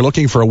forces and you're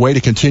looking for a way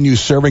to continue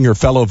serving your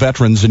fellow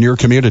veterans in your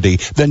community,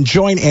 then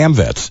join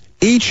AMVETS.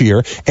 Each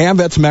year,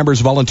 AMVETS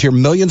members volunteer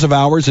millions of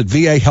hours at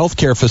VA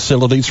healthcare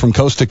facilities from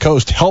coast to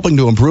coast, helping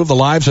to improve the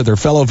lives of their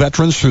fellow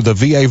veterans through the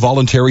VA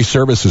Voluntary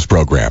Services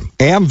Program.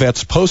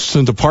 AMVETS posts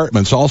and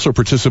departments also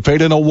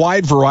participate in a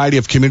wide variety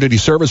of community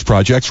service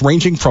projects,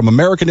 ranging from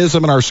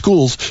Americanism in our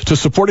schools to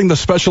supporting the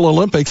Special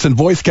Olympics and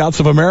Boy Scouts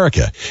of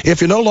America.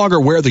 If you no longer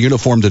wear the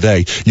uniform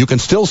today, you can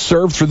still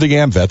serve through the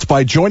AMVETS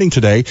by joining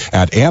today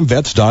at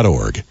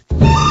amvets.org.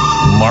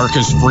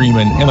 Marcus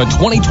Freeman and the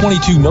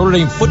 2022 Notre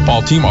Dame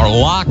football team are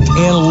locked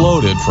and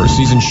loaded for a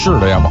season sure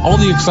to have all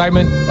the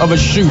excitement of a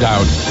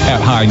shootout at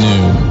high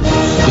noon.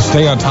 To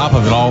stay on top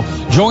of it all,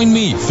 join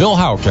me, Phil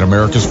Houck, and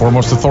America's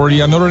foremost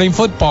authority on Notre Dame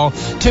football,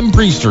 Tim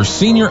Priester,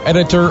 senior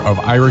editor of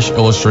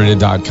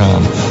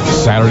IrishIllustrated.com.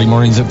 Saturday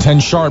mornings at 10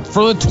 sharp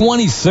for the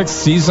 26th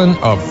season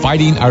of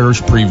Fighting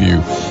Irish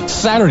Preview.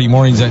 Saturday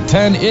mornings at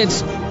 10,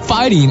 it's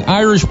Fighting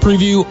Irish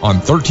Preview on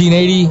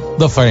 1380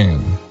 The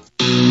Fan.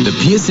 The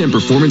PSN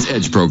Performance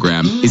Edge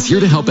program is here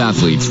to help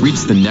athletes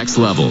reach the next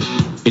level.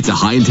 It's a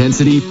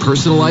high-intensity,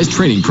 personalized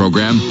training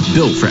program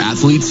built for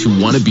athletes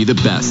who want to be the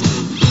best.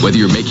 Whether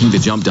you're making the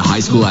jump to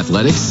high school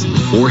athletics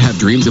or have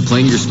dreams of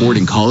playing your sport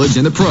in college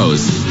and the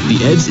pros,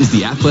 the Edge is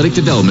the athletic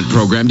development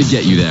program to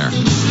get you there.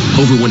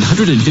 Over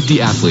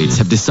 150 athletes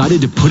have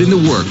decided to put in the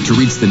work to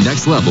reach the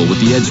next level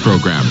with the Edge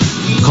program.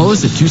 Call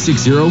us at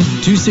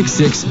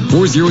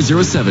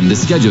 260-266-4007 to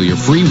schedule your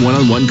free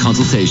one-on-one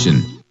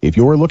consultation. If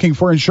you're looking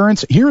for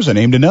insurance, here's a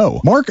name to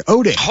know. Mark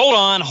Oding.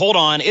 Hold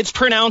on. It's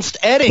pronounced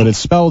Edding. But it's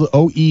spelled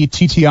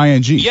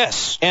O-E-T-T-I-N-G.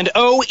 Yes, and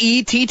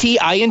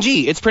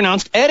O-E-T-T-I-N-G. It's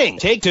pronounced Edding.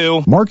 Take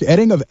 2. Mark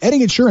Edding of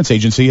Edding Insurance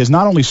Agency has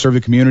not only served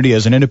the community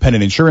as an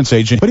independent insurance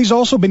agent, but he's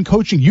also been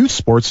coaching youth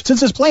sports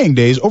since his playing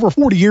days over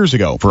 40 years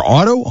ago. For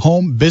auto,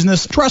 home,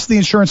 business, trust the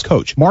insurance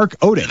coach, Mark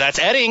Oding. That's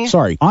Edding.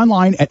 Sorry,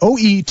 online at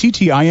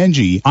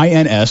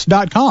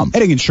OETTINGINS.com.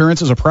 Edding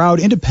Insurance is a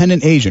proud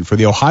independent agent for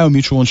the Ohio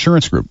Mutual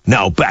Insurance Group.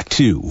 Now back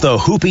to the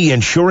Hoopie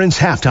Insurance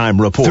Halftime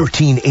Report.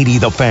 1380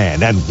 The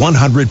Fan and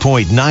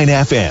 100.9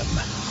 FM.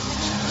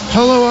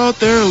 Hello out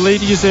there,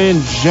 ladies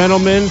and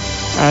gentlemen.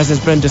 As has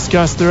been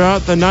discussed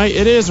throughout the night,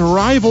 it is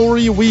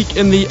rivalry week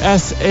in the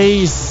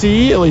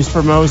SAC, at least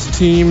for most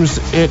teams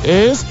it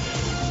is.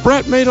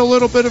 Brett made a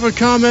little bit of a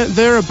comment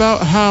there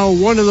about how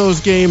one of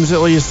those games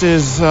at least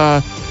is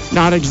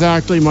not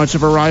exactly much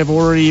of a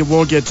rivalry.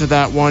 We'll get to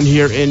that one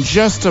here in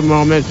just a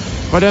moment.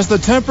 But as the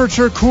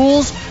temperature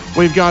cools,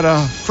 we've got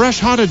a fresh,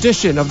 hot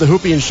edition of the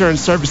Hoopie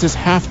Insurance Services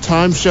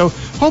halftime show.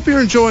 Hope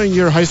you're enjoying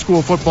your high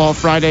school football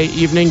Friday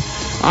evening.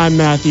 I'm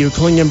Matthew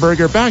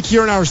Klingenberger, back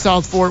here in our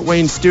South Fort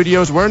Wayne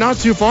studios. We're not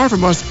too far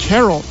from us.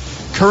 Carroll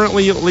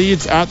currently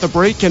leads at the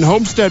break. Can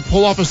Homestead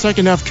pull off a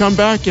second-half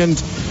comeback and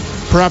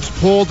perhaps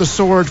pull the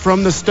sword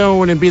from the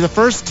stone and be the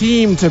first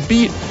team to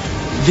beat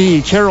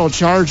the Carroll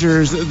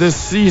Chargers this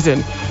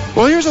season?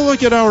 Well, here's a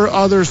look at our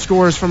other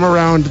scores from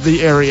around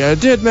the area. I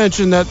did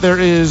mention that there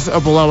is a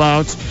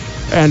blowout.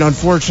 And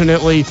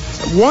unfortunately,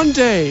 one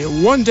day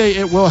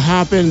it will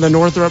happen. The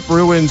Northrop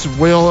Bruins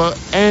will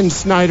end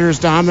Snyder's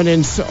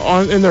dominance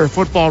in their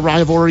football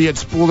rivalry at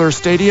Spooler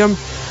Stadium.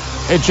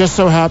 It just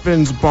so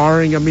happens,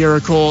 barring a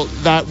miracle,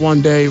 that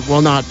one day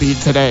will not be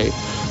today,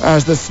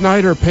 as the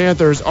Snyder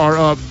Panthers are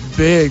up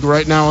big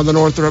right now on the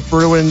Northrop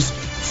Bruins,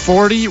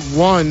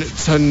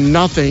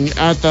 41-0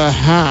 at the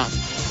half.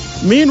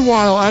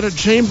 Meanwhile, out at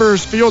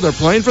Chambers Field, they're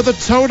playing for the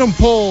Totem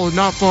Pole,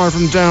 not far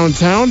from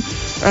downtown,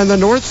 and the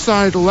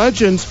Northside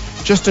Legends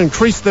just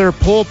increased their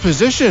pole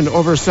position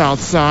over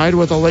Southside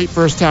with a late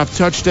first half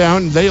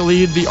touchdown. They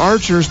lead the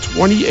Archers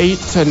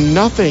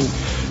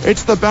 28-0.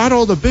 It's the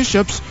Battle of the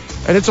Bishops,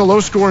 and it's a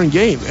low-scoring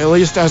game, at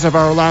least as of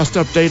our last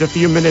update a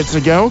few minutes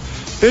ago.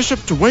 Bishop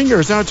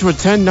Dwingers out to a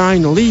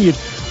 10-9 lead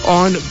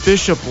on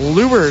Bishop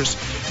Lures.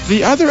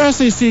 The other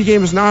SAC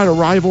game is not a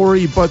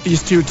rivalry, but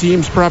these two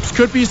teams perhaps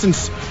could be,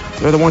 since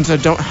they're the ones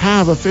that don't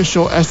have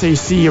official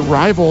SAC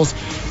rivals.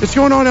 It's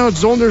going on out at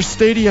Zollner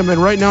Stadium,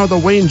 and right now the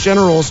Wayne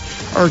Generals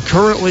are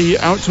currently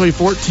out to a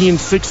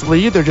 14-6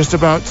 lead. They're just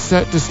about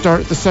set to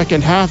start the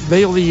second half.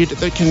 They lead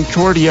the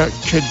Concordia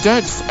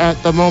Cadets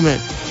at the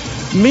moment.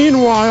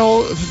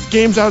 Meanwhile,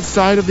 games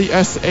outside of the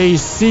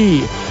SAC.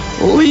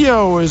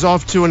 Leo is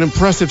off to an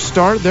impressive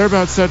start. They're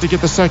about set to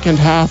get the second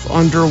half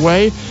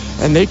underway,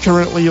 and they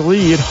currently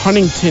lead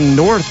Huntington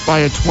North by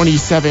a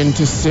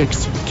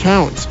 27-6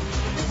 count.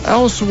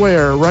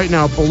 Elsewhere, right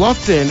now,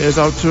 Bluffton is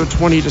out to a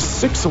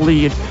 20-6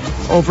 lead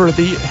over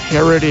the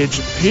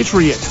Heritage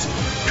Patriots.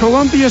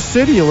 Columbia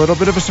City, a little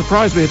bit of a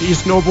surprise. We had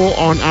East Noble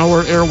on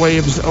our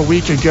airwaves a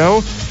week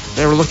ago.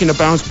 They were looking to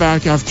bounce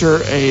back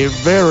after a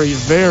very,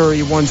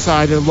 very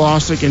one-sided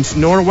loss against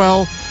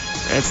Norwell.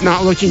 It's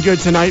not looking good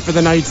tonight for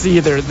the Knights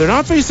either. They're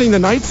not facing the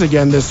Knights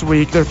again this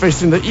week. They're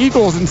facing the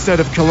Eagles instead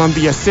of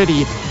Columbia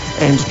City,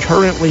 and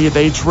currently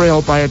they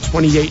trail by a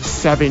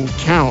 28-7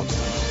 count.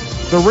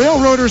 The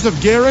Railroaders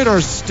of Garrett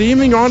are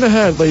steaming on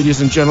ahead,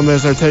 ladies and gentlemen,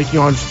 as they're taking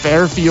on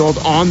Fairfield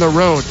on the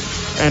road.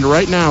 And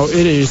right now,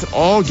 it is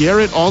all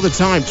Garrett all the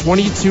time,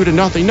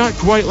 22-0. Not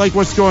quite like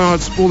what's going on at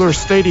Spooler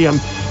Stadium,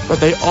 but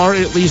they are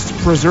at least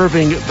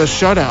preserving the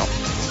shutout.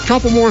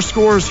 Couple more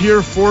scores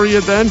here for you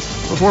then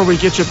before we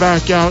get you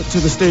back out to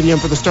the stadium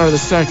for the start of the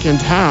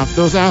second half.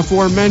 Those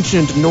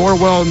aforementioned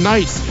Norwell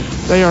Knights,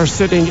 they are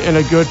sitting in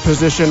a good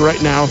position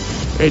right now.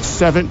 It's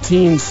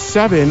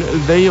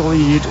 17-7. They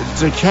lead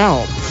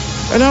DeKalb.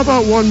 And how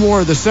about one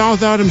more? The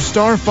South Adams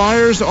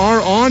Starfires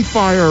are on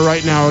fire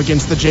right now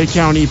against the Jay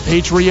County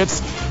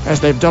Patriots, as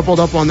they've doubled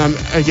up on them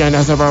again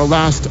as of our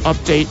last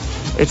update.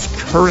 It's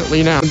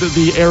currently now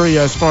the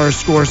area as far as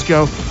scores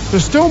go.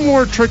 There's still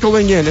more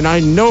trickling in, and I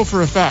know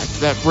for a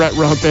fact that Brett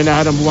Rump and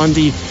Adam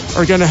Lundy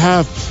are going to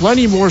have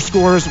plenty more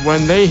scores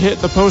when they hit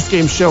the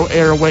postgame show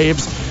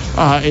airwaves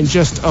in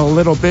just a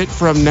little bit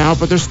from now.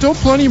 But there's still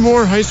plenty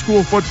more high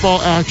school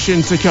football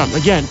action to come.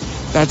 Again,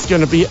 that's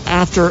going to be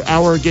after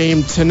our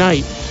game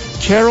tonight.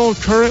 Carroll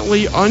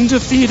currently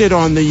undefeated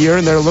on the year,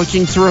 and they're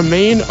looking to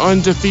remain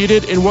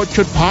undefeated in what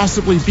could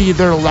possibly be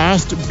their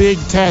last big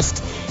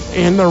test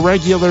in the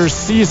regular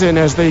season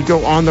as they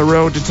go on the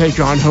road to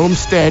take on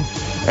Homestead.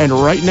 And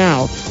right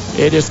now,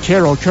 it is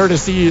Carroll,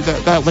 courtesy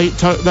that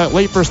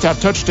late first half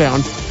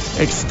touchdown,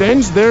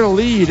 extends their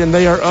lead, and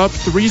they are up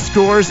 3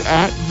 scores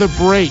at the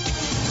break.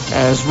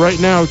 As right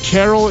now,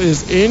 Carroll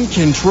is in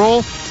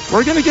control.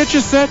 We're going to get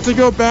you set to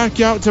go back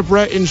out to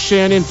Brett and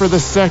Shannon for the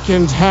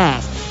second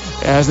half,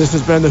 as this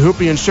has been the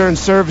Hoopie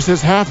Insurance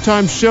Services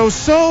halftime show.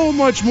 So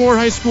much more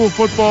high school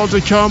football to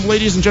come.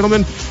 Ladies and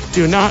gentlemen,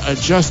 do not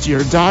adjust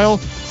your dial.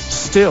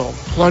 Still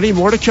plenty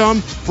more to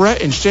come.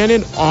 Brett and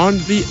Shannon on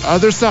the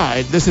other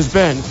side. This has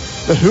been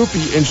the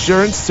Hoopie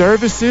Insurance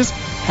Services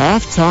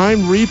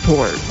halftime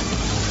report.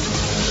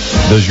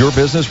 Does your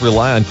business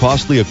rely on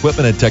costly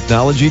equipment and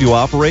technology to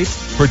operate?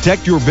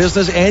 Protect your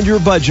business and your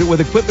budget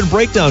with equipment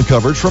breakdown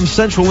coverage from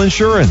Central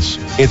Insurance.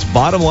 It's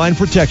bottom line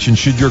protection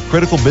should your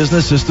critical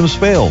business systems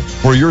fail.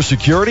 For your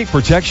security,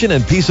 protection,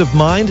 and peace of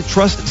mind,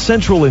 trust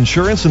Central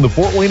Insurance in the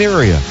Fort Wayne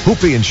area.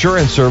 Hoopie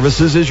Insurance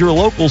Services is your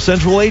local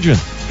Central agent.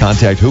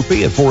 Contact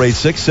Hoopie at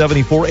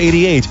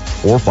 486-7488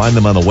 or find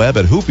them on the web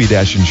at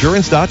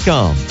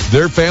hoopie-insurance.com.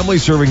 Their family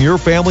serving your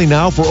family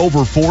now for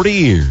over 40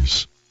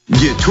 years.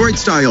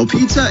 Detroit-style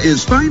pizza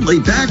is finally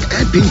back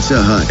at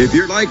Pizza Hut. If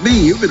you're like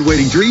me, you've been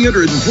waiting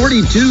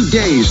 342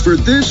 days for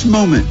this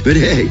moment. But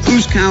hey,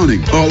 who's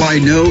counting? All I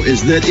know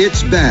is that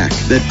it's back.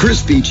 That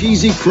crispy,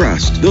 cheesy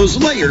crust. Those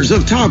layers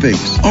of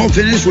toppings. All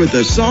finished with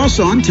the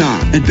sauce on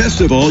top. And best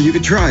of all, you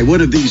can try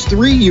one of these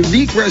 3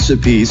 unique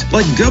recipes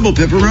like double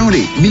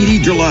pepperoni, meaty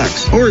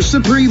deluxe, or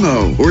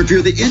Supremo. Or if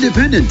you're the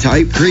independent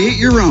type, create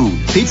your own.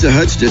 Pizza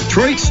Hut's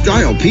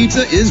Detroit-style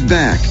pizza is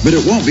back. But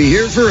it won't be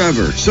here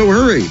forever. So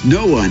hurry.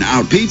 No one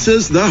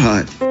out-pizzas the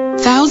Hut.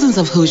 Thousands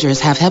of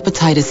Hoosiers have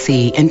hepatitis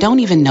C and don't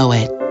even know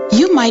it.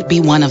 You might be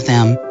one of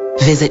them.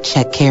 Visit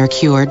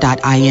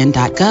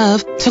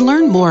checkcarecure.in.gov to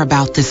learn more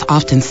about this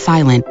often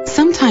silent,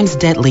 sometimes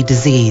deadly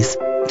disease.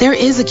 There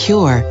is a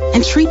cure,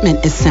 and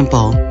treatment is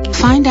simple.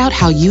 Find out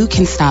how you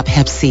can stop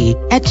Hep C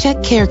at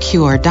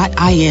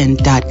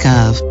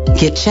checkcarecure.in.gov.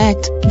 Get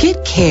checked,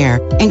 get care,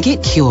 and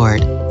get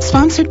cured.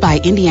 Sponsored by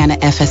Indiana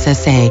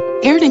FSSA,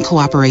 aired in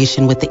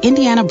cooperation with the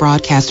Indiana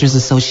Broadcasters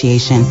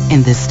Association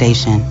and this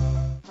station.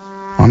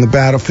 On the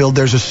battlefield,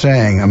 there's a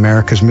saying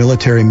America's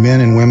military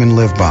men and women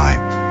live by.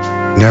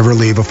 Never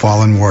leave a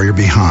fallen warrior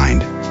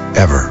behind,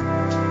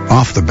 ever.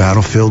 Off the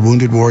battlefield,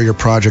 Wounded Warrior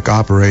Project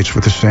operates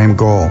with the same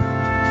goal.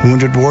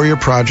 Wounded Warrior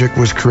Project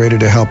was created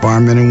to help our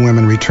men and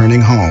women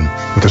returning home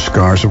with the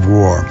scars of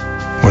war,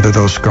 whether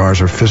those scars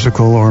are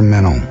physical or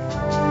mental.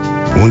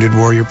 Wounded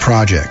Warrior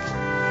Project.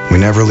 We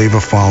never leave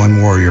a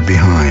fallen warrior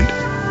behind,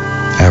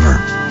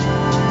 ever.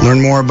 Learn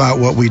more about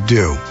what we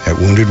do at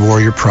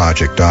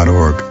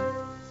woundedwarriorproject.org.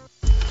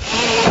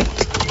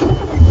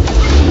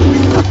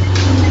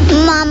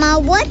 Mama,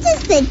 what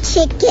does the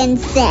chicken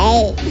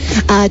say?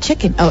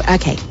 Chicken. Oh,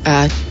 okay.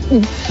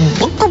 When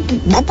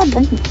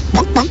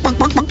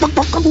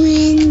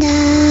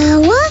the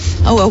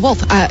wolf? Oh, a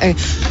wolf.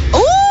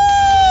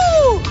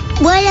 Ooh!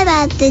 What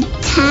about the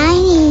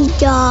tiny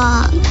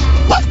dog?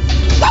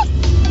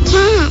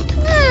 Cat.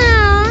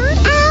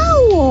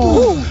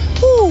 Owl.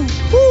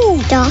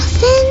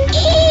 Dolphin?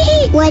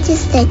 What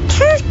does the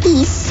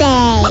turkey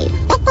say?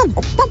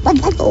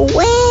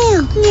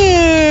 Whale.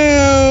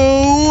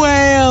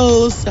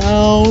 Whale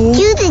sound.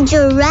 Do the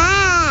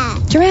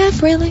giraffe.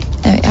 Giraffe, really?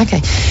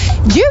 Okay.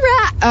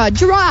 Giraffe.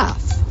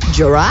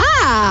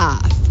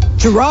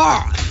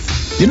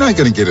 You're not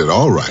going to get it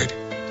all right.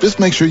 Just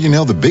make sure you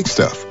nail the big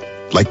stuff,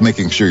 like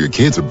making sure your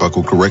kids are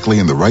buckled correctly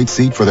in the right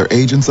seat for their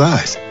age and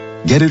size.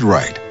 Get it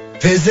right.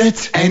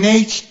 Visit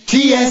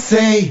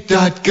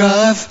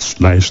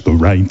NHTSA.gov/the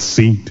right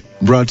seat.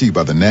 Brought to you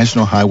by the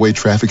National Highway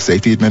Traffic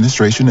Safety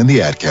Administration and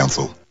the Ad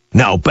Council.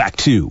 Now back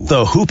to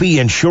the Hoopy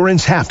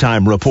Insurance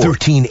Halftime Report.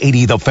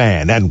 1380 The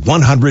Fan and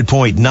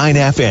 100.9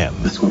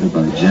 FM. Escorted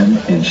by Gem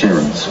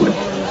Insurance with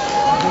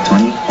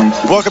 20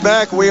 points. Welcome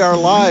back. We are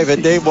live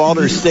at Dave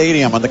Walters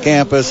Stadium on the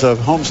campus of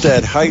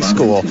Homestead High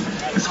School,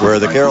 where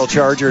the Carroll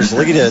Chargers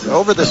lead it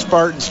over the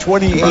Spartans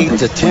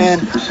 28-10.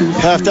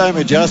 Halftime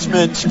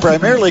adjustments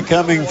primarily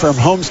coming from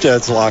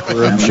Homestead's locker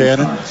room,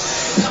 Shannon.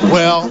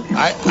 Well,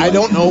 I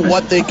don't know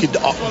what they could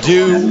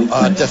do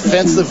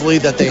defensively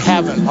that they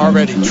haven't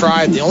already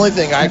tried. The only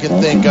thing I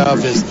can think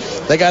of is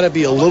they got to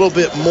be a little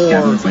bit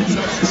more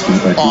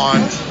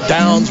on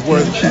downs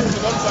where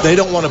they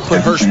don't want to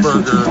put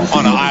Hirschberger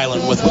on an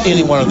island with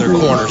any one of their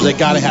corners. They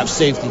got to have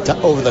safety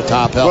over the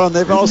top help. Well, and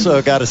they've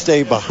also got to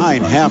stay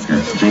behind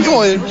Hafner.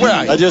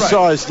 Right, I just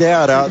saw his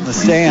dad out in the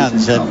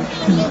stands and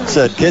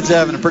said, kid's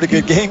having a pretty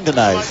good game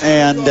tonight.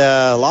 And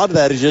a lot of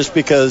that is just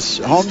because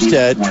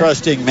Homestead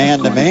trusting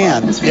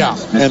man-to-man. Yeah.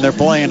 And they're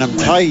playing them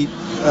tight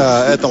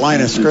at the line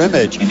of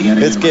scrimmage.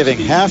 It's giving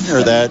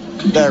Hafner that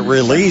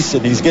release,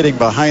 and he's getting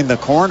behind the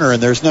corner,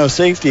 and there's no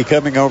safety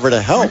coming over to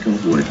help.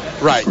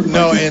 Right.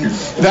 No, and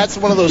that's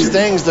one of those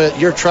things that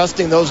you're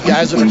trusting those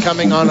guys that are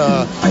coming on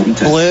a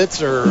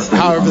blitz or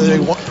however they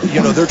want,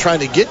 they're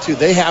trying to get to.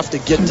 They have to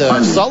get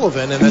to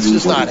Sullivan, and that's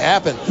just not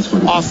happened.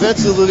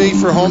 Offensively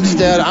for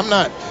Homestead,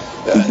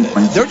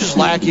 they're just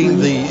lacking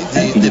the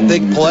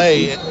big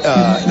play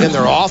in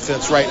their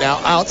offense right now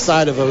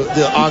outside of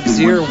the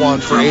Auxier one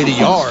for 80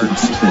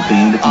 yards.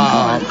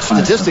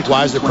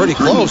 Statistic-wise, they're pretty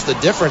close. The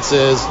difference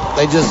is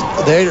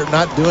they're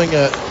not doing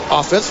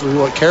offensively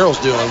what Carroll's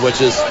doing, which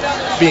is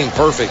being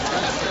perfect.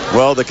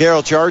 Well, the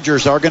Carroll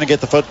Chargers are going to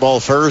get the football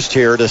first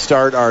here to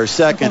start our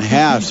second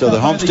half. So the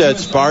Homestead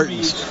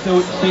Spartans,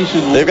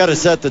 they've got to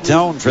set the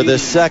tone for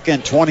this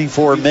second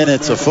 24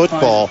 minutes of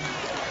football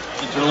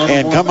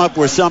and come up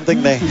with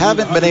something they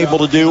haven't been able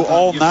to do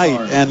all night,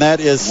 and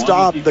that is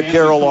stop the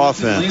Carroll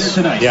offense.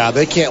 Yeah,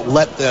 they can't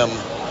let them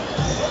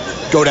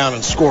go down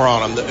and score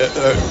on them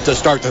to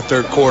start the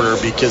third quarter,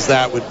 because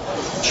that would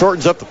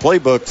shortens up the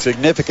playbook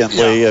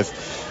significantly if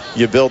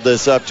you build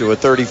this up to a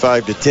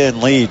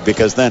 35-10 lead,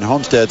 because then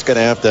Homestead's going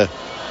to have to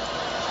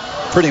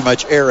pretty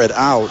much air it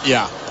out.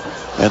 Yeah.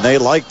 And they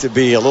like to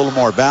be a little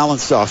more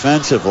balanced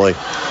offensively.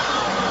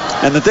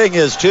 And the thing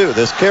is, too,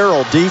 this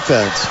Carroll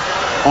defense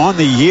on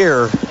the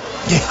year,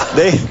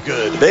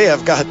 they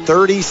have got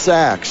 30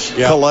 sacks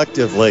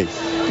collectively,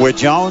 with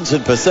Jones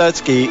and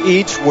Pasetsky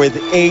each with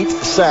 8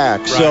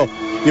 sacks. Right. So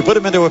you put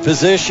them into a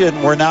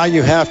position where now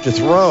you have to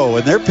throw,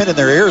 and they're pinning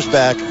their ears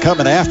back and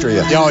coming after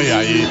you. Oh,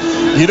 yeah.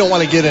 You don't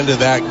want to get into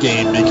that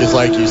game because,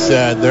 like you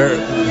said,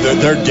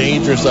 they're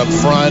dangerous up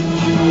front,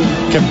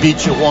 can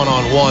beat you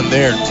one-on-one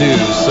there, too.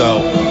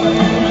 So,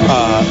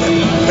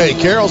 hey,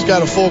 Carroll's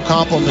got a full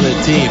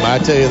complemented team. I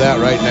tell you that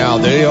right now.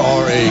 They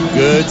are a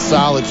good,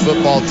 solid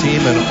football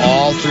team in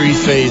all three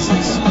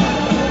phases.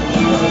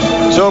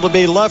 So it'll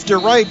be left or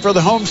right for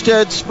the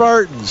Homestead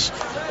Spartans.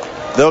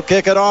 They'll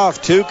kick it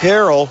off to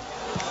Carroll,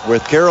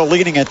 with Carroll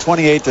leading at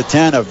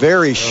 28-10, a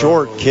very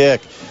short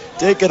kick.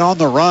 Taken on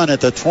the run at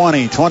the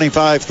 20,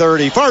 25,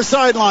 30, far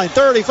sideline,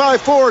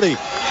 35, 40,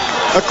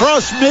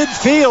 across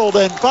midfield,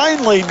 and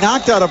finally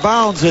knocked out of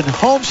bounds in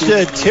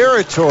Homestead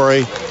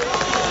territory.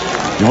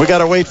 And we got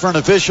to wait for an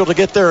official to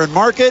get there and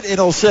mark it.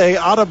 It'll say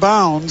out of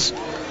bounds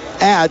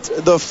at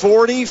the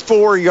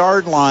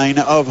 44-yard line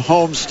of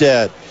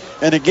Homestead.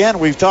 And again,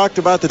 we've talked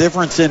about the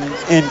difference in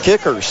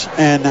kickers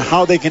and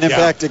how they can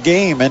impact a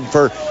game. And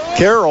for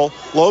Carroll,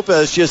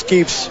 Lopez just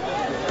keeps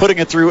putting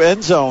it through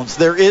end zones.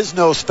 There is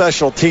no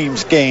special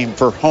teams game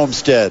for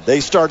Homestead. They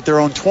start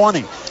their own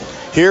 20.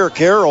 Here,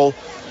 Carroll,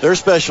 their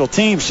special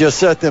teams just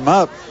set them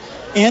up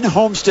in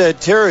Homestead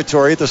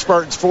territory at the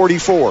Spartans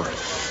 44.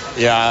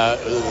 Yeah,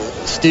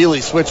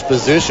 Steely switched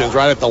positions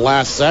right at the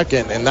last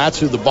second, and that's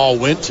who the ball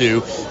went to.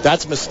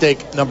 That's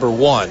mistake number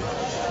one.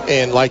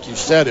 And like you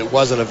said, it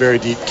wasn't a very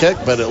deep kick,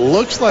 but it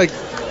looks like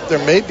there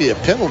may be a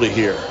penalty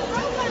here.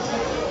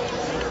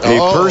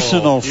 A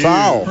personal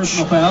foul.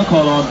 Personal foul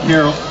called on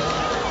Carroll.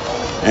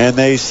 And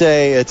they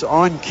say it's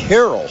on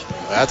Carroll.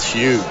 That's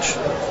huge.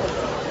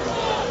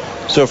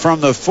 So from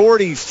the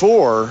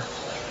 44,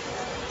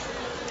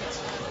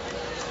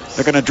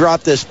 they're going to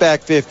drop this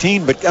back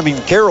 15. But, I mean,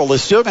 Carroll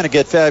is still going to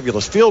get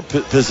fabulous field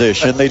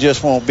position. They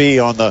just won't be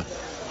on the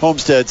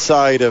Homestead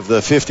side of the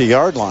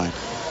 50-yard line.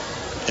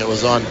 It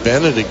was on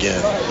Bennett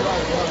again.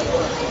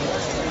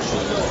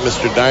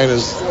 Mr.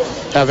 Dyna's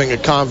having a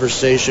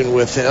conversation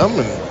with him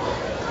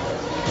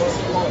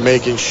and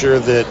making sure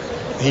that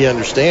he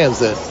understands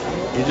that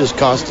you just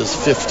cost us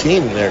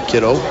 15 there,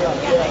 kiddo.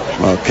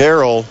 Well,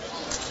 Carroll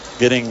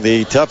getting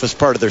the toughest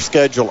part of their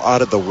schedule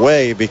out of the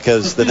way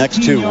because the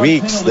next 2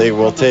 weeks they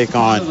will take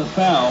on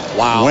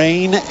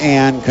Wayne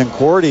and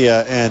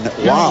Concordia. And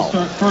wow.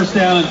 First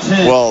down and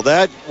 10. Well,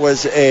 that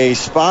was a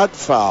spot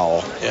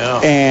foul. Yeah.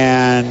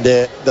 And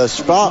the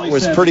spot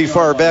was pretty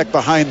far back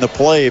behind the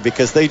play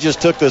because they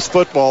just took this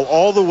football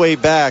all the way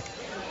back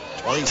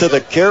to the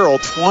Carroll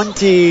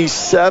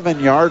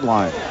 27-yard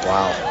line.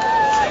 Wow.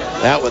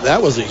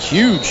 That was a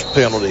huge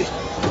penalty.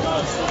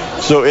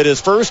 So it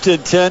is first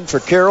and 10 for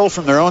Carroll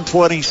from their own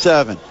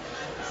 27.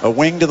 A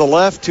wing to the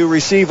left, 2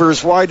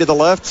 receivers wide to the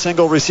left,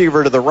 single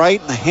receiver to the right,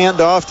 and the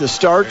handoff to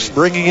Starks,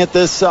 bringing it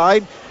this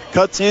side.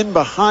 Cuts in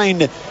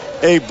behind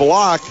a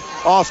block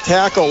off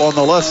tackle on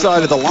the left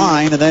side of the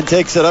line, and then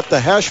takes it up the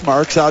hash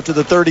marks out to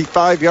the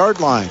 35-yard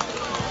line.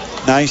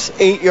 Nice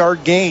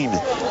 8-yard gain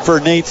for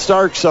Nate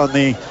Starks on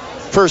the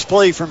first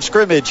play from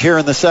scrimmage here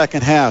in the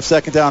second half.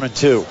 Second down and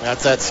 2.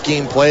 That's that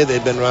scheme play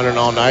they've been running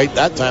all night.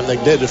 That time they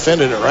did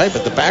defended it right,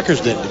 but the Packers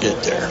didn't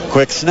get there.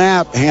 Quick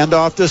snap,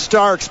 handoff to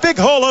Starks. Big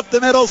hole up the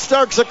middle.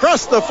 Starks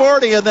across the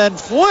 40 and then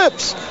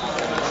flips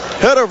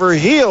head over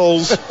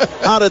heels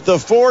out at the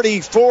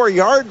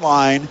 44-yard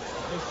line.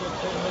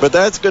 But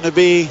that's going to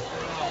be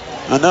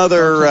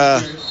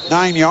another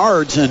 9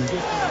 yards and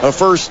a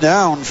first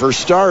down for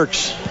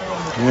Starks.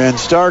 And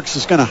Starks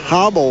is going to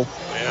hobble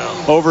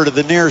over to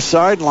the near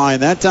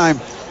sideline. That time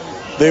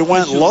they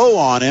went low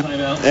on him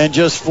and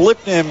just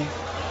flipped him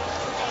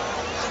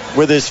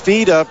with his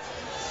feet up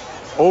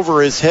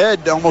over his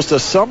head, almost a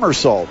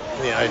somersault.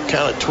 Yeah, it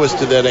kind of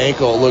twisted that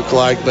ankle, it looked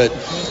like, but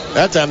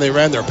that time they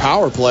ran their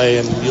power play,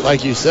 and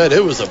like you said,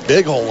 it was a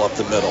big hole up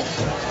the middle.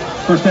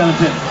 First down and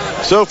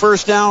 10. So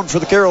first down for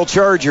the Carroll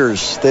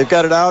Chargers. They've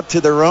got it out to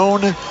their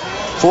own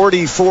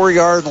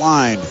 44-yard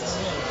line.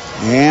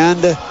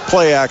 And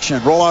play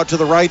action. Roll out to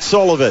the right,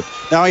 Sullivan.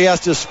 Now he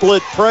has to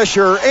split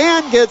pressure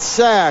and get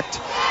sacked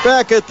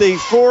back at the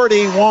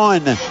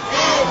 41. The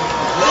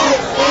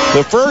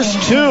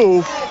first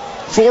 2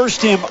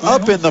 forced him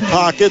up in the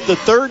pocket. The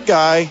third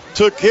guy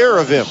took care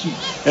of him.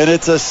 And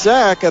it's a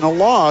sack and a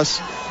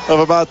loss of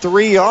about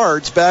 3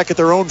 yards back at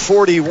their own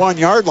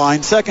 41-yard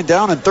line. Second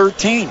down and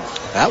 13.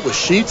 That was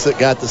Sheets that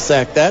got the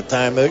sack that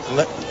time,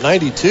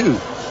 92.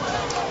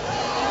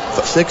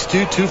 6'2",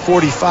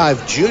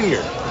 245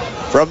 junior.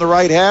 From the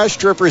right hash,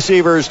 trip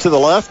receivers to the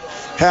left.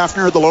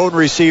 Hafner, the lone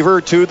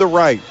receiver, to the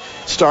right.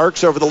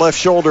 Starks over the left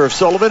shoulder of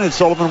Sullivan, and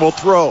Sullivan will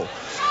throw.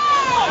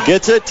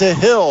 Gets it to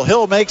Hill.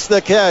 Hill makes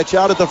the catch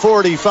out at the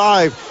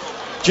 45.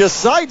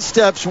 Just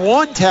sidesteps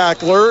one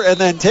tackler and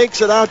then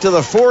takes it out to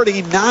the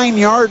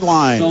 49-yard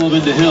line.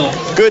 Sullivan to Hill.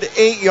 Good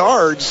 8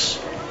 yards.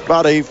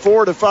 About a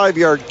 4 to 5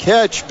 yard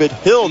catch, but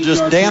Hill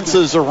just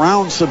dances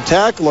around some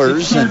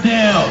tacklers and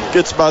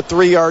gets about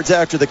 3 yards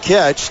after the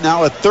catch.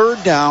 Now a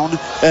third down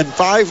and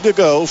 5 to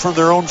go from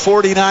their own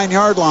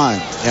 49-yard line.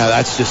 Yeah,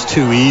 that's just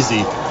too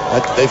easy.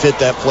 They've hit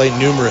that play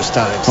numerous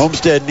times.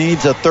 Homestead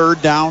needs a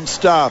third down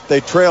stop. They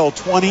trail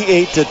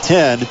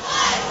 28-10.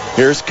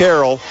 Here's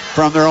Carroll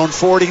from their own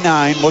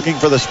 49, looking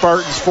for the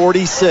Spartans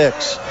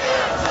 46.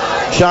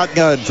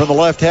 Shotgun from the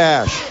left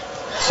hash.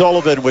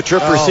 Sullivan with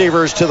trip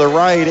receivers to the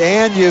right,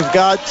 and you've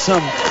got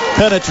some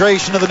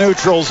penetration of the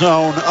neutral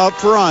zone up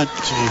front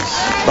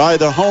by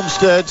the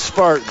Homestead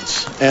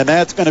Spartans. And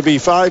that's going to be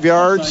 5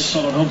 yards,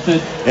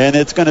 and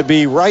it's going to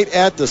be right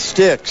at the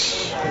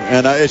sticks.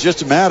 And it's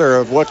just a matter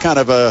of what kind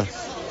of a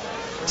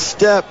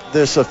step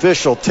this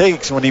official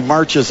takes when he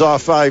marches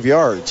off 5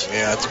 yards.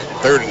 Yeah, it's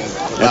third.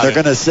 And they're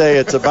going to say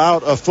it's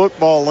about a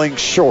football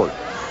length short.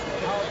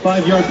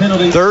 5 yard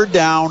penalty. Third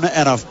down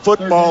and a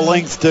football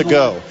length to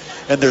go.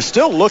 And they're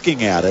still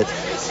looking at it.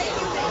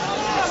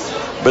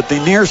 But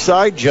the near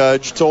side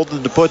judge told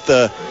them to put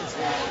the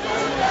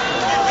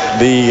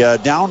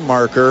down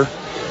marker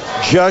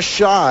just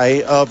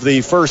shy of the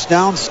first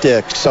down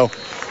stick. So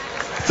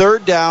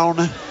third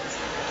down,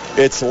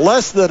 it's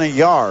less than a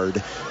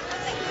yard.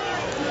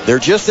 They're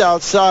just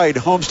outside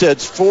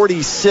Homestead's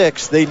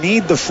 46. They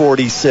need the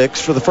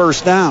 46 for the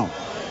first down.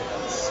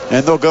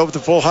 And they'll go with the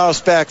full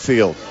house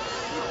backfield.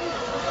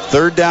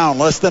 3rd down,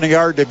 less than a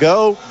yard to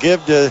go.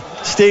 Give to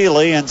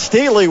Staley, and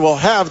Staley will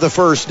have the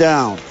first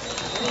down.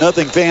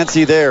 Nothing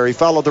fancy there. He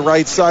followed the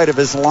right side of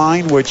his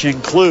line, which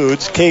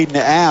includes Caden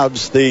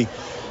Abbs, the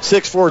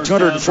 6'4",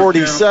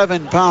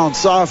 247-pound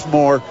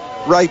sophomore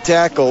right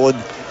tackle. And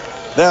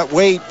that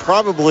weight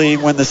probably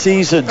when the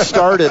season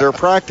started or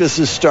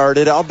practices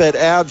started, I'll bet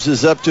Abbs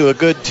is up to a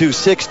good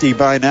 260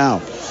 by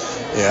now.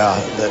 Yeah,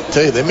 I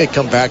tell you, they may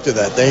come back to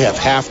that. They have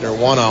Hafner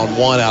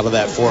one-on-one out of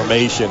that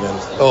formation.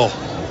 And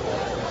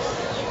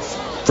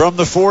from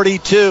the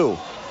 42,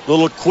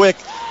 little quick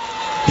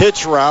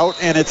hitch route,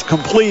 and it's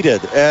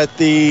completed at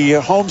the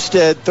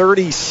Homestead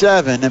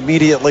 37.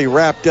 Immediately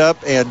wrapped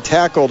up and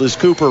tackled is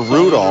Cooper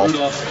Rudolph.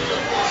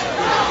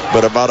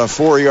 But about a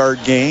 4-yard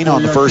gain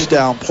on the first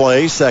down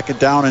play, 2nd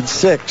down and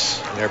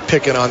 6. They're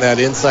picking on that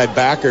inside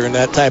backer and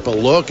that type of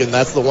look, and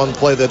that's the one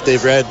play that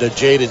they've read to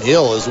Jaden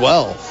Hill as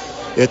well.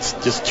 It's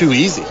just too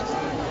easy.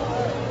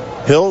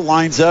 Hill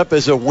lines up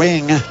as a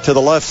wing to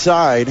the left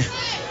side.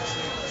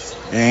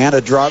 And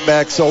a drop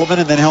back Sullivan,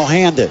 and then he'll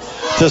hand it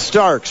to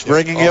Starks,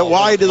 bringing it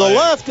wide to the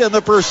left, and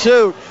the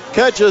pursuit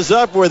catches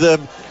up with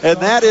him, and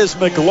that is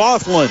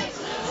McLaughlin.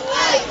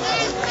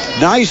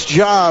 Nice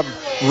job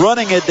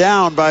running it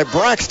down by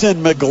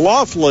Braxton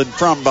McLaughlin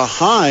from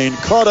behind.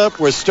 Caught up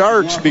with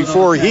Starks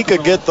before he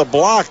could get the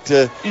block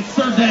to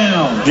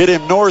get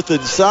him north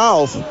and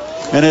south.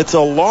 And it's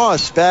a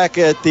loss back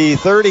at the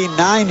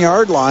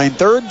 39-yard line.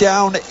 3rd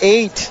down,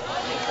 8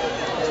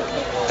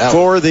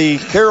 for the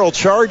Carroll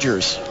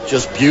Chargers.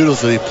 Just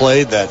beautifully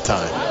played that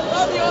time.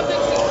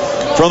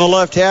 From the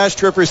left hash,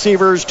 trip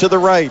receivers to the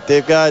right.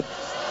 They've got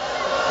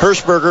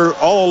Hirschberger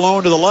all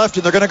alone to the left,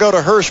 and they're going to go to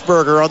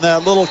Hirschberger on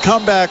that little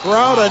comeback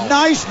route. A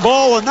nice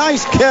ball, a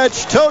nice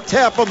catch, toe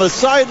tap on the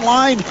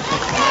sideline.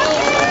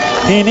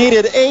 He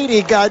needed 8,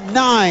 he got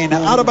 9.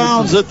 Out of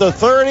bounds at the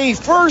 30.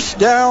 First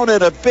down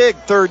and a big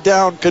 3rd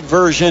down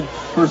conversion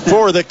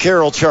for the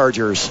Carroll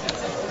Chargers.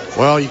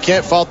 Well, you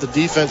can't fault the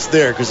defense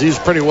there because he's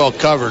pretty well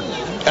covered.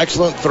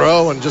 Excellent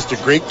throw and just a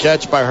great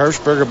catch by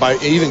Hirschberger by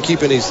even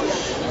keeping his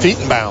feet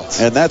in bounds.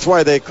 And that's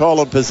why they call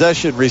them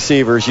possession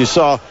receivers. You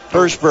saw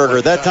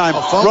Hirschberger that time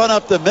run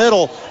up the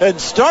middle,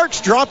 and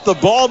Starks dropped the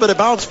ball, but it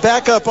bounced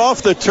back up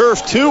off the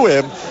turf to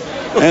him,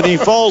 and he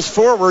falls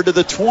forward to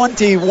the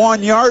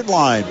 21-yard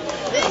line.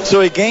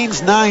 So he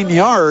gains 9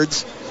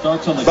 yards,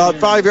 about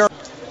 5 yards.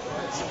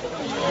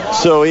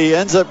 So he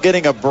ends up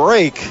getting a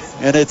break,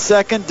 and it's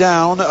 2nd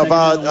down,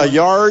 about a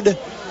yard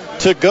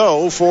to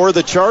go for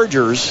the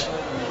Chargers.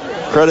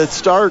 Credit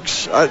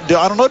Starks. I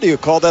don't know, do you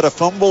call that a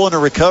fumble and a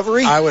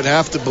recovery? I would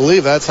have to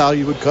believe that's how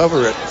you would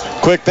cover it.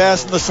 Quick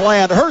pass in the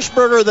slant.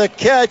 Hirschberger the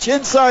catch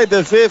inside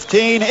the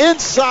 15,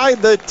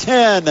 inside the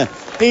 10.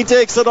 He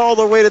takes it all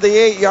the way to the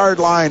 8-yard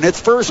line.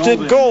 It's 1st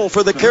and goal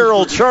for the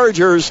Carroll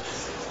Chargers.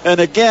 And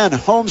again,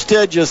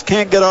 Homestead just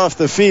can't get off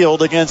the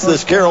field against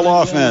this Carroll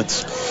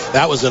offense.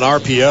 That was an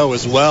RPO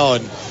as well,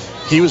 and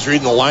he was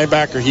reading the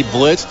linebacker. He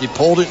blitzed, he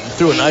pulled it, and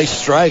threw a nice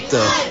strike to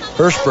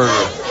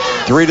Hirschberger.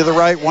 3 to the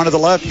right, 1 to the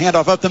left,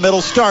 handoff up the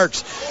middle.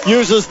 Starks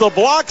uses the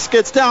blocks,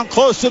 gets down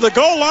close to the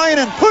goal line,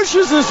 and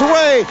pushes his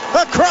way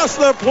across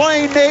the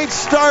plane. Nate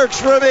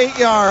Starks from 8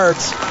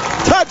 yards.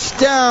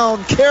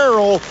 Touchdown,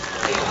 Carroll.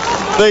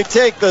 They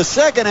take the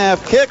second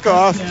half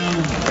kickoff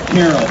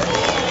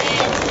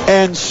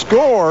and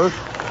score.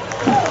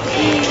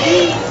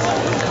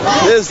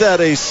 Is that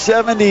a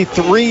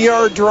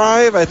 73-yard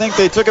drive? I think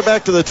they took it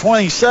back to the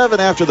 27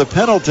 after the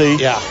penalty.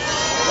 Yeah.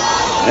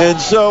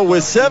 And so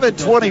with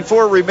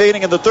 7:24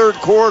 remaining in the 3rd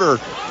quarter,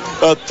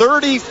 a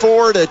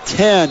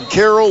 34-10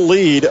 Carroll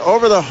lead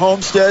over the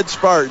Homestead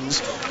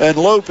Spartans, and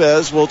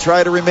Lopez will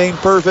try to remain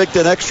perfect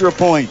in extra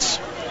points.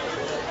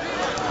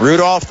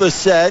 Rudolph the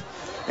set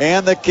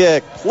and the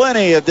kick.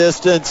 Plenty of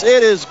distance.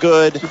 It is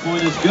good. The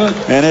point is good.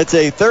 And it's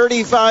a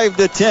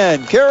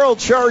 35-10. Carroll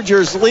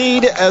Chargers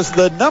lead as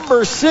the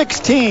number 6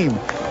 team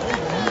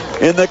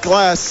in the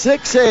Class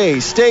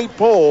 6A state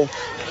poll,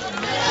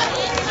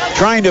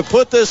 trying to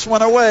put this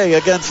one away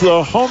against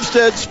the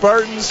Homestead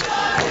Spartans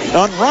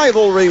on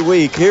rivalry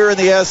week here in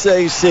the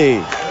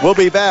SAC. We'll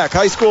be back.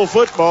 High school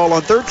football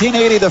on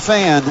 1380 The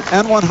Fan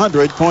and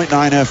 100.9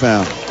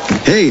 FM.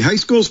 Hey, high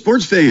school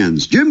sports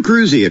fans. Jim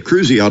Cruzy at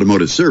Cruzy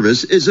Automotive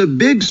Service is a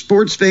big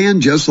sports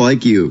fan just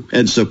like you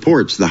and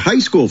supports the high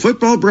school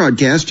football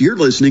broadcast you're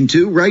listening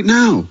to right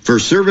now. For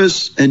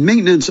service and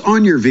maintenance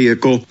on your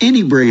vehicle,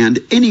 any brand,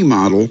 any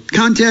model,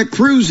 contact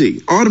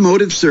Cruzy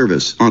Automotive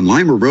Service on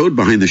Lima Road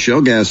behind the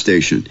Shell gas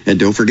station. And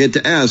don't forget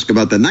to ask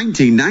about the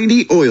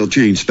 1990 oil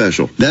change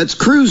special. That's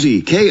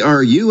Cruzy,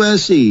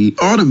 K-R-U-S-E,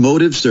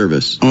 Automotive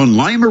Service on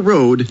Lima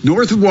Road,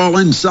 north of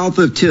Wallen, south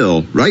of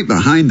Till, right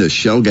behind the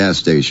Shell gas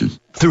station.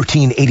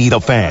 1380 The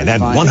Fan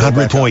and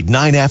 100.9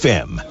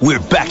 FM. We're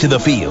back to the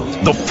field.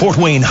 The Fort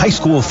Wayne High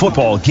School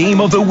football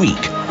game of the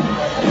week.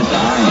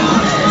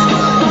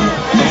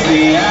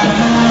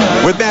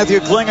 With Matthew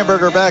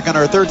Klingenberger back in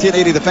our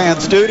 1380 The Fan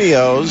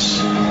studios,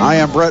 I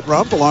am Brett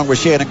Rump along with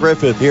Shannon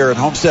Griffith here at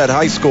Homestead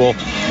High School,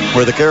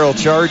 where the Carroll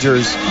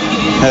Chargers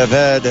have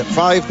had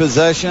 5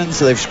 possessions.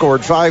 They've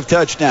scored 5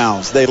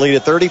 touchdowns. They lead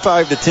at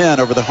 35-10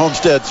 over the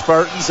Homestead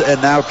Spartans.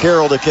 And now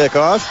Carroll to kick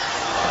off.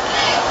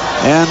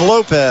 And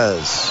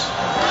Lopez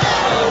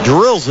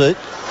drills it.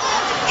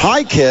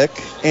 High kick.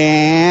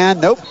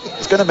 And nope,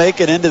 it's going to make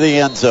it into the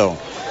end zone.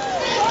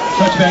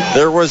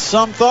 There was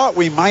some thought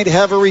we might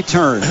have a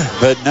return,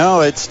 but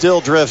no, it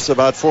still drifts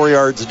about 4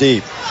 yards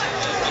deep.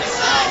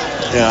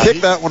 Yeah,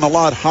 Kicked that one a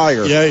lot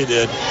higher. Yeah, he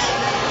did.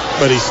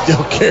 But he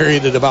still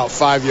carried it about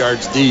 5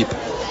 yards deep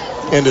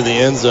into the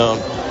end zone.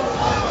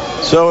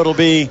 So it'll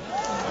be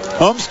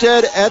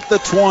Homestead at the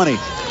 20.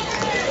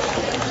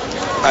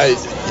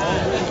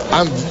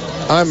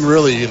 I'm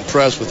really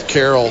impressed with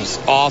Carroll's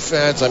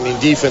offense. I mean,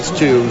 defense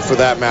too, for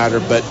that matter.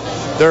 But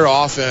their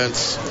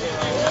offense,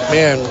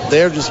 man,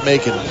 they're just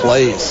making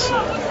plays.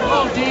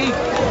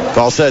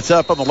 Ball sets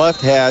up on the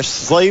left hash.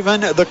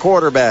 Slavin, the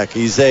quarterback.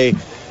 He's a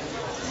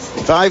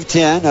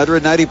 5'10",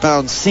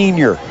 190-pound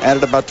senior.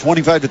 Added about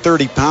 25 to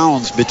 30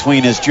 pounds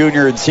between his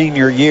junior and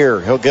senior year.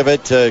 He'll give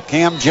it to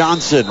Cam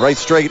Johnson, right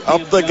straight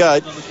up the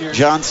gut.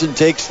 Johnson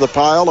takes the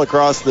pile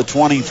across the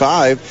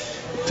 25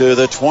 to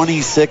the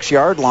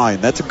 26-yard line.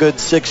 That's a good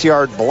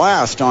 6-yard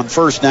blast on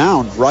first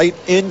down, right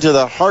into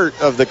the heart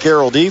of the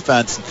Carroll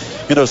defense.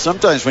 You know,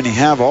 sometimes when you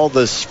have all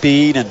the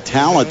speed and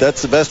talent,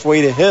 that's the best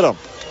way to hit them.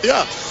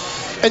 Yeah.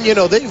 And, you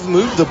know, they've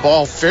moved the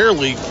ball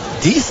fairly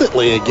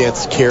decently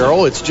against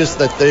Carroll. It's just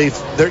that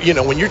they're, you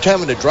know, when you're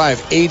having to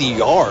drive 80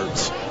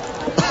 yards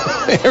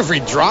every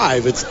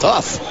drive, it's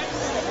tough.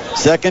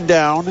 2nd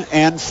down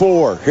and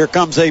 4. Here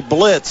comes a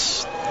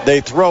blitz.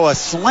 They throw a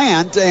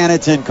slant, and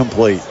it's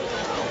incomplete.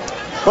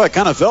 Well, it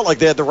kind of felt like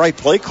they had the right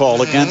play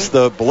call against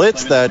the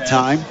blitz that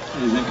time.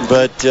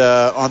 But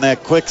on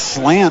that quick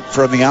slant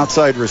from the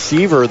outside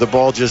receiver, the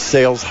ball just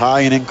sails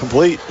high and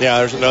incomplete. Yeah,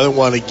 there's another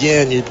one.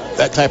 Again,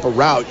 that type of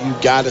route, you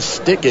got to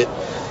stick it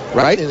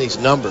right in these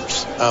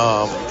numbers,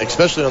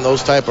 especially on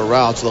those type of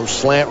routes, those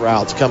slant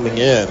routes coming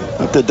in. I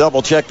have to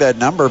double check that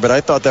number, but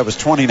I thought that was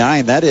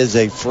 29. That is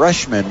a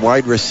freshman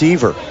wide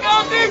receiver.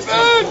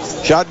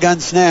 Shotgun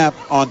snap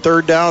on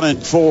 3rd down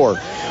and 4.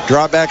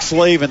 Drop back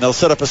Slavin. They'll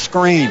set up a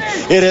screen.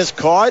 It is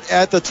caught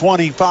at the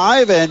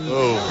 25 and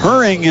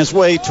hurrying his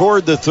way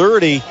toward the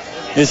 30.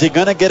 Is he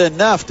going to get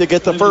enough to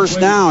get the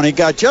first down? He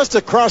got just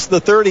across the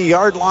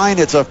 30-yard line.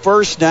 It's a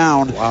first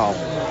down. Wow.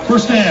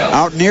 First down.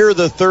 Out near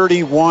the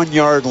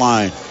 31-yard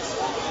line.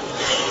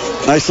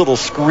 Nice little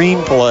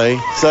screen play.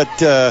 Is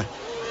that,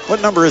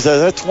 what number is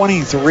that? Is that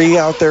 23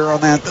 out there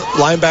on that?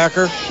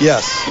 Linebacker?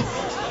 Yes.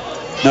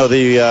 No,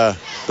 the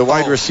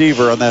wide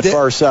receiver on that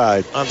far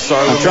side. I'm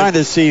sorry. I'm trying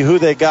to see who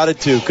they got it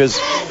to because...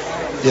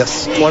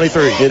 Yes,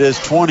 23. It is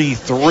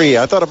 23.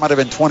 I thought it might have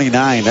been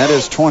 29. That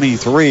is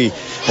 23,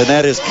 and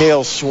that is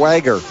Cale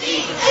Swagger.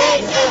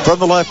 From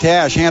the left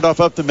hash, handoff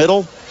up the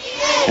middle,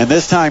 and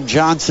this time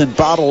Johnson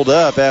bottled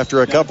up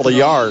after a couple of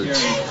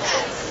yards.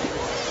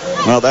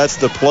 Well, that's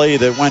the play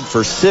that went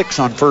for 6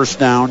 on first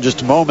down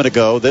just a moment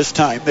ago. This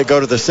time they go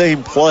to the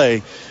same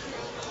play,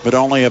 but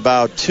only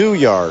about 2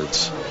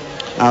 yards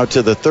out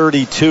to the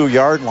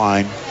 32-yard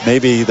line,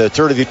 maybe the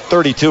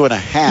 32 and a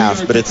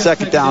half, but it's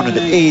 2nd down and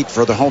 8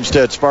 for the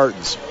Homestead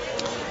Spartans.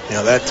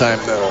 Yeah, that time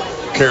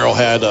Carroll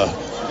had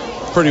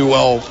pretty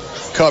well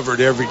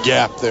covered every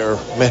gap there.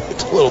 Made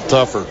it a little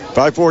tougher.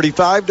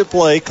 5:45 to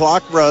play.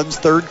 Clock runs,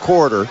 3rd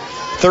quarter.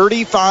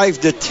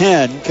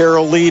 35-10,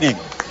 Carroll leading.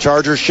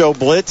 Chargers show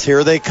blitz.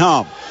 Here they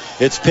come.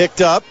 It's picked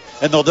up,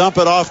 and they'll dump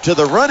it off to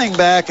the running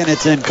back, and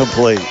it's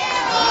incomplete.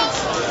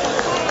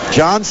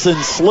 Johnson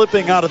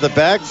slipping out of the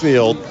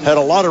backfield, had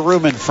a lot of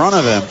room in front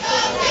of him.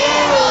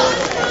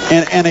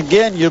 And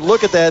again, you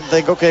look at that and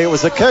think, okay, it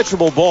was a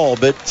catchable ball,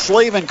 but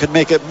Slavin could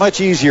make it much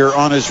easier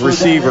on his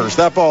receivers.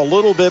 That ball a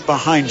little bit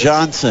behind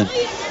Johnson.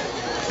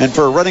 And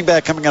for a running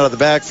back coming out of the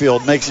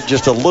backfield, makes it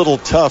just a little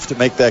tough to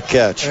make that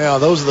catch. Yeah,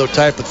 those are the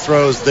type of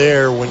throws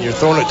there when you're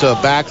throwing it to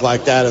a back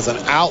like that as an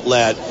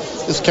outlet.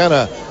 Just kind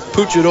of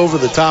pooch it over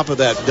the top of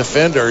that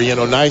defender, you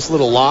know, nice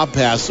little lob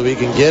pass so he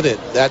can get it.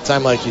 That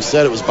time, like you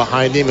said, it was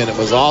behind him, and it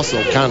was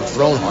also kind of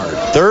thrown hard.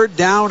 3rd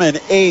down and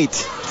 8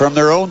 from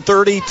their own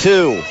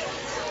 32.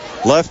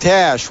 Left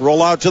hash,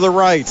 roll out to the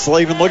right.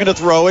 Slavin looking to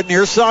throw it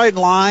near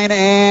sideline,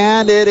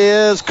 and it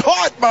is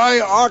caught by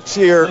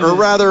Oxier, or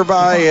rather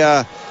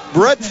by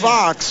Brett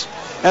Fox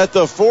at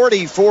the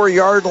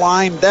 44-yard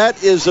line.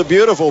 That is a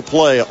beautiful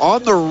play.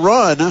 On the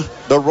run,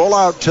 the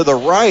rollout to the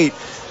right.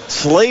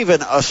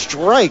 Slavin a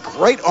strike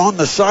right on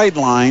the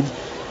sideline,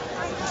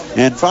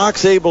 and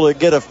Fox able to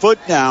get a foot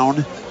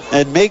down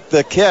and make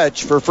the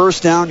catch for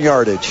first down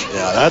yardage.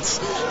 Yeah, that's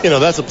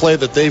a play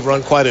that they've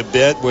run quite a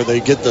bit where they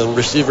get the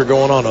receiver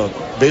going on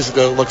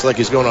basically it looks like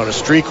he's going on a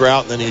streak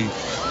route, and then he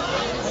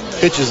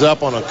pitches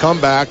up on a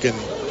comeback and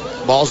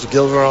balls to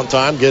Gilbert on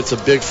time, gets a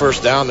big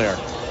first down there.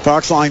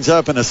 Fox lines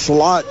up in a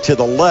slot to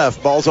the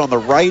left. Ball's on the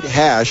right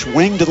hash,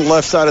 wing to the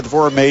left side of the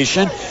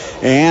formation,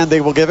 and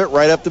they will give it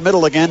right up the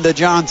middle again to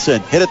Johnson.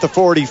 Hit at the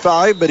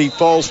 45, but he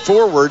falls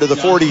forward to the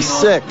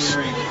 46.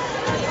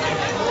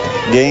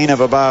 Gain of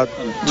about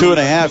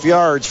 2.5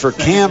 yards for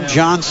Cam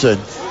Johnson.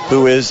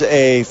 who is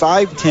a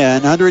 5'10",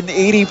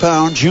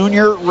 180-pound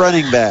junior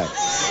running back.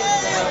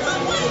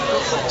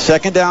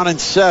 2nd down and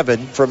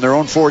 7 from their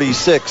own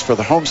 46 for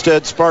the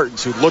Homestead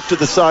Spartans, who look to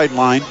the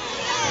sideline.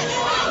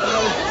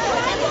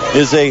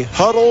 Is a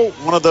huddle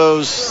one of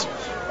those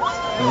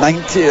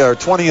 19th or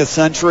 20th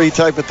century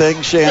type of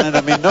thing, Shannon?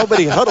 I mean,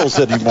 nobody huddles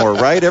anymore,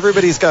 right?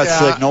 Everybody's got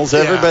signals.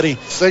 Everybody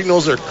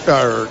signals are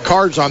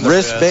cards on the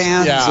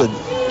wristbands. Yeah.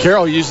 And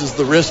Carroll uses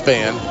the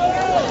wristband.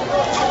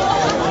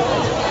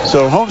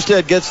 So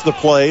Homestead gets the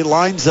play,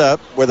 lines up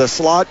with a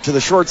slot to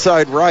the short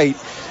side right,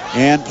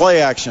 and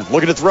play action.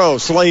 Looking to throw,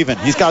 Slavin.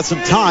 He's got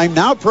some time.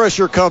 Now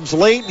pressure comes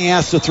late, and he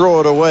has to throw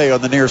it away on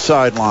the near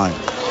sideline.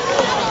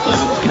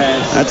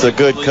 That's a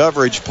good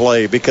coverage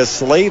play because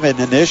Slavin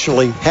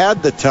initially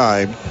had the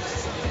time,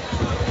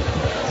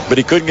 but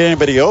he couldn't get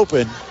anybody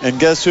open. And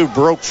guess who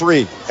broke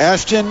free?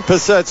 Ashton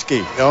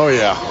Pasetsky. Oh,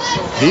 yeah.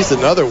 He's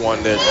another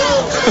one that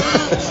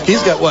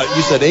he's got, what,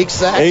 you said 8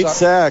 sacks? 8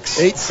 sacks.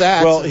 8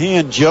 sacks. Well, he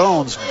and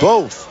Jones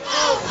both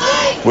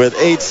with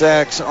 8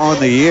 sacks on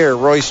the year.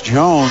 Royce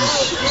Jones,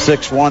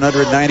 6'1",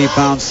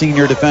 190-pound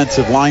senior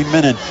defensive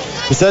lineman, and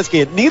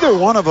Pasetsky. Neither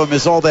one of them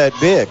is all that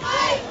big.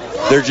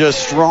 They're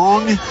just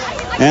strong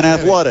and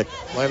athletic.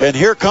 And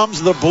here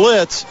comes the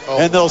blitz,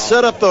 and they'll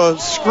set up the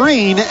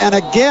screen, and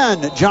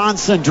again,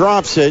 Johnson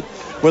drops it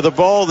with a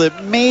ball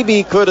that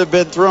maybe could have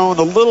been thrown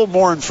a little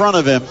more in front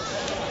of him,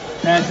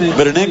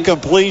 but an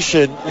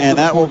incompletion, and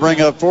that will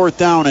bring up 4th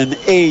down and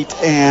 8,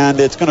 and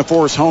it's going to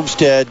force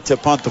Homestead to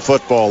punt the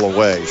football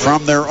away.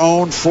 From their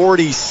own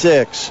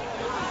 46,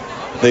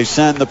 they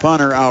send the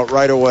punter out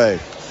right away.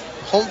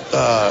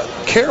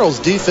 Carroll's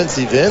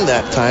defensive end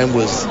that time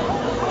was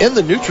in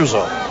the neutral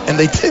zone, and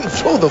they didn't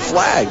throw the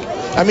flag.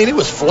 I mean, it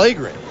was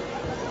flagrant.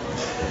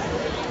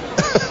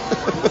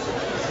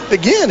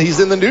 Again, he's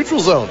in the neutral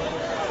zone.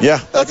 Yeah,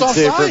 that's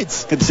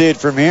offsides. Can see it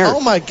from here. Oh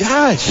my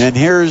gosh! And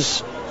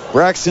here's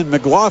Braxton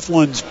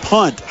McLaughlin's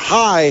punt,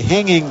 high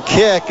hanging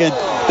kick, and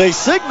they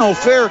signal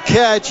fair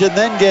catch and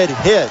then get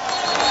hit.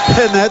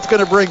 And that's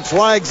going to bring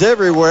flags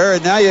everywhere.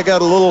 And now you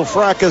got a little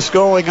fracas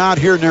going on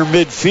here near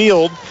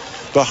midfield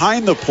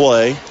behind the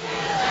play.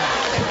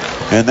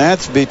 And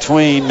that's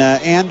between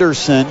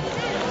Anderson,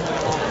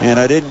 and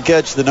I didn't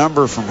catch the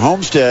number from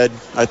Homestead.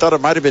 I thought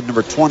it might have been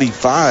number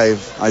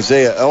 25,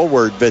 Isaiah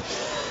Elward, but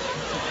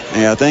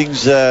yeah,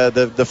 things,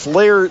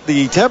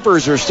 the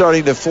tempers are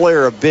starting to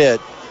flare a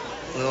bit.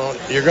 Well,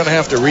 you're going to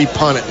have to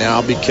repunt it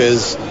now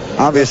because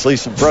obviously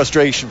some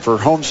frustration for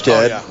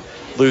Homestead.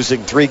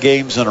 Losing 3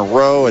 games in a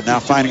row and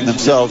now finding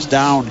themselves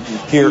down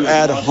here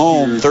at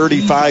home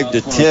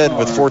 35-10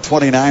 with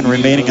 4:29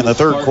 remaining in the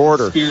 3rd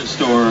quarter.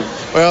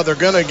 Well, they're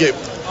going to get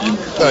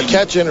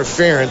catch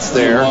interference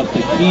there, and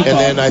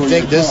then I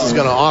think this is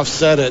going to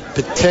offset it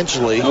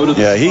potentially.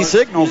 Yeah, he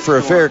signaled for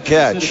a fair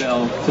catch,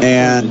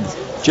 and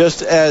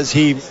just as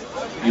he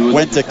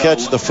went to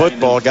catch the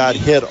football, got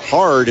hit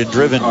hard and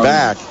driven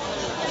back.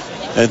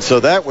 And so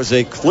that was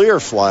a clear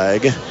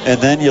flag.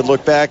 And then you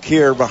look back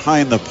here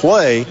behind the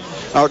play,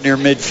 out near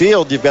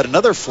midfield, you've got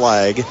another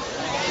flag,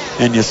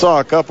 and you saw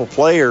a couple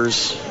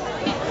players,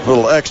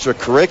 little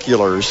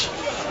extracurriculars.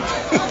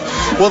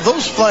 Well,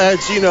 those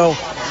flags, you know,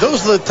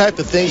 those are the type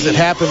of things that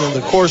happen in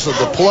the course of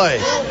the play.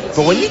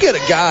 But when you get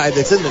a guy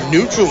that's in the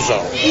neutral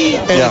zone,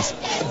 and it's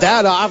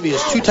that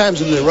obvious 2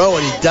 times in a row,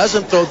 and he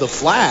doesn't throw the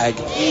flag,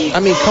 I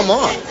mean, come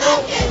on.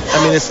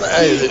 I mean, it's...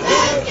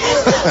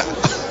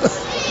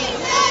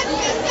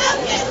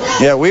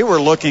 Yeah, we were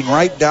looking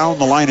right down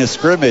the line of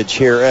scrimmage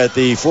here at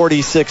the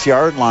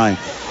 46-yard line.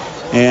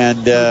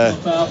 And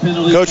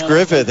Coach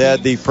Griffith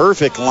had the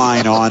perfect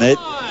line on it.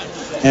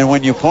 And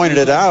when you pointed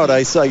it out,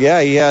 I saw,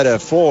 yeah, he had a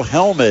full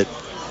helmet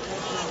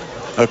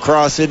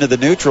across into the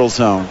neutral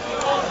zone.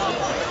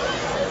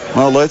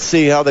 Well, let's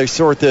see how they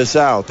sort this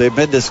out. They've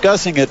been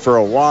discussing it for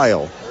a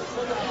while.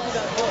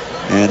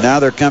 And now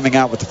they're coming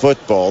out with the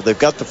football. They've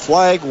got the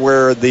flag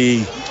where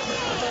the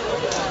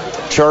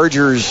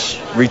Chargers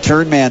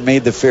return man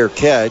made the fair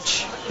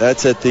catch.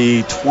 That's at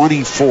the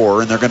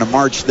 24, and they're going to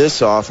march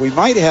this off. We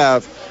might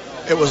have...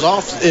 It was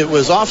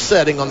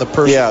offsetting on the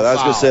personal foul. Yeah, I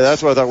was going to say,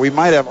 that's what I thought. We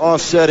might have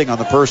offsetting on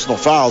the personal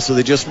foul, so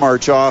they just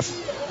march off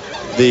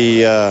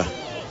the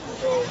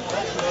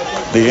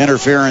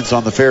interference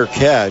on the fair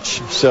catch.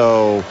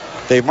 So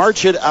they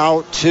march it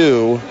out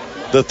to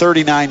the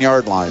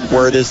 39-yard line,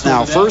 where it is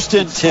now 1st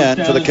and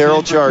 10 for the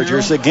Carroll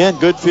Chargers. Again,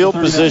 good field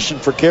position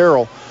for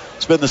Carroll.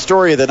 It's been the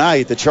story of the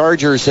night. The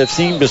Chargers have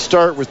seemed to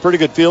start with pretty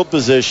good field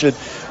position,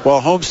 while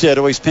Homestead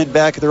always pinned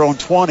back at their own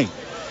 20.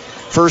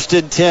 1st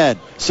and 10.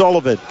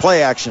 Sullivan,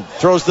 play action,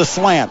 throws the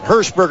slant.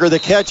 Hirschberger, the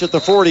catch at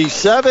the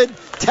 47,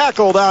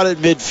 tackled out at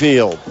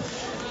midfield.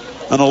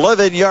 An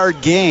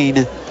 11-yard gain,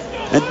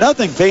 and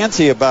nothing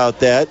fancy about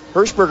that.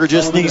 Hirschberger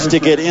just needs to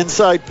get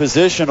inside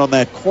position on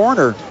that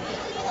corner,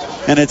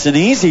 and it's an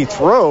easy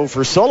throw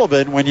for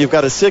Sullivan when you've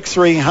got a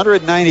 6'3",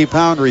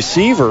 190-pound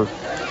receiver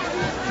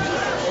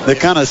that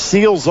kind of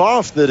seals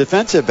off the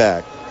defensive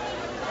back.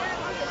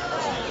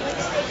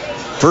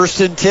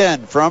 1st and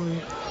 10 from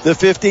the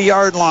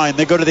 50-yard line.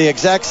 They go to the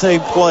exact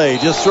same play.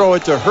 Just throw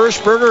it to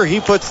Hirschberger. He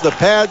puts the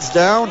pads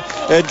down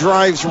and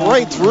drives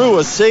right through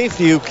a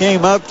safety who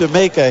came up to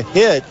make a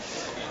hit.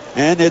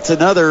 And it's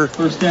another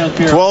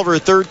 12 or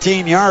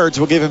 13 yards.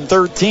 We'll give him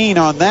 13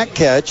 on that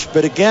catch.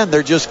 But again,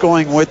 they're just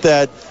going with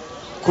that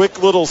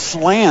quick little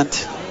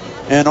slant.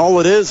 And all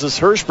it is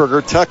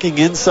Hirschberger tucking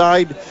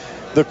inside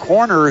the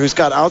corner who's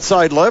got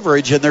outside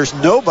leverage, and there's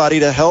nobody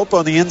to help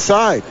on the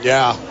inside.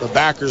 Yeah, the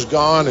backer's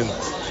gone, and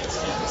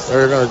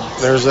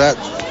there's that.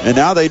 And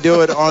now they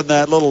do it on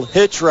that little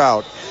hitch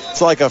route.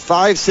 It's like a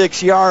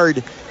 5-6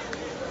 yard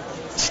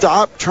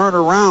stop, turn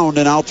around,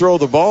 and I'll throw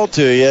the ball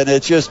to you. And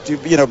it's just,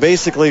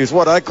 basically is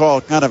what I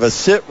call kind of a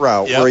sit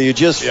route, where you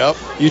just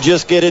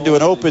get into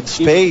an open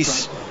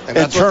space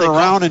and turn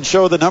around and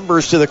show the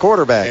numbers to the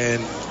quarterback.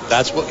 And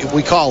that's what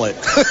we call it.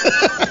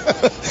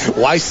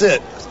 Why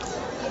sit?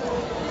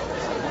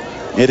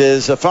 It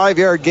is a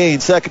 5-yard gain,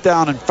 2nd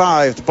down and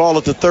 5. The ball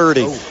at the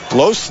 30.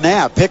 Low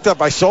snap, picked up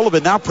by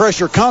Sullivan. Now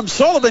pressure comes.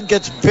 Sullivan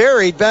gets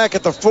buried back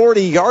at the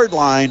 40-yard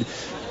line.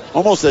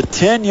 Almost a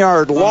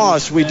 10-yard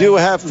loss. We do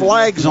have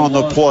flags on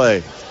the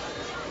play.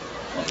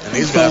 And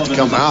he's going to have to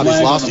come out.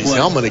 He's lost his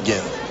helmet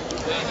again.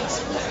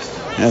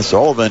 Yeah,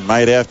 Sullivan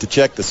might have to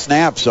check the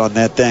snaps on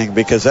that thing,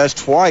 because that's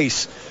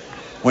twice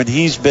when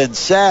he's been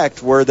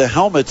sacked where the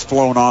helmet's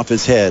flown off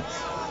his head.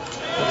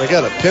 Well, they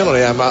got a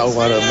penalty. I might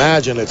want to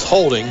imagine it's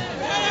holding.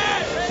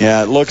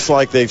 Yeah, it looks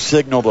like they've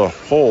signaled a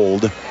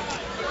hold.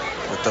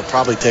 But they'll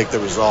probably take the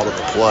result of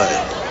the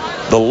play.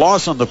 The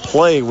loss on the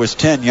play was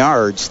 10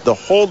 yards. The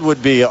hold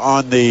would be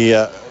on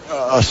the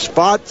a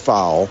spot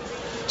foul,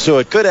 so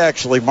it could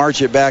actually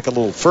march it back a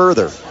little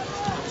further.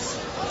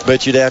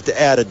 But you'd have to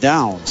add it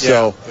down.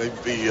 So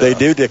they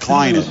do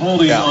decline it.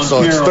 Yeah,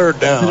 so it's 3rd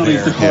down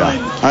here.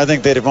 Yeah. I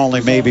think they'd have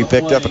only maybe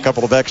picked up a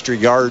couple of extra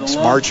yards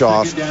march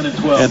off,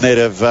 and they'd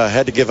have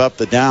had to give up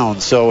the down.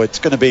 So it's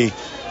going to be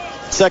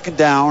 2nd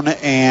down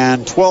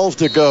and 12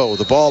 to go.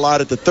 The ball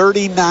out at the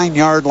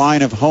 39-yard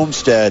line of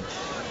Homestead.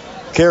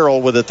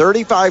 Carroll with a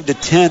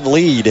 35-10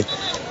 lead.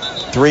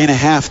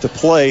 3.5 to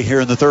play here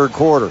in the 3rd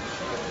quarter.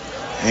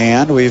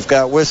 And we've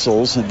got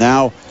whistles, and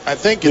now I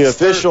think the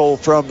official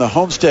from the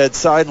Homestead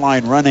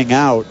sideline running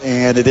out,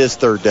 and it is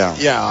 3rd down.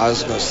 Yeah, I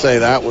was going to say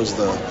that was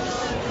the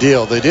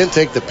deal. They didn't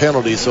take the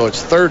penalty, so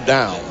it's 3rd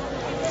down.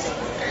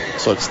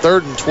 So it's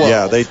 3rd and 12.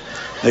 Yeah,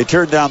 they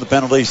turned down the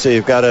penalty, so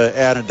you've got to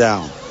add it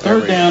down.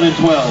 3rd down and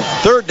 12.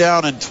 3rd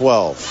down and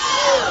 12.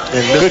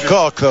 And good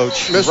call,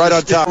 Coach. Right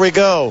on top. Here we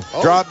go.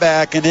 Drop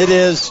back, and it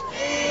is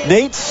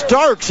Nate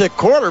Starks at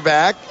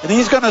quarterback, and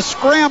he's going to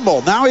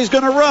scramble. Now he's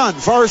going to run.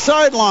 Far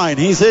sideline.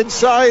 He's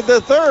inside the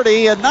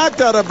 30 and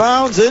knocked out of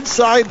bounds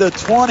inside the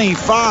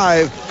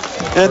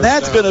 25. And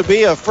that's going to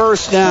be a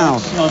 1st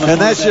down.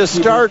 And that's just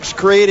Starks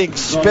creating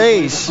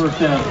space.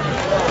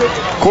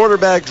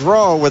 Quarterback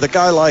draw with a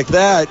guy like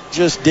that,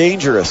 just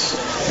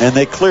dangerous. And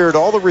they cleared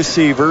all the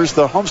receivers.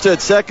 The Homestead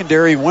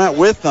secondary went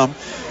with them.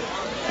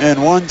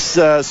 And once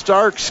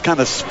Starks kind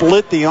of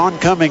split the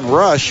oncoming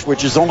rush,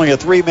 which is only a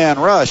 3-man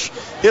rush,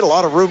 he had a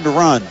lot of room to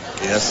run.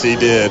 Yes, he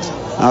did.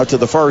 Out to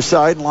the far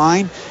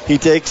sideline. He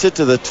takes it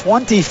to the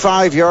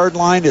 25-yard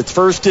line. It's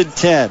 1st and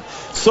 10.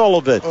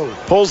 Sullivan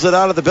pulls it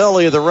out of the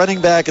belly of the running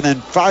back and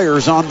then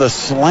fires on the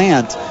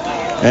slant.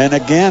 And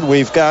again,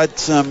 we've got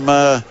some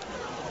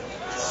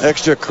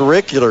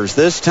extracurriculars.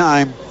 This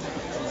time,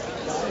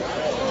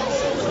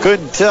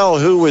 couldn't tell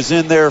who was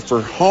in there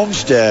for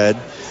Homestead,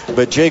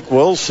 but Jake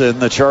Wilson,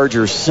 the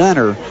Chargers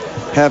center,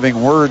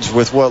 having words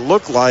with what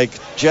looked like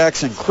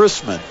Jackson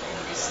Chrisman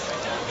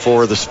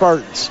for the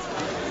Spartans.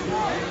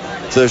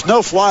 So there's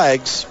no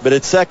flags, but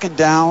it's 2nd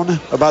down,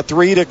 about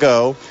 3 to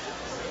go.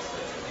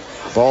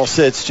 Ball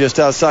sits just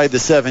outside the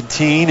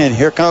 17, and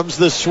here comes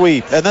the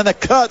sweep. And then the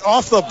cut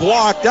off the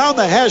block, down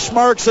the hash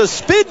marks, a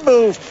spin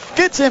move,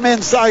 gets him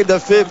inside the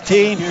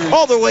 15,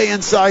 all the way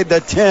inside the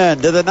 10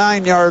 to the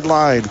 9-yard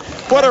line.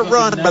 What a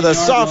run by the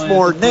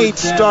sophomore Nate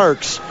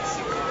Starks.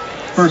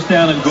 1st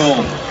down and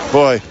goal.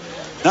 Boy,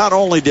 not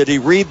only did he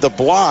read the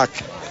block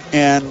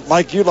and,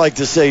 like you like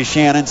to say,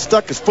 Shannon,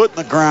 stuck his foot in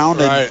the ground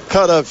and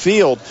cut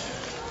upfield,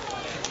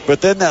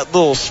 but then that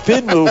little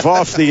spin move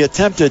off the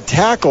attempted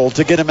tackle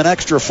to get him an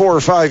extra 4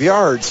 or 5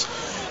 yards.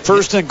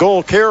 1st and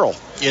goal, Carroll.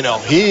 You know,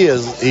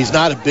 he's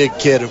not a big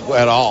kid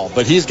at all,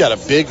 but he's got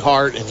a big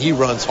heart and he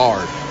runs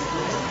hard.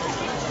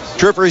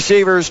 Trip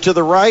receivers to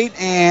the right,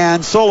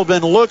 and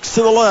Sullivan looks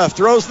to the left,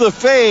 throws the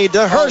fade to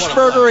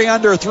Hirschberger. He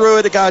underthrew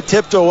it. It got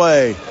tipped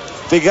away.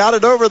 If he got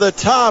it over the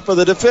top of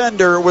the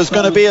defender, it was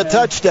going to be a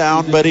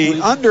touchdown, but he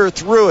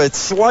underthrew it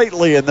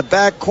slightly in the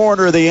back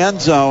corner of the end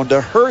zone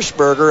to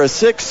Hirschberger, a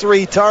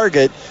 6'3"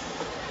 target,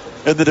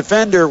 and the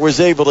defender was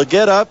able to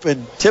get up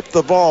and tip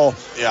the ball.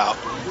 Yeah.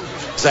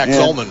 Zach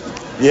Zolman.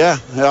 Yeah,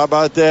 how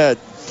about that?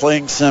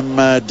 Playing some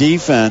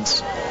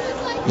defense.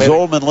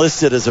 Zolman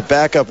listed as a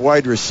backup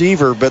wide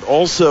receiver, but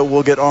also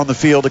will get on the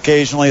field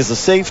occasionally as a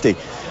safety.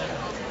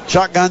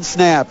 Shotgun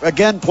snap.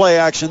 Again, play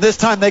action. This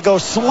time they go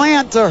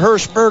slant to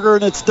Hirschberger,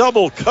 and it's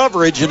double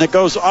coverage, and it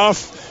goes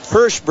off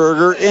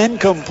Hirschberger,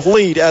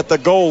 incomplete at the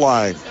goal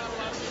line.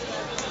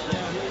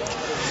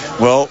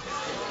 Well,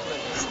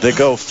 they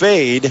go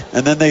fade,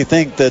 and then they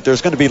think that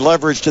there's going to be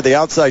leverage to the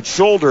outside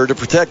shoulder to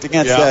protect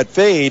against that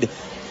fade,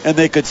 and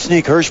they could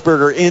sneak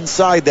Hirschberger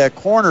inside that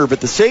corner,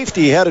 but the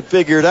safety had it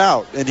figured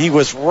out, and he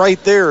was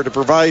right there to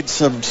provide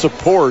some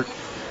support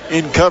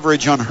in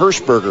coverage on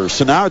Hirschberger.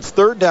 So now it's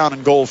 3rd down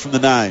and goal from the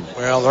 9.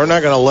 Well, they're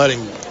not going to let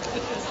him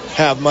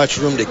have much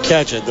room to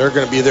catch it. They're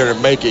going to be there to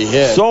make a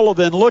hit.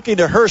 Sullivan looking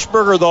to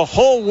Hirschberger the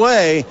whole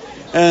way,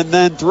 and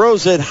then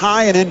throws it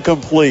high and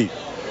incomplete.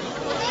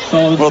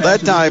 Well,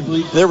 that time,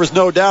 there was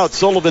no doubt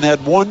Sullivan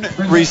had one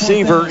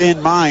receiver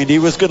in mind. He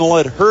was going to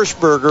let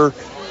Hirschberger,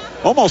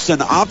 almost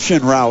an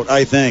option route,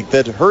 I think,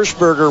 that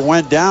Hirschberger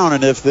went down,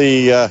 and if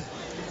the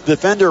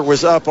defender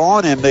was up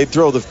on him, they'd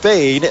throw the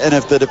fade, and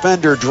if the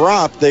defender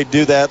dropped, they'd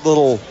do that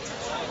little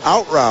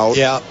out route.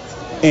 Yeah.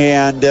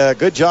 And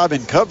good job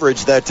in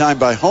coverage that time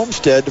by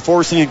Homestead to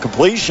force the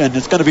incompletion.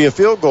 It's going to be a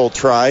field goal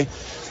try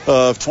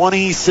of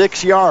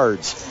 26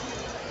 yards.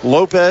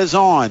 Lopez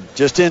on,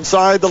 just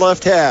inside the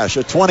left hash.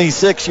 A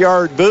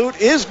 26-yard boot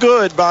is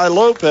good by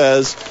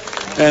Lopez,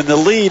 and the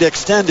lead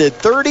extended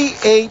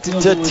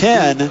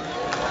 38-10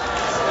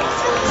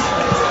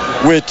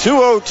 with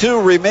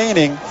 2:02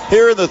 remaining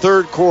here in the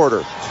 3rd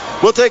quarter.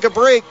 We'll take a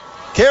break.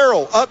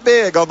 Carroll up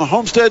big on the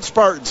Homestead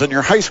Spartans in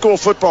your high school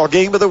football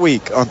game of the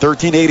week on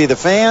 1380 The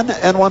Fan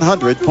and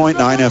 100.9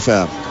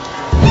 FM.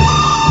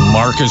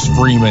 Marcus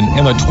Freeman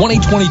and the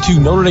 2022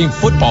 Notre Dame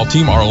football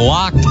team are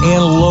locked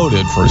and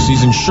loaded for a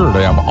season sure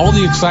to have all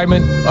the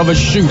excitement of a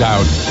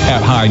shootout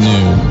at high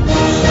noon.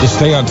 To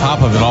stay on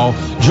top of it all,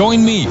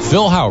 join me,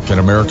 Phil Houck, and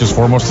America's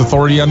foremost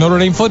authority on Notre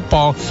Dame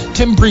football,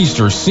 Tim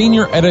Priester,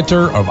 senior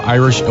editor of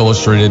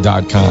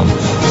IrishIllustrated.com.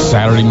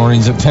 Saturday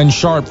mornings at 10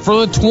 sharp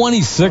for the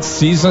 26th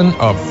season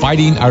of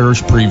Fighting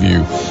Irish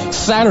Preview.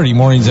 Saturday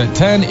mornings at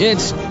 10,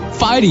 it's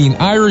Fighting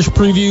Irish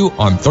Preview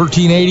on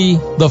 1380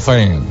 The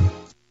Fan.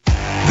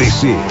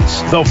 This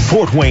is the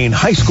Fort Wayne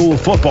High School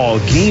Football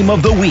Game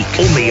of the Week,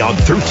 only on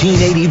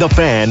 1380 The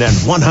Fan and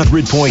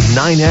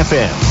 100.9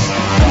 FM.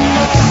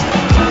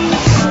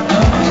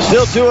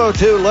 Still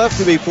 2:02 left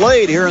to be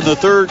played here in the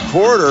 3rd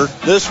quarter.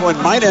 This one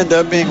might end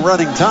up being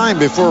running time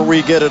before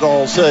we get it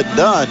all said and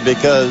done,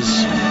 because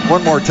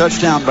one more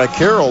touchdown by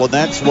Carroll, and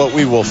that's what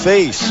we will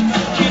face.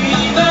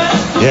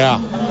 Yeah.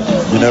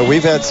 You know,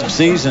 we've had some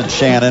seasons,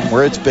 Shannon,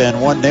 where it's been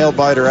one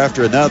nail-biter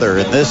after another,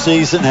 and this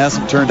season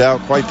hasn't turned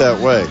out quite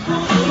that way.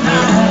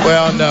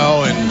 Well,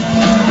 no, and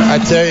I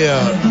tell you,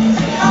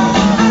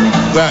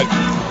 that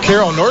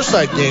Carroll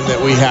Northside game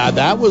that we had,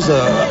 that was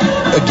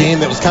a game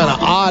that was kind of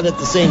odd at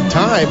the same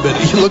time, but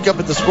you look up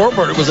at the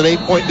scoreboard, it was an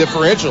 8-point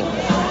differential.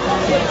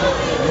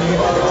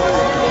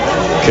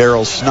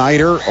 Carroll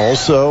Snyder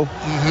also,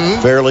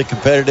 fairly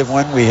competitive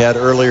one we had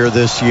earlier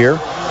this year.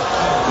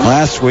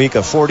 Last week, a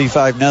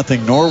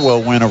 45-0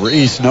 Norwell win over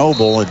East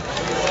Noble, and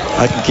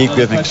I can keep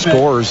giving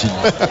scores and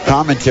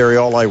commentary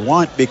all I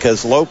want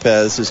because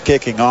Lopez is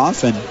kicking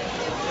off, and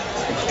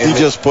he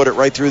just put it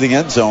right through the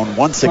end zone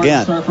once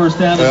again.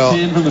 Well,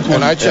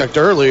 and I checked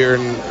earlier,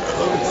 and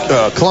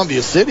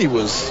Columbia City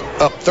was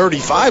up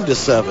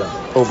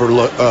 35-7 over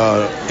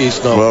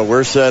East Noble. Well,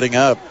 we're setting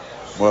up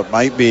what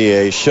might be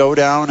a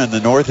showdown in the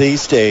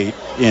Northeast 8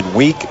 in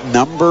week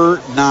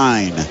number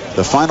 9,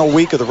 the final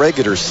week of the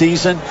regular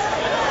season.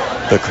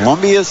 The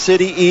Columbia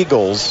City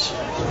Eagles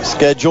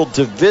scheduled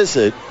to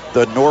visit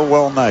the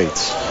Norwell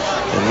Knights.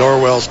 And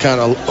Norwell's kind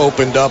of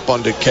opened up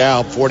on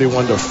DeKalb,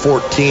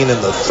 41-14 in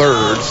the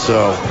 3rd.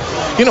 So,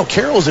 you know,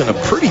 Carroll's in a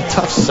pretty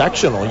tough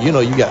sectional. You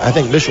know, you got, I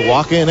think,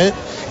 Mishawaka in it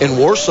and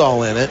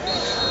Warsaw in it.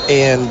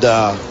 And,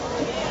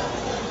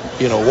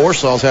 you know,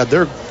 Warsaw's had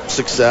their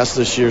success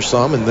this year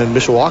some, and then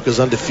Mishawaka's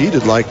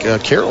undefeated like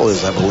Carroll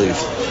is, I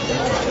believe.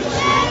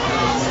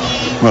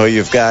 Well,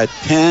 you've got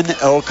Penn,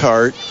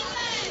 Elkhart,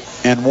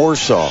 and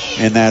Warsaw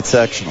in that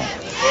sectional.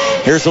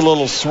 Here's a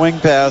little swing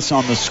pass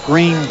on the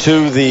screen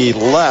to the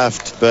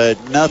left,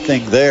 but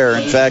nothing there.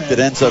 In fact, it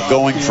ends up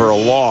going for a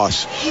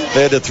loss.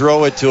 They had to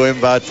throw it to him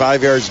about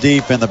 5 yards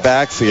deep in the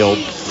backfield,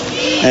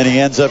 and he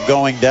ends up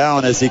going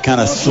down as he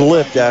kind of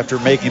slipped after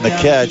making the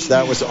catch.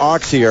 That was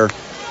Auxier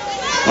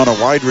on a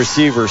wide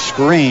receiver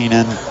screen,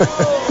 and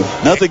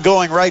nothing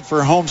going right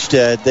for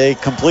Homestead. They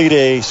complete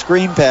a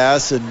screen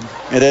pass, and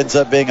it ends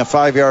up being a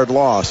 5-yard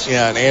loss.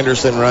 Yeah, and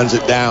Anderson runs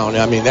it down.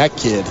 I mean, that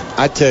kid,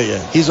 I tell you,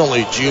 he's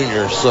only a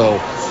junior, so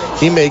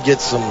he may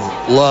get some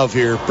love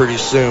here pretty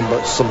soon,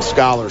 but some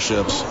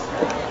scholarships.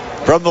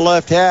 From the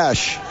left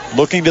hash,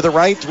 looking to the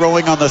right,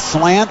 throwing on the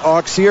slant.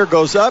 Auxier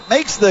goes up,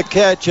 makes the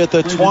catch at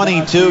the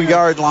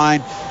 22-yard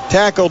line,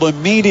 tackled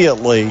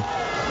immediately.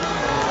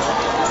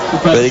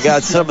 But he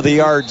got some of the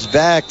yards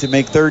back to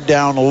make 3rd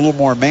down a little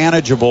more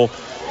manageable.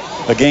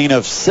 A gain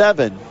of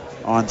 7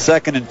 on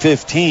 2nd and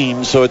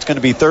 15. So it's going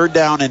to be 3rd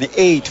down and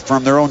 8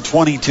 from their own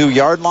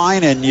 22-yard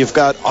line. And you've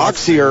got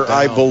Auxier,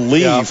 I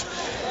believe,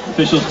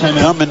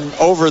 coming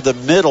over the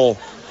middle.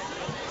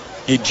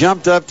 He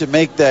jumped up to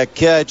make that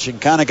catch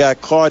and kind of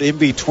got caught in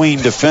between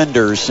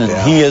defenders, and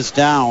he is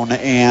down,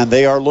 and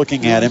they are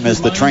looking at him as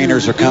the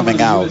trainers are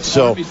coming out.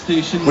 So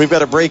we've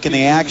got a break in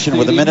the action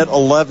with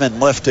 1:11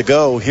 left to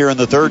go here in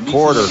the third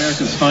quarter.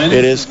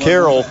 It is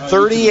Carroll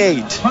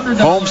 38,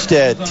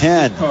 Homestead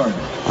 10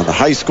 on the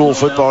high school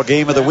football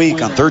game of the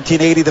week on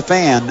 1380 The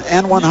Fan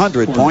and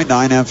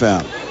 100.9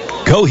 FM.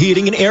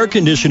 Co-Heating and Air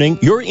Conditioning,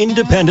 your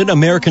independent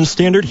American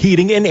Standard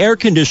heating and air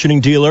conditioning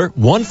dealer,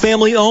 one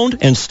family owned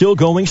and still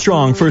going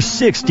strong for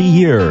 60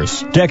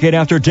 years. Decade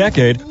after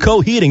decade,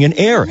 Co-Heating and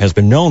Air has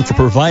been known for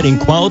providing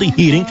quality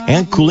heating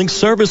and cooling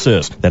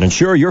services that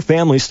ensure your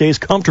family stays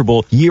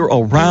comfortable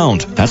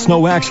year-round. That's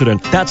no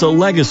accident. That's a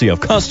legacy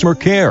of customer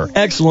care,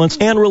 excellence,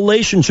 and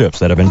relationships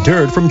that have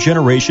endured from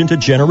generation to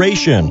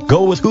generation.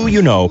 Go with who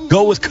you know.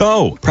 Go with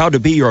Co. Proud to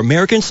be your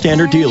American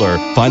Standard dealer.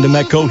 Find them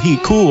at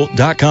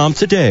coheatcool.com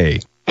today.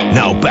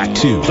 Now back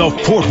to the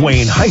Fort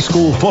Wayne High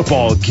School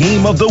football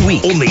game of the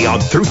week. Only on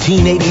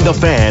 1380 The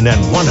Fan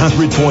and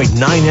 100.9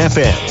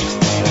 FM.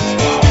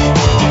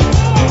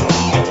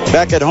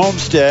 Back at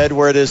Homestead,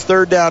 where it is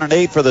 3rd down and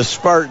 8 for the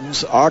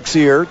Spartans.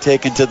 Auxier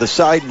taken to the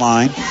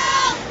sideline.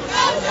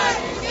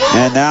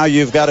 And now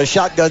you've got a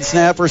shotgun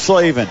snap for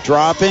Slavin.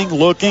 Dropping,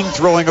 looking,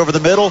 throwing over the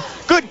middle.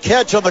 Good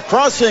catch on the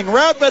crossing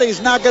route, but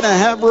he's not going to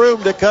have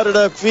room to cut it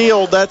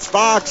upfield. That's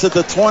Fox at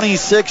the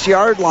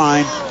 26-yard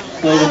line.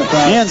 He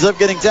ends up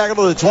getting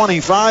tackled at the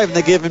 25, and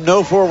they give him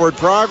no forward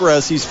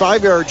progress. He's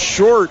 5 yards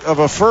short of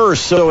a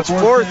first, so it's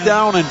 4th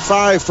down and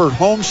 5 for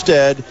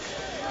Homestead.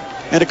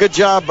 And a good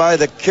job by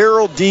the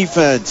Carroll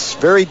defense.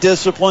 Very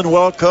disciplined,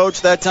 well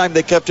coached. That time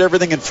they kept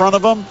everything in front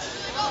of them.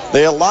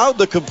 They allowed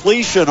the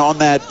completion on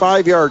that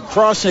 5-yard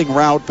crossing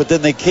route, but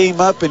then they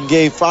came up and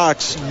gave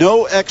Fox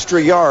no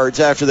extra yards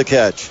after the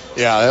catch.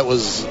 Yeah, that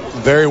was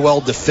very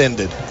well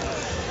defended.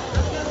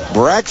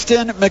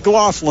 Braxton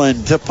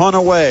McLaughlin to punt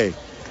away.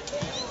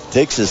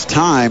 Takes his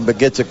time, but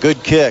gets a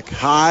good kick.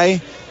 High,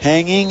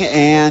 hanging,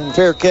 and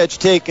fair catch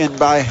taken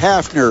by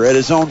Hafner at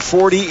his own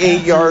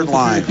 48-yard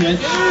line. So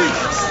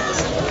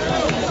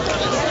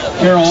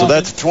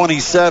that's a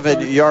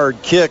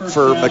 27-yard kick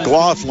for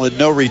McLaughlin.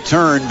 No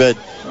return, but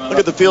look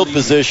at the field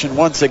position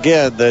once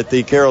again that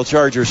the Carroll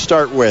Chargers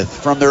start with.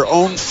 From their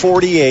own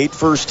 48,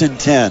 1st and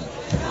 10.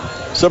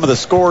 Some of the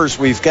scores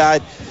we've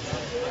got.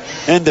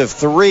 End of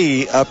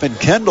 3 up in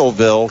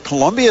Kendallville.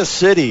 Columbia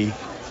City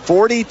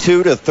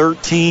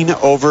 42-13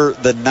 over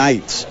the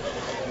Knights.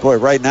 Boy,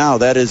 right now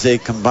that is a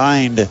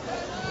combined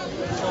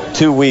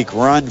 2-week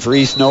run for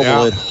East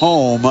Noble at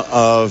home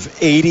of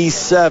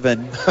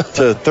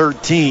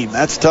 87-13.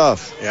 That's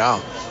tough. Yeah.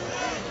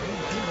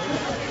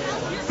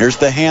 Here's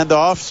the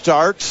handoff.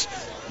 Starks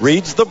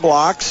reads the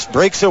blocks,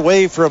 breaks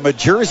away from a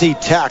Jersey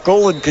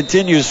tackle, and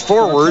continues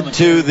forward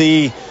to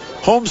the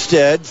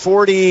Homestead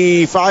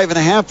 45.5,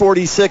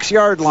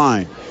 46-yard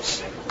line.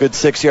 Good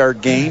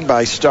 6-yard gain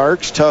by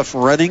Starks. Tough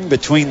running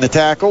between the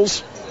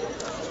tackles.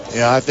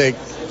 Yeah, I think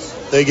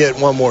they get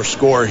one more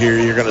score here.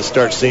 You're going to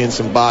start seeing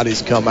some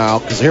bodies come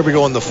out, because here we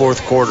go in the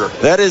 4th quarter.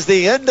 That is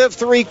the end of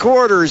 3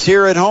 quarters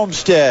here at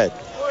Homestead.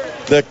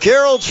 The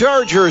Carroll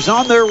Chargers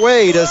on their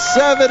way to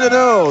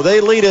 7-0. They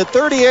lead at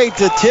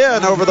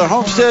 38-10 over the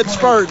Homestead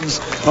Spartans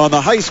on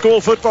the high school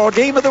football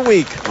game of the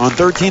week on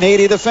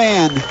 1380 The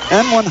Fan and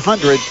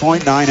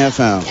 100.9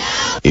 FM.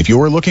 If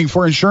you're looking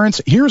for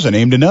insurance, here's a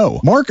name to know.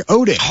 Mark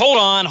Oding.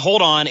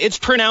 Hold on. It's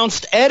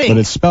pronounced Edding. But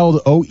it's spelled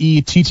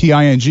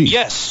O-E-T-T-I-N-G.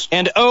 Yes,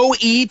 and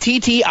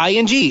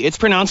O-E-T-T-I-N-G. It's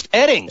pronounced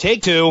Edding.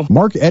 Take 2.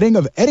 Mark Edding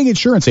of Edding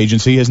Insurance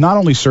Agency has not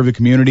only served the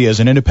community as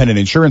an independent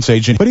insurance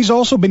agent, but he's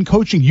also been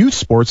coaching youth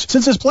sports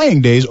since his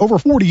playing days over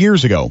 40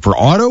 years ago. For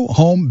auto,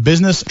 home,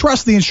 business,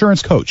 trust the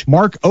insurance coach,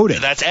 Mark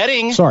Oding. That's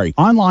Edding. Sorry,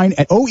 online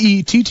at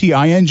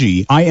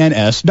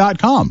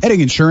OETTINGINS.com.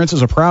 Edding Insurance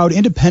is a proud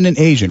independent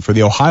agent for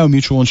the Ohio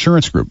Mutual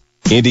Insurance Group.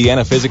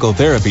 Indiana Physical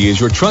Therapy is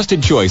your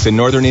trusted choice in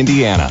northern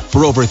Indiana.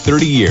 For over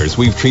 30 years,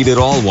 we've treated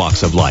all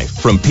walks of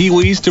life, from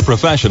peewees to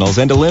professionals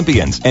and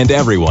Olympians, and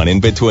everyone in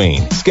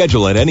between.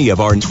 Schedule at any of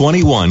our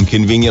 21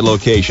 convenient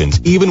locations,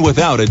 even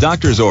without a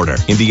doctor's order.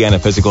 Indiana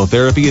Physical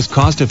Therapy is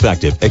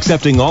cost-effective,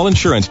 accepting all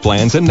insurance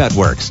plans and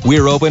networks.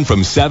 We're open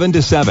from 7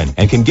 to 7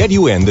 and can get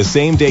you in the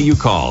same day you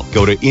call.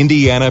 Go to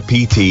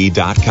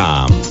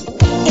IndianaPT.com.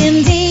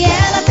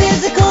 Indiana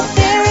Physical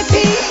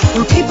Therapy,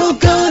 where people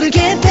go to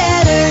get better.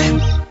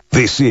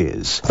 This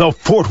is the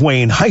Fort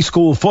Wayne High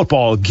School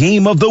football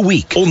game of the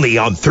week. Only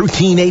on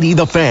 1380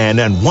 The Fan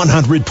and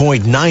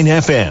 100.9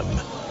 FM.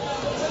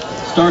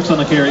 Starks on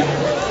the carry.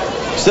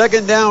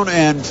 2nd down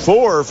and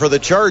 4 for the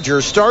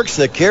Chargers. Starks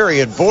the carry,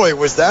 and boy,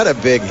 was that a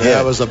big hit.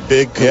 That was a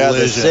big collision.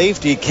 Yeah, the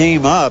safety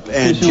came up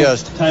and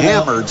just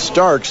hammered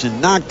Starks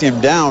and knocked him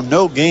down.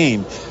 No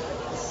gain. In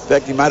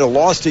fact, he might have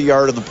lost a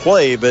yard on the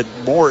play, but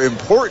more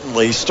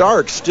importantly,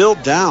 Starks still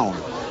down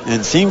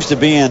and seems to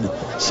be in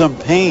some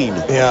pain.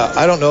 Yeah,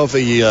 I don't know if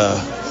he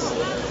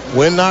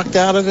wind knocked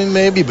out of him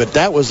maybe, but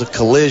that was a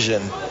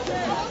collision.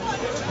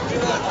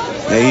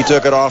 Yeah, he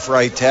took it off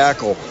right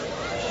tackle,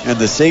 and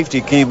the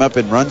safety came up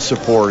in run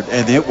support,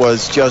 and it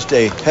was just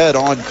a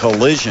head-on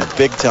collision,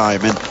 big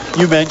time. And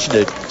you mentioned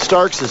it.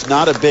 Starks is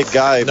not a big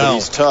guy, but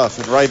he's tough.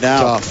 And right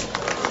now,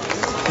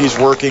 he's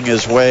working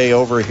his way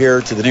over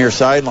here to the near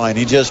sideline.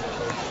 He just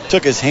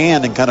took his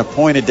hand and kind of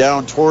pointed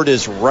down toward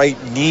his right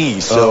knee.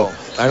 So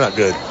I'm not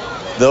good.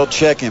 They'll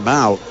check him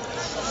out.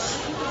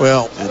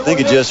 Well, I think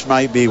it just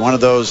might be one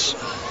of those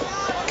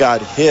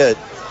got hit.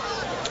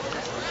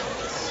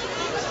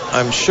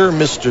 I'm sure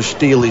Mr.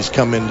 Steely's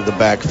come into the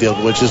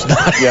backfield, which is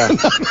not. Yeah.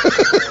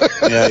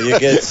 Yeah, you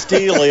get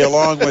Steely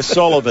along with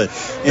Sullivan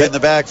in the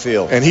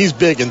backfield. And he's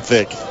big and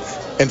thick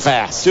and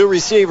fast. Two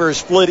receivers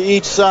split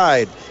each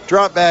side.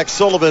 Drop back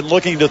Sullivan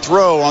looking to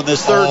throw on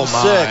this 3rd and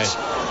 6.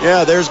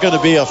 Yeah, there's going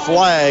to be a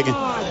flag.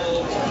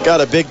 Got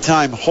a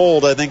big-time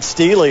hold. I think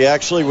Steely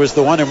actually was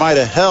the one who might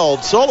have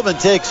held. Sullivan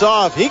takes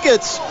off. He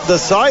gets the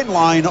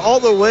sideline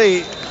all the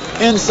way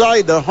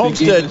inside the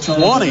Homestead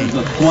 20.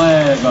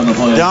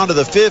 Down to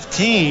the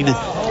 15.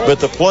 But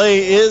the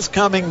play is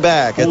coming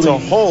back. It's a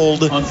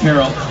hold.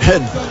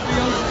 And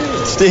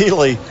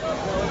Steely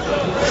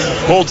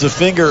holds a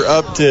finger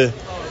up to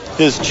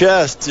his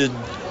chest and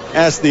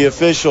asks the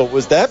official,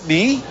 was that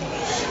me?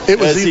 It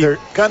was either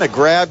kind of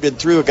grabbed and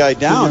threw a guy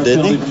down,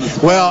 didn't he?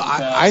 Well,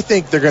 I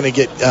think they're going to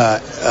get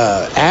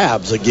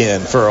abs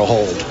again for a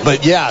hold.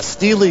 But yeah,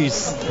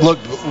 Steely's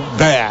looked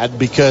bad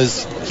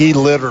because he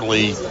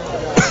literally.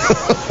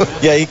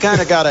 Yeah, he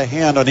kind of got a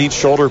hand on each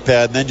shoulder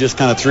pad and then just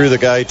kind of threw the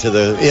guy to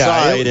the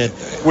side. And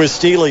with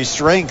Steely's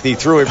strength, he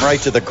threw him right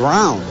to the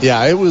ground.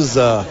 Yeah, it was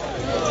a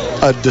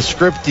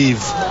descriptive,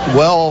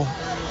 well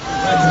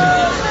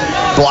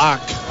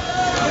blocked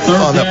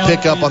on the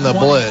pickup on the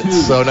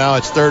blitz. So now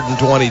it's 3rd and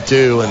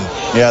 22.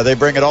 And yeah, they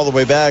bring it all the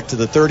way back to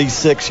the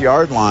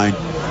 36-yard line.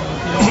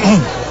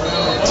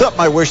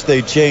 Something I wish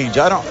they'd change.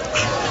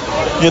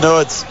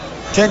 It's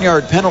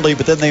 10-yard penalty,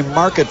 but then they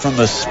mark it from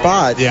the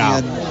spot. Yeah.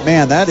 And,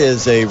 man, that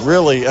is a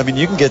really,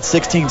 you can get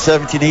 16,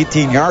 17,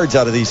 18 yards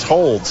out of these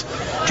holds.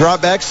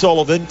 Drop back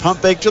Sullivan, pump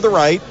fake to the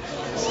right.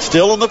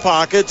 Still in the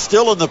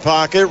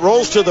pocket,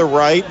 rolls to the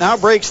right, now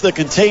breaks the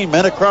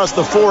containment across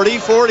the 40,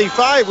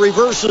 45,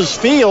 reverses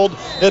field,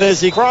 and as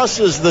he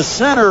crosses the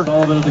center of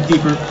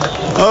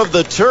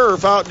the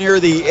turf out near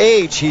the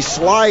H, he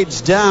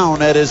slides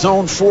down at his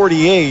own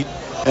 48,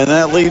 and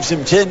that leaves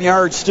him 10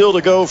 yards still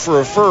to go for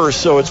a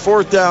first, so it's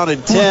 4th down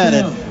and 10,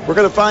 and we're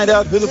going to find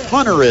out who the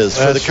punter is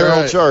for the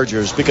Carroll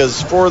Chargers,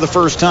 because for the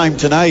first time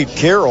tonight,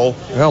 Carroll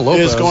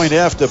is going to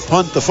have to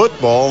punt the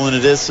football, and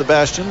it is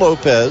Sebastian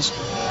Lopez.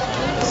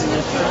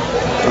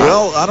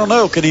 Well, I don't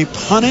know. Can he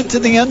punt it to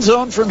the end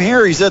zone from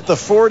here? He's at the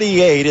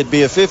 48. It'd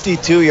be a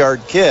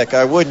 52-yard kick.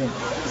 I wouldn't.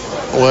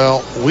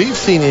 Well, we've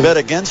seen him bet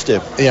against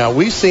him. Yeah,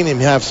 we've seen him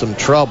have some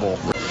trouble.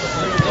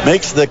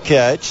 Makes the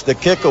catch, the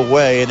kick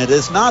away, and it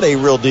is not a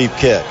real deep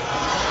kick.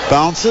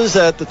 Bounces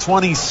at the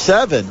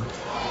 27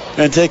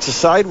 and takes a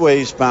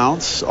sideways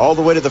bounce all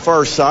the way to the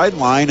far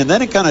sideline, and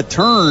then it kind of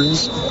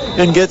turns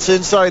and gets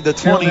inside the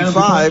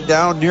 25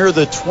 down near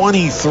the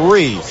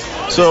 23.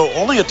 So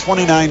only a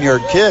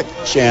 29-yard kick,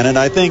 Shannon.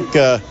 I think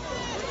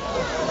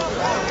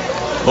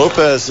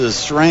Lopez's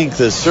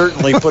strength is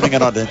certainly putting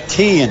it on the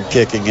tee and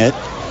kicking it,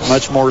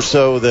 much more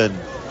so than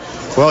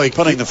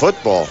punting the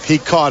football. He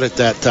caught it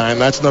that time.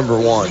 That's number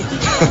one.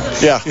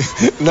 Yeah.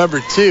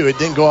 Number two, it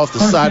didn't go off the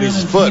side of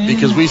his foot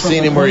because we've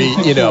seen him where he,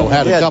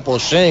 had a couple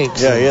of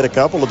shanks. Yeah, he had a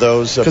couple of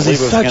those. I believe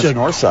it was against the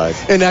north side.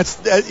 And that's,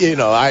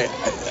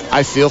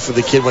 I feel for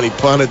the kid when he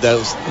punted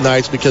those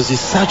nights because he's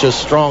such a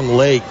strong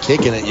leg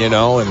kicking it, and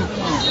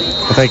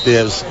I think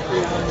his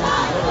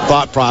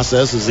thought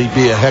process is he'd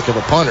be a heck of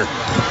a punter.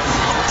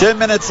 10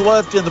 minutes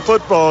left in the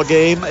football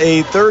game.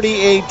 A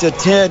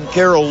 38-10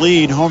 Carroll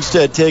lead.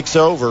 Homestead takes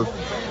over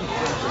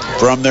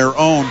from their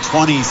own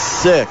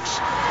 26.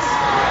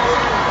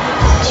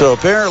 So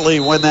apparently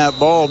when that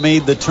ball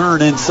made the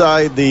turn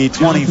inside the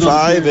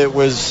 25, it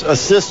was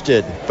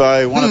assisted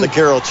by one of the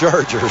Carroll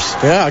Chargers.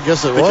 Yeah, I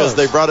guess it was. Because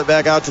they brought it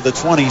back out to the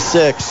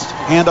 26.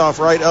 Handoff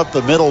right up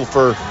the middle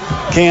for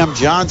Cam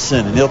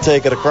Johnson, and he'll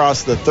take it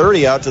across the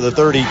 30 out to the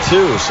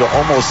 32. So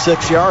almost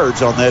 6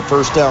 yards on that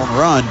first down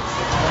run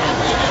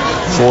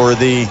for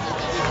the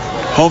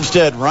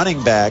Homestead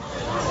running back,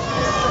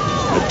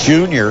 a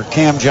junior,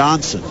 Cam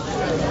Johnson.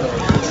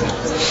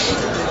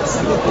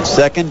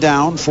 2nd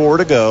down, 4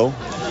 to go.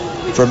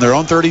 From their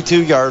own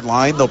 32-yard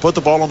line, they'll put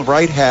the ball on the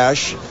right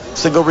hash.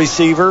 Single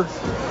receiver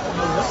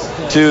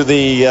to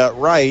the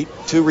right,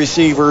 2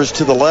 receivers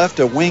to the left,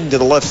 a wing to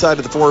the left side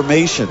of the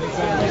formation.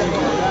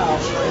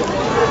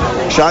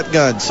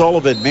 Shotgun,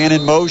 Sullivan, man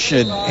in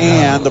motion,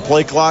 and the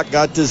play clock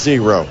got to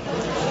 0.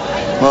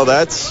 Well,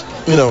 that's,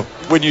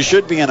 when you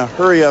should be in a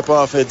hurry-up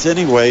offense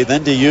anyway,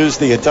 then to use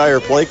the entire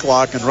play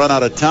clock and run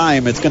out of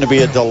time, it's going to be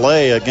a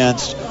delay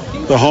against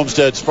the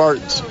Homestead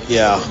Spartans.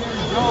 Yeah.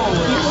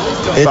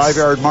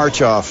 5-yard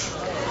march off.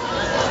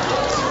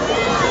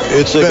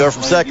 They go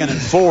from 2nd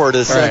and 4 to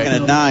 2nd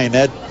and 9.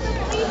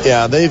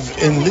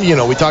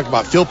 We talked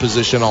about field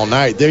position all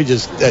night. They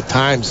just at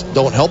times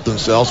don't help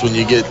themselves when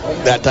you get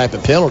that type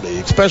of penalty,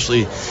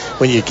 especially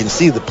when you can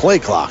see the play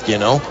clock,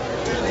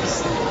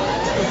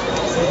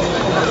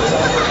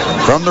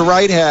 From the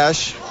right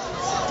hash,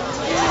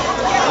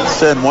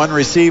 Send one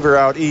receiver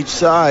out each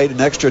side,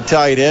 an extra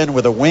tight end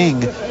with a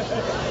wing,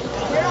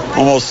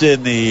 almost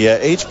in the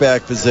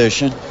H-back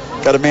position.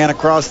 Got a man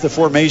across the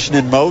formation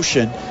in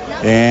motion,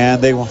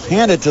 and they will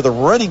hand it to the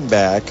running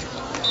back,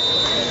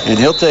 and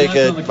he'll take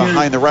it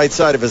behind the right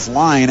side of his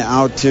line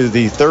out to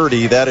the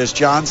 30. That is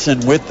Johnson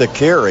with the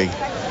carry,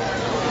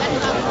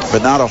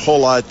 but not a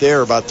whole lot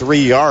there, about 3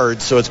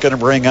 yards, so it's going to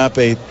bring up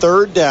a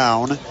third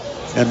down,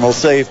 and we'll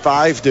say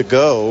 5 to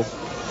go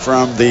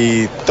from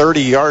the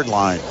 30-yard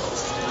line.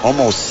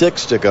 Almost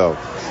 6 to go.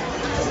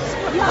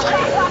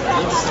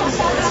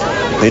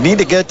 They need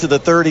to get to the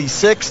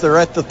 36. They're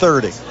at the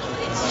 30.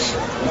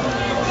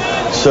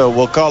 So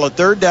we'll call it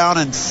third down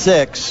and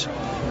 6.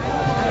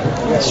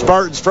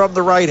 Spartans from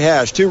the right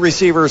hash. 2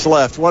 receivers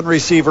left, 1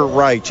 receiver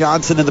right.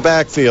 Johnson in the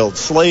backfield.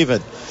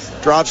 Slavin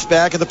drops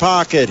back in the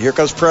pocket. Here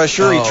comes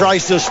pressure. He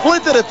tries to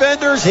split the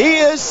defenders. He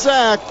is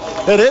sacked.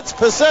 And it's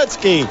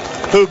Pasetsky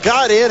who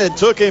got in and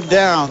took him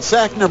down.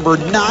 Sack number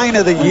 9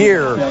 of the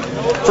year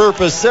for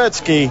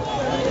Pasetsky.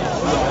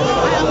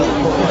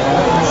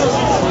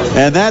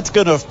 And that's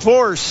going to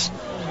force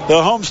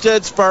the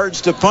Homestead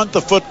Spartans to punt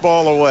the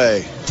football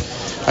away.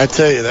 I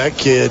tell you, that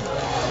kid,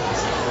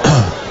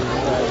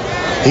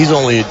 he's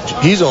only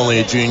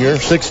a junior,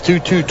 6'2",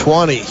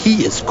 220.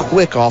 He is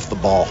quick off the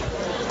ball.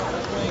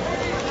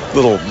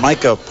 Little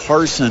Micah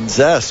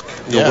Parsons-esque,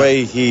 the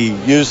way he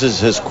uses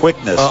his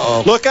quickness.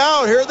 Look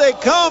out, here they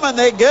come, and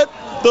they get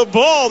the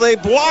ball. They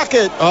block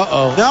it.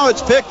 Now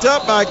it's picked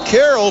up by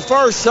Carroll,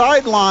 far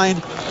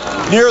sideline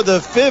near the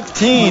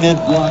 15. And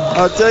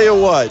I'll tell you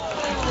what,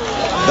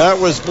 that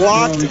was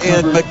blocked.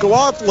 And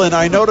McLaughlin,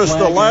 I noticed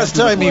the last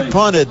time he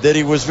punted that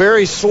he was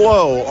very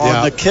slow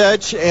on the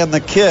catch and the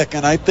kick.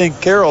 And I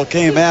think Carroll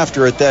came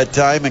after it that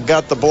time and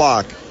got the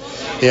block.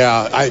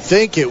 Yeah, I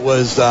think it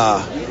was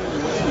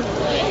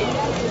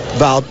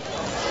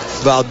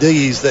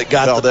Valdez that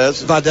got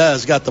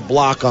Valdez got the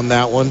block on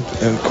that one,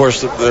 and of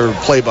course their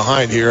play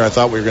behind here. I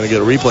thought we were going to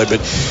get a replay,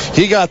 but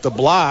he got the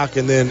block,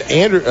 and then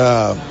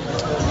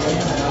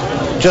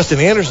Justin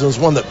Anderson's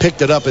one that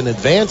picked it up and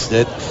advanced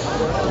it.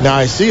 Now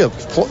I see a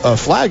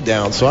flag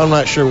down, so I'm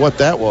not sure what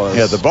that was.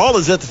 Yeah, the ball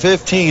is at the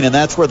 15, and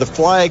that's where the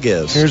flag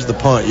is. Here's the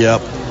punt.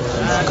 Yep.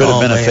 Could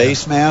have been a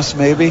face mask,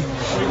 maybe.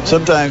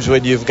 Sometimes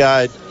when you've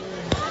got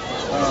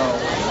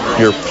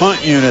your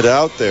punt unit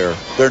out there,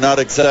 they're not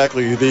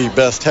exactly the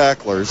best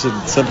tacklers,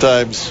 and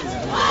sometimes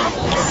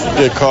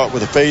get caught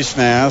with a face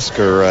mask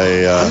or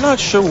a I'm not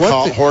sure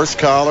what horse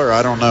collar.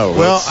 I don't know.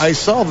 Well, I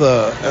saw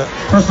the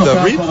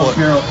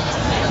replay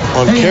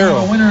on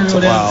Carroll. The winner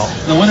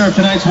of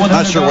tonight's $100.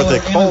 Not sure what they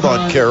called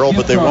on Carroll,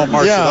 but they won't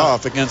march it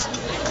off against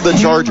the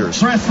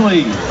Chargers.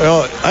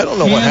 Well, I don't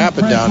know what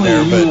happened down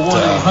there, but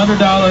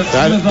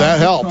that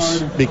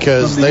helps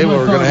because they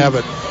were going to have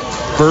it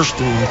first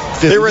and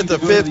 15. They were at the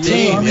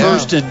 15,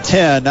 first and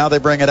 10. Now they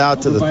bring it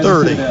out to the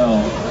 30.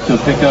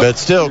 But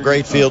still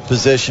great field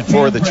position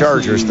for the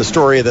Chargers. The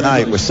story of the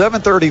night with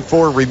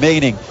 7:34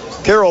 remaining.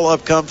 Carroll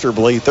up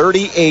comfortably,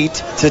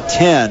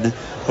 38-10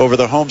 over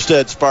the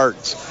Homestead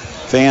Spartans.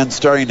 Fans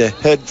starting to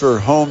head for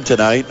home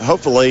tonight.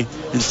 Hopefully,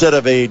 instead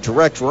of a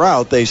direct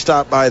route, they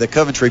stop by the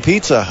Coventry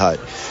Pizza Hut.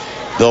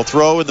 They'll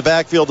throw in the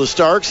backfield to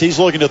Starks. He's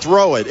looking to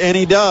throw it, and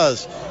he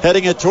does.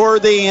 Heading it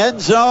toward the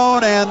end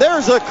zone, and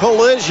there's a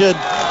collision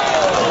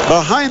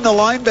behind the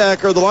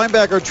linebacker. The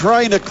linebacker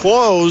trying to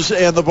close,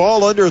 and the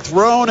ball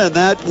underthrown, and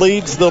that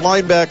leads the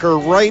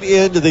linebacker right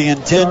into the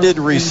intended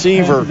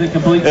receiver.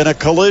 And a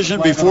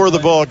collision before the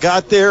ball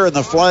got there, and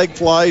the flag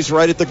flies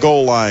right at the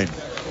goal line.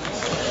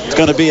 It's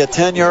going to be a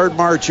 10-yard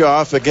march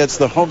off against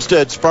the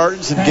Homestead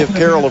Spartans and give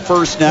Carroll a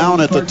first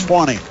down at the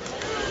 20.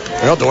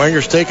 Well,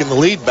 Dwanger's taking the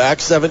lead back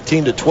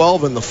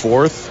 17-12 in the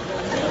fourth.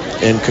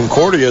 And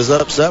Concordia is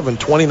up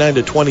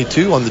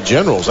 29-22 on the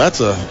Generals. That's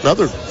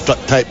another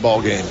tight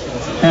ball game.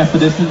 Half the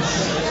distance.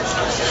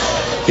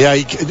 Yeah,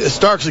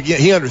 Starks again.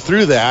 He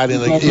underthrew that,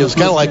 and it was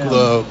kind of like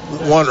the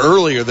one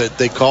earlier that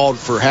they called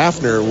for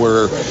Hafner,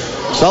 where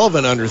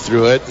Sullivan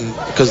underthrew it, and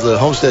because the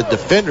Homestead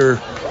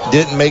defender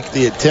didn't make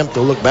the attempt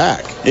to look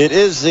back. It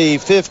is the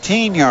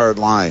 15-yard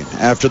line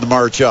after the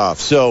march off.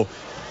 So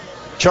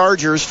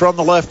Chargers from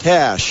the left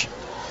hash.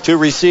 2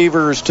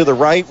 receivers to the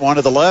right, 1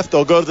 to the left.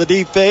 They'll go to the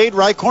deep fade,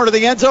 right corner of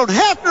the end zone.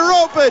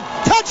 Hafner open.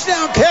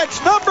 Touchdown catch,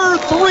 number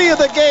 3 of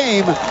the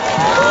game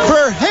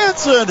for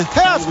Hanson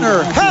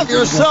Hafner. Have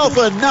yourself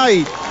a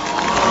night.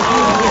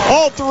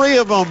 All 3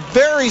 of them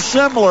very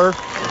similar.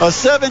 A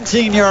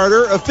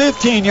 17-yarder, a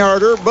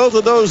 15-yarder, both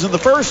of those in the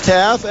first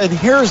half. And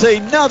here's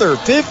another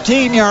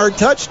 15-yard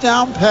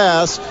touchdown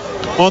pass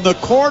on the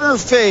corner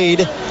fade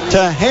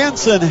to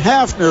Hanson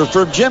Hafner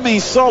from Jimmy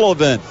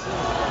Sullivan.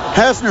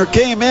 Hafner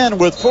came in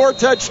with 4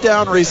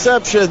 touchdown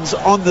receptions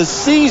on the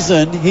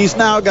season. He's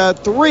now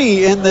got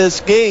 3 in this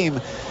game.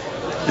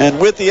 And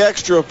with the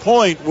extra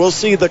point, we'll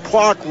see the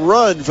clock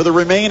run for the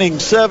remaining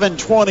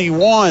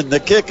 7:21. The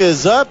kick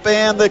is up,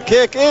 and the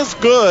kick is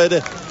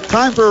good.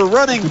 Time for a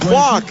running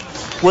clock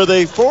with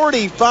a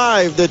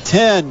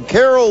 45-10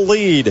 Carroll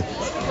lead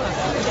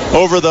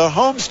over the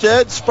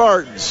Homestead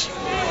Spartans.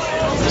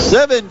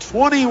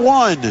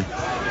 7:21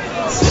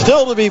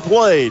 Still to be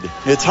played.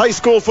 It's high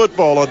school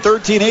football on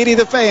 1380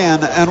 The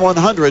Fan and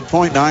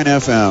 100.9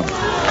 FM.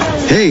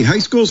 Hey, high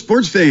school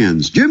sports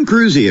fans. Jim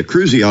Cruzy at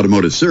Cruzy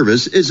Automotive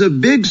Service is a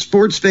big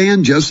sports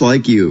fan just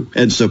like you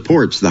and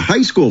supports the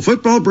high school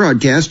football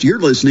broadcast you're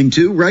listening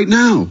to right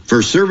now.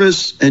 For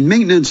service and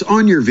maintenance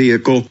on your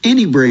vehicle,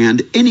 any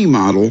brand, any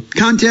model,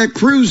 contact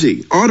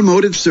Cruzy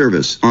Automotive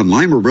Service on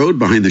Lima Road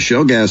behind the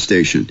Shell gas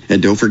station.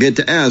 And don't forget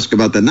to ask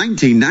about the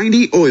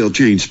 1990 oil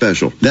change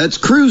special. That's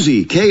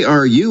Cruzy,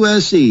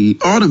 K-R-U-S-E,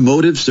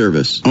 Automotive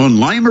Service on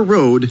Lima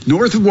Road,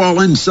 north of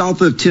Wallen,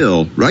 south of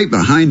Till, right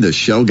behind the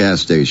Shell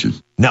gas station.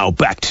 Now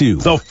back to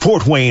the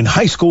Fort Wayne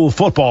High School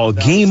Football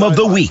Game of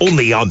the Week.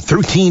 Only on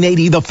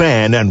 1380 The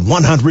Fan and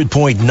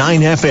 100.9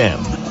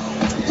 FM.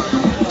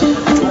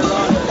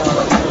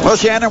 Well,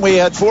 Shannon, we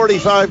had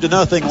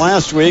 45-0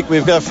 last week.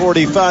 We've got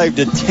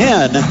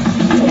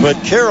 45-10.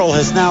 But Carroll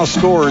has now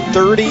scored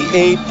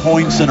 38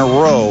 points in a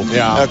row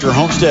after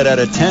Homestead had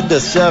a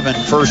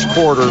 10-7 first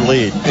quarter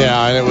lead.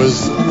 Yeah, and it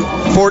was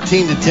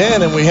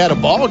 14-10, and we had a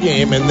ball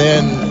game, and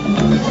then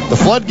the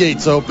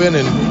floodgates open,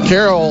 and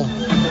Carroll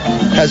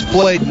has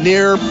played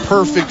near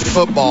perfect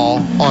football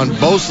on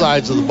both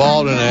sides of the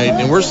ball tonight,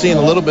 and we're seeing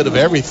a little bit of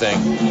everything.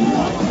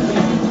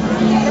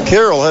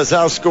 Carroll has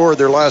outscored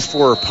their last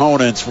four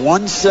opponents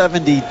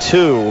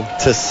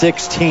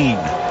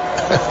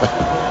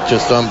 172-16.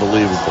 Just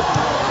unbelievable.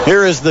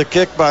 Here is the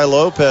kick by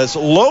Lopez.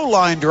 Low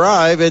line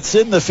drive. It's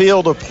in the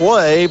field of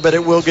play, but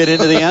it will get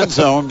into the end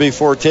zone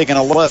before taking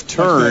a left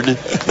turn,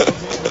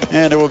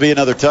 and it will be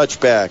another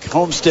touchback.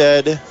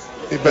 Homestead.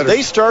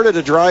 They started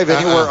a drive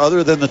anywhere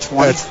other than the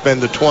 20. It's been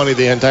the 20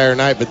 the entire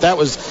night, but that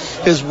was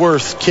his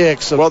worst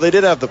kick. So, well, they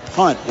did have the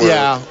punt.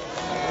 Yeah.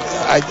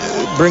 I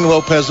bring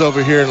Lopez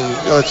over here and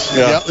let's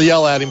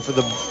yell at him for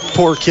the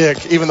poor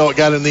kick, even though it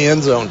got in the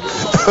end zone.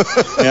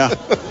 Yeah,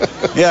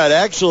 it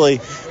actually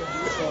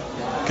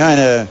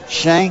kind of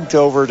shanked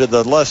over to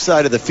the left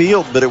side of the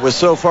field, but it was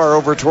so far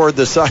over toward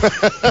the side.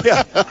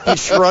 He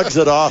shrugs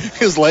it off.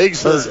 His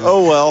legs hurt.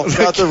 Oh, well,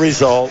 got the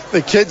result.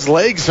 The kid's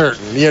legs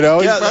hurting, you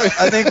know? Yeah,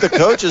 I think the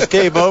coaches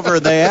came over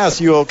and they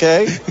asked, you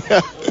okay?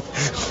 Yeah.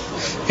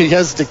 He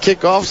has to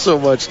kick off so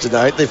much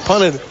tonight. They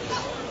punted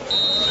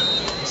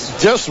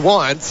just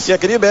once. Yeah,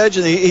 can you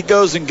imagine? He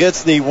goes and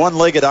gets the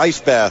one-legged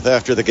ice bath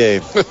after the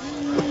game.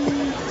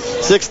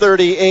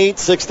 6:38,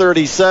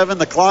 6:37.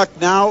 The clock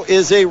now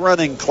is a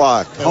running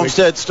clock.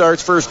 Homestead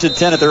starts first and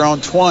 10 at their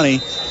own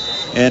 20.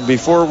 And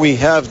before we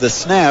have the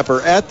snap,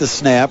 or at the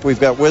snap, we've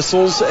got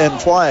whistles and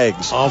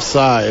flags.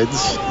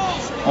 Offsides.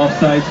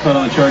 Offsides caught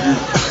on the Chargers.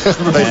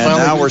 And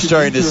now we're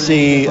starting to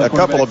see a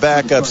couple of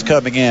backups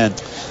coming in.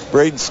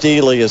 Braden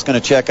Steely is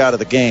going to check out of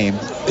the game.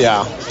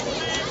 Yeah.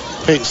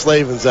 Peyton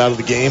Slavin's out of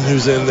the game.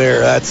 Who's in there?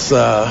 That's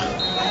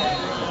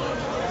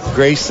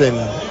Grayson.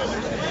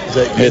 Is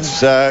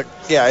that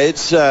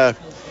it's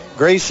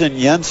Grayson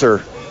Yenser,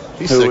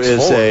 who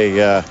is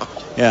a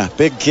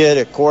big kid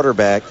at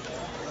quarterback.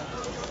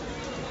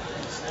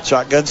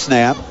 Shotgun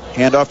snap.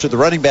 Hand off to the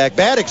running back.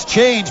 Bad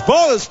exchange.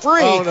 Ball is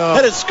free. Oh, no.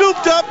 And it's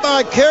scooped up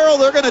by Carroll.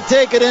 They're going to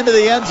take it into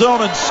the end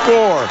zone and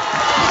score.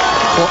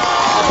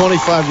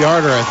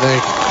 25-yarder, I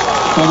think.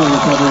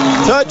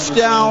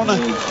 Touchdown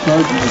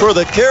for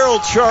the Carroll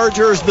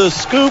Chargers. The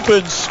scoop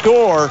and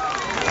score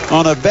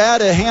on a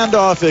bad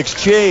handoff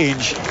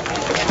exchange.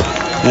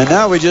 And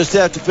now we just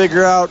have to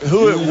figure out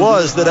who it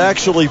was that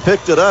actually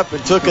picked it up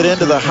and took it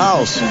into the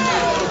house.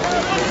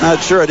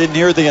 Not sure. I didn't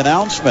hear the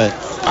announcement.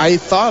 I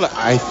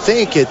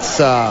think it's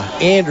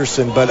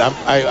Anderson, but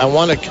I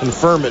want to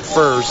confirm it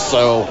first.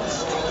 So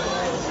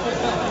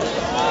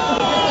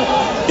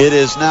it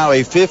is now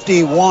a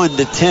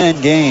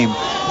 51-10 game.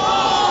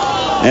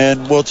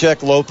 And we'll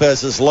check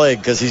Lopez's leg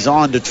because he's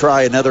on to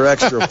try another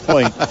extra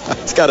point.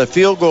 He's got a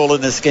field goal in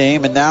this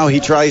game, and now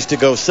he tries to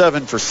go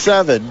 7 for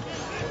 7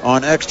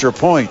 on extra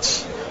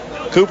points.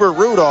 Cooper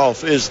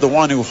Rudolph is the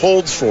one who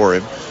holds for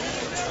him.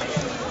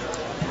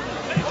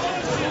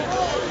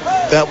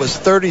 That was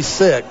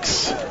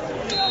 36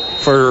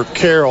 for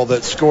Carroll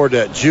that scored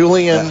that.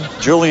 Julian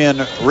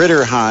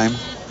Ritterheim,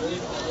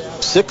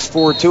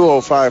 6'4",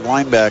 205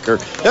 linebacker.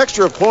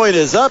 Extra point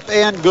is up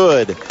and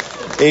good.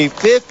 A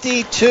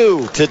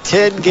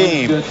 52-10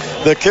 game.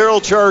 The Carroll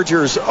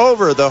Chargers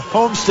over the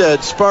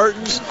Homestead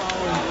Spartans.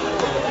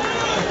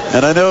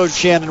 And I know,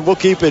 Shannon, we'll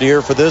keep it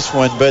here for this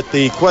one, but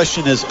the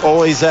question is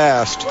always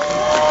asked,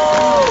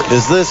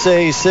 is this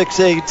a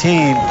 6A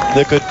team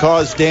that could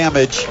cause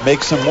damage,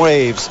 make some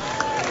waves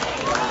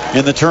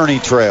in the tourney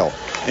trail?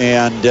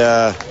 And,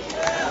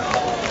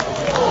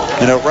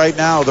 right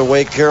now the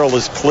way Carroll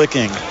is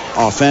clicking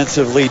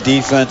offensively,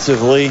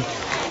 defensively,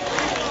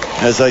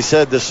 as I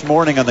said this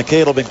morning on the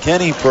Caleb and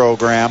Kenny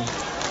program,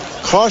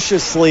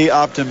 cautiously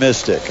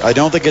optimistic. I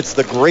don't think it's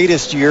the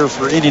greatest year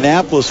for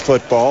Indianapolis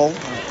football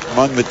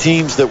among the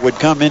teams that would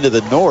come into the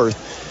north.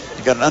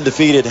 You got an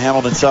undefeated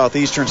Hamilton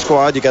Southeastern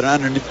squad. You got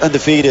an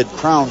undefeated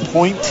Crown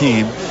Point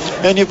team.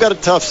 And you've got a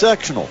tough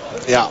sectional.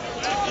 Yeah.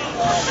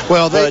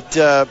 Well,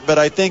 but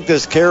I think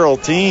this Carroll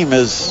team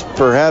is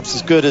perhaps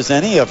as good as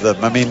any of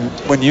them. I mean,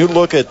 when you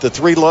look at the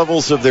three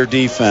levels of their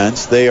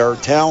defense, they are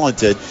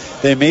talented.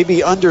 They may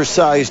be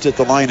undersized at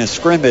the line of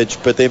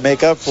scrimmage, but they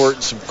make up for it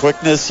in some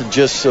quickness and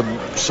just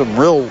some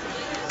real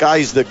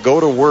guys that go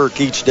to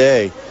work each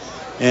day.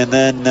 And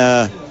then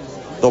the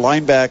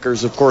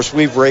linebackers, of course,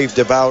 we've raved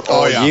about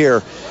all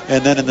year.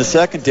 And then in the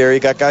secondary, you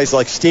got guys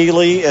like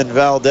Steely and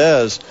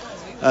Valdez.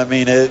 I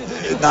mean,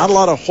 not a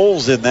lot of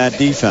holes in that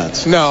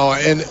defense. No,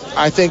 and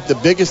I think the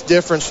biggest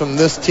difference from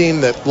this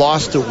team that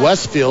lost to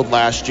Westfield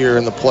last year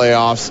in the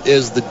playoffs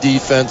is the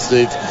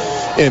defensive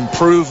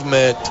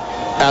improvement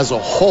as a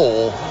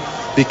whole,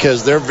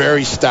 because they're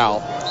very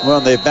stout. Well,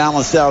 they've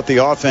balanced out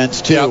the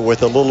offense, too,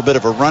 with a little bit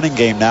of a running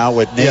game now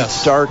with Nate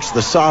Starks,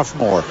 the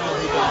sophomore.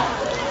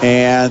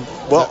 And,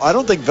 well, I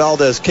don't think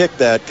Valdez kicked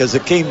that because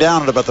it came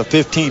down at about the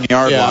 15-yard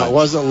line. Yeah, it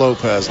wasn't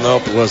Lopez.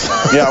 Nope, it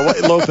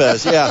wasn't.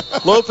 Lopez,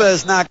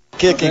 Lopez not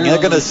kicking. They're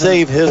going to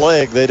save his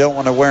leg. They don't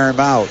want to wear him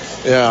out.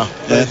 Yeah.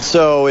 And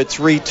so it's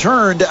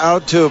returned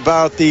out to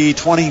about the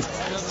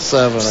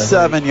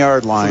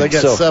 27-yard line. So they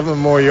got 7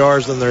 more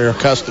yards than they're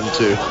accustomed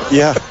to.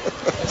 Yeah.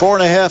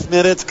 4.5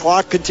 minutes.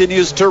 Clock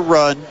continues to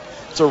run.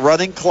 It's a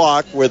running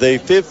clock with a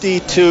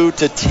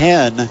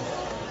 52-10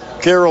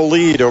 Carroll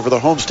lead over the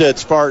Homestead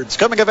Spartans.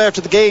 Coming up after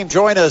the game,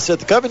 join us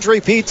at the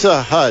Coventry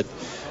Pizza Hut.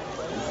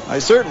 I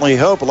certainly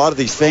hope a lot of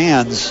these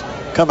fans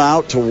come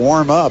out to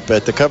warm up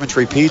at the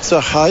Coventry Pizza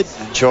Hut,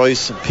 enjoy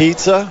some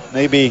pizza,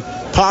 maybe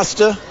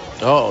pasta.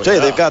 Oh, I'll tell you,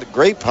 they've got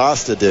great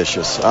pasta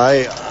dishes.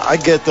 I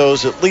get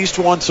those at least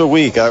once a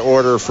week. I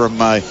order from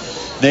my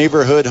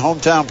neighborhood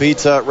hometown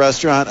pizza Hut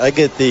restaurant. I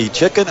get the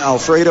chicken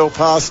Alfredo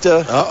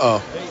pasta.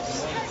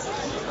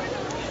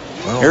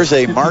 Here's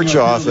a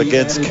march-off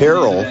against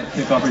Carroll.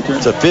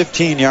 It's a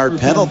 15-yard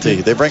penalty.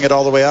 They bring it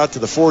all the way out to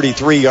the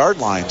 43-yard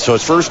line. So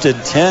it's 1st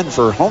and 10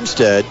 for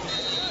Homestead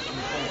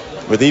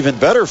with even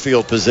better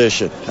field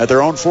position at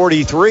their own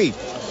 43.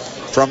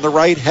 From the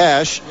right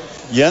hash,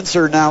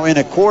 Yenser now in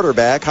at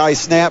quarterback. High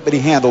snap, but he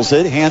handles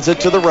it. Hands it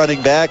to the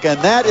running back,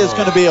 and that is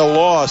going to be a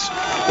loss.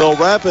 They'll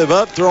wrap him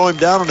up, throw him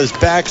down on his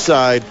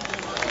backside.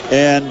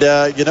 And,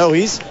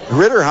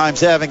 Ritterheim's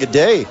having a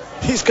day.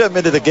 He's come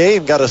into the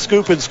game, got a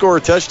scoop and score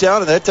a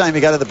touchdown, and that time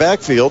he got in the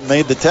backfield and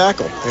made the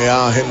tackle.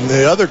 Yeah, and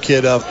the other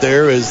kid up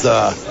there is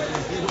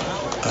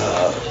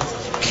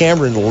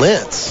Cameron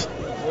Lentz.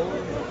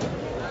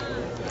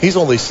 He's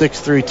only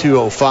 6'3",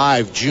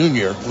 205,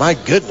 junior. My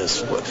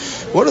goodness,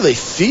 what are they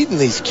feeding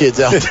these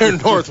kids out there in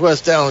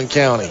Northwest Allen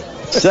County?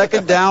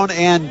 2nd down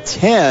and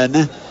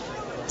 10.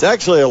 It's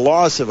actually a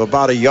loss of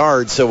about a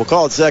yard, so we'll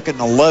call it 2nd and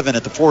 11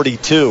 at the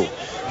 42.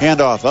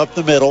 Handoff up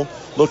the middle.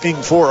 Looking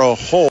for a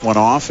hole. Went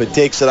off. It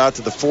takes it out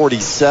to the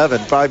 47.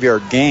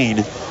 5-yard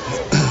gain.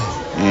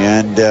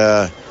 And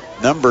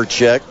number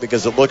check,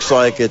 because it looks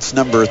like it's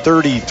number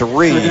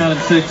 33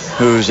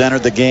 who's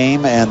entered the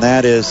game, and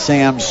that is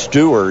Sam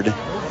Stewart.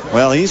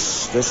 Well,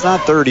 that's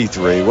not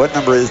 33. What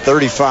number is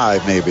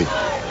 35 maybe?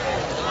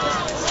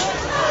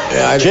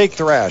 Yeah, Jake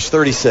Thrash,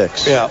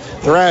 36. Yeah.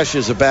 Thrash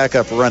is a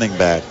backup running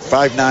back.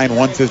 5'9",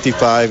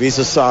 155. He's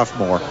a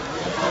sophomore.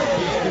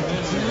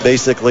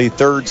 Basically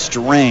third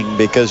string,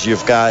 because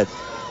you've got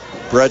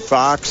Brett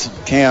Fox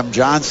and Cam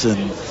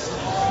Johnson,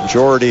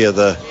 majority of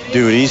the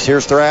duties.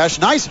 Here's Thrash.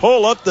 Nice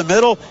hole up the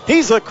middle.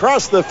 He's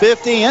across the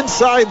 50,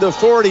 inside the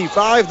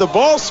 45. The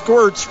ball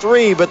squirts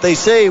free, but they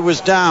say he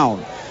was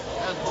down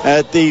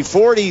at the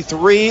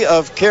 43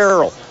 of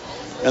Carroll.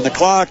 And the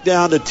clock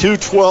down to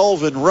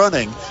 2:12 and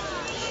running.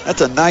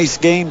 That's a nice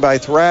gain by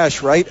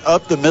Thrash right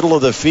up the middle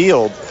of the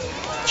field.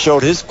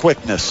 Showed his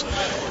quickness.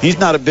 He's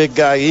not a big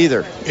guy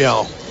either.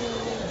 Yeah.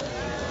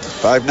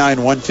 5'9",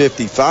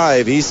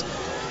 155. He's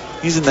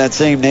in that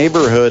same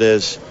neighborhood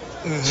as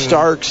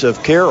Starks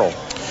of Carroll.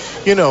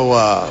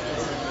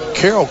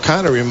 Carroll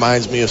kind of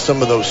reminds me of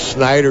some of those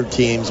Snyder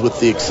teams, with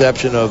the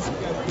exception of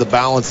the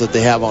balance that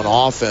they have on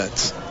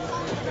offense.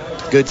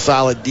 Good,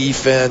 solid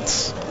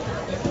defense.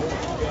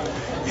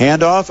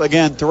 Handoff.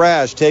 Again,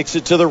 Thrash takes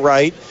it to the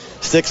right.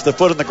 Sticks the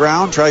foot on the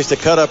ground. Tries to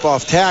cut up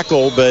off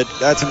tackle, but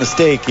that's a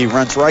mistake. He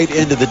runs right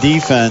into the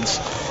defense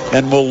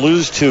and will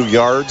lose 2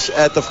 yards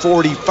at the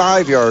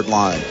 45-yard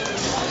line.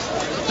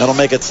 That'll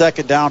make it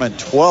 2nd down and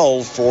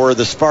 12 for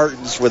the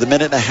Spartans with 1.5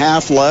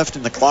 minutes left,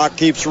 and the clock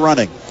keeps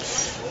running.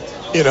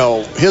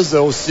 His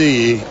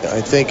OC,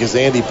 I think, is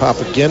Andy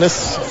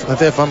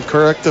Papaginis, if I'm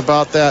correct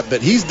about that,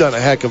 but he's done a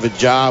heck of a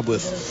job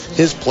with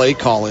his play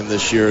calling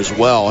this year as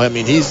well. I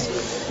mean, he's,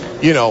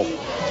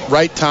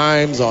 right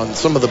times on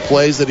some of the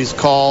plays that he's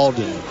called,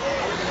 and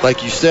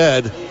like you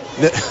said,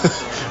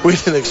 we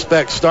didn't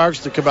expect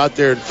Starks to come out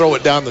there and throw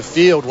it down the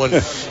field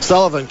when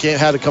Sullivan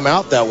had to come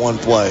out that one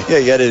play. Yeah,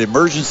 you had an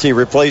emergency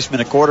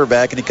replacement at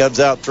quarterback, and he comes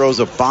out and throws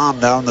a bomb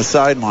down the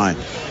sideline.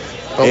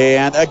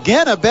 And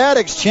again, a bad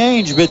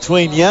exchange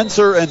between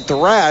Yenser and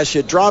Thrash.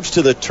 It drops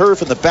to the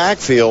turf in the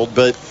backfield,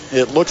 but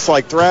it looks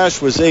like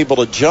Thrash was able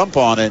to jump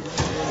on it.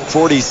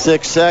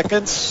 46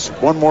 seconds.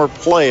 One more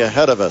play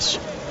ahead of us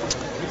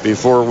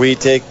before we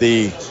take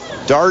the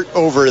dart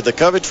over to the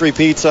Coventry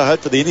Pizza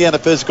Hut for the Indiana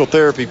Physical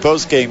Therapy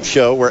postgame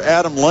show, where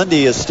Adam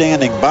Lundy is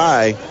standing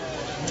by.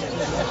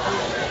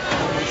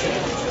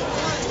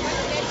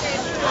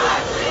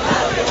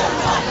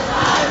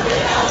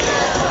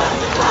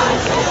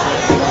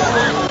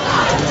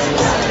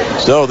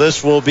 So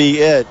this will be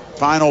it.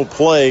 Final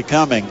play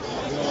coming.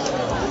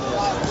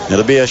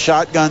 It'll be a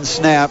shotgun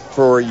snap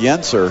for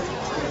Yenser.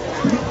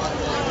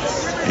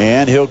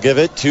 And he'll give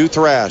it to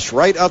Thrash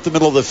right up the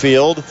middle of the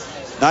field.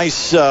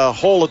 Nice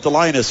hole at the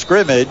line of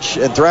scrimmage.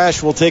 And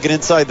Thrash will take it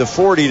inside the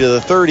 40 to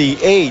the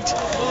 38.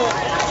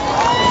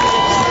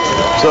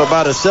 So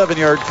about a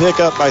 7-yard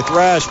pickup by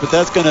Thrash, but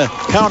that's going to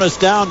count us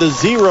down to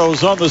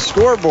zeros on the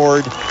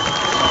scoreboard.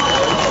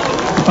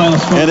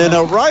 And in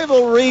a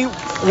rivalry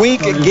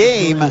week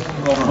game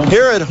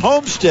here at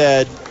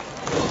Homestead,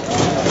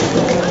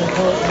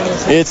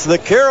 it's the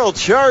Carroll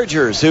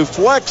Chargers who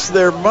flex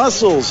their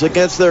muscles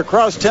against their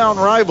crosstown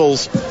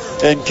rivals,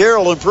 and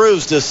Carroll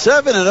improves to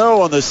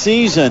 7-0 on the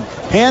season,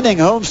 handing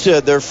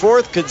Homestead their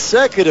 4th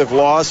consecutive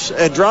loss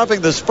and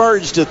dropping the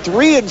Spartans to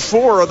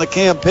 3-4 on the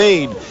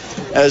campaign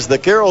as the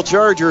Carroll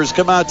Chargers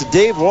come out to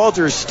Dave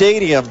Walters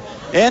Stadium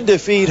and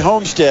defeat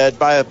Homestead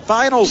by a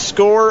final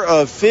score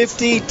of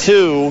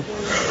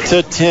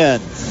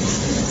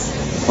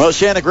 52-10. Well,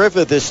 Shanna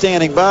Griffith is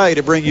standing by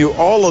to bring you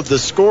all of the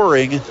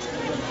scoring.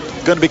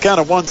 Going to be kind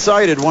of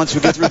one-sided once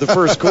we get through the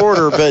first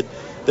quarter, but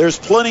there's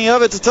plenty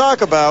of it to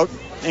talk about.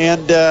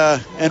 And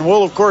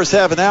we'll, of course,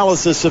 have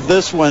analysis of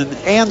this one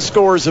and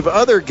scores of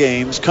other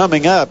games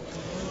coming up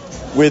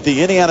with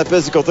the Indiana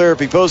Physical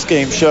Therapy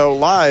postgame show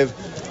live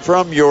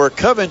from your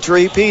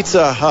Coventry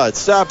Pizza Hut.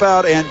 Stop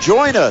out and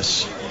join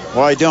us.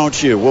 Why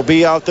don't you? We'll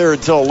be out there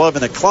until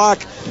 11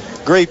 o'clock.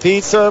 Great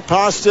pizza,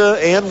 pasta,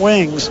 and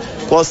wings,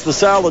 plus the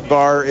salad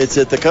bar. It's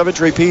at the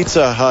Coventry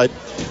Pizza Hut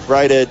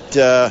right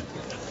at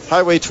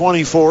Highway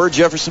 24,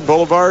 Jefferson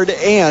Boulevard,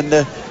 and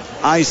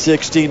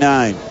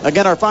I-69.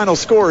 Again, our final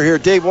score here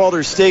at Dave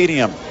Walters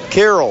Stadium.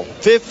 Carroll,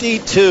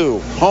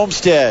 52.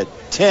 Homestead,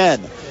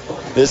 10.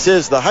 This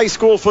is the high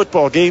school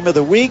football game of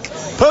the week.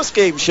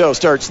 Post-game show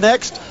starts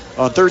next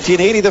on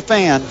 1380 The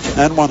Fan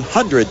and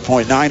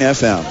 100.9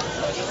 FM.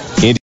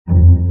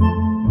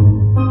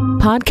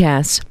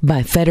 Podcasts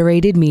by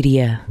Federated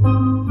Media.